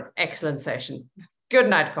 for an excellent session. Good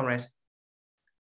night, comrades.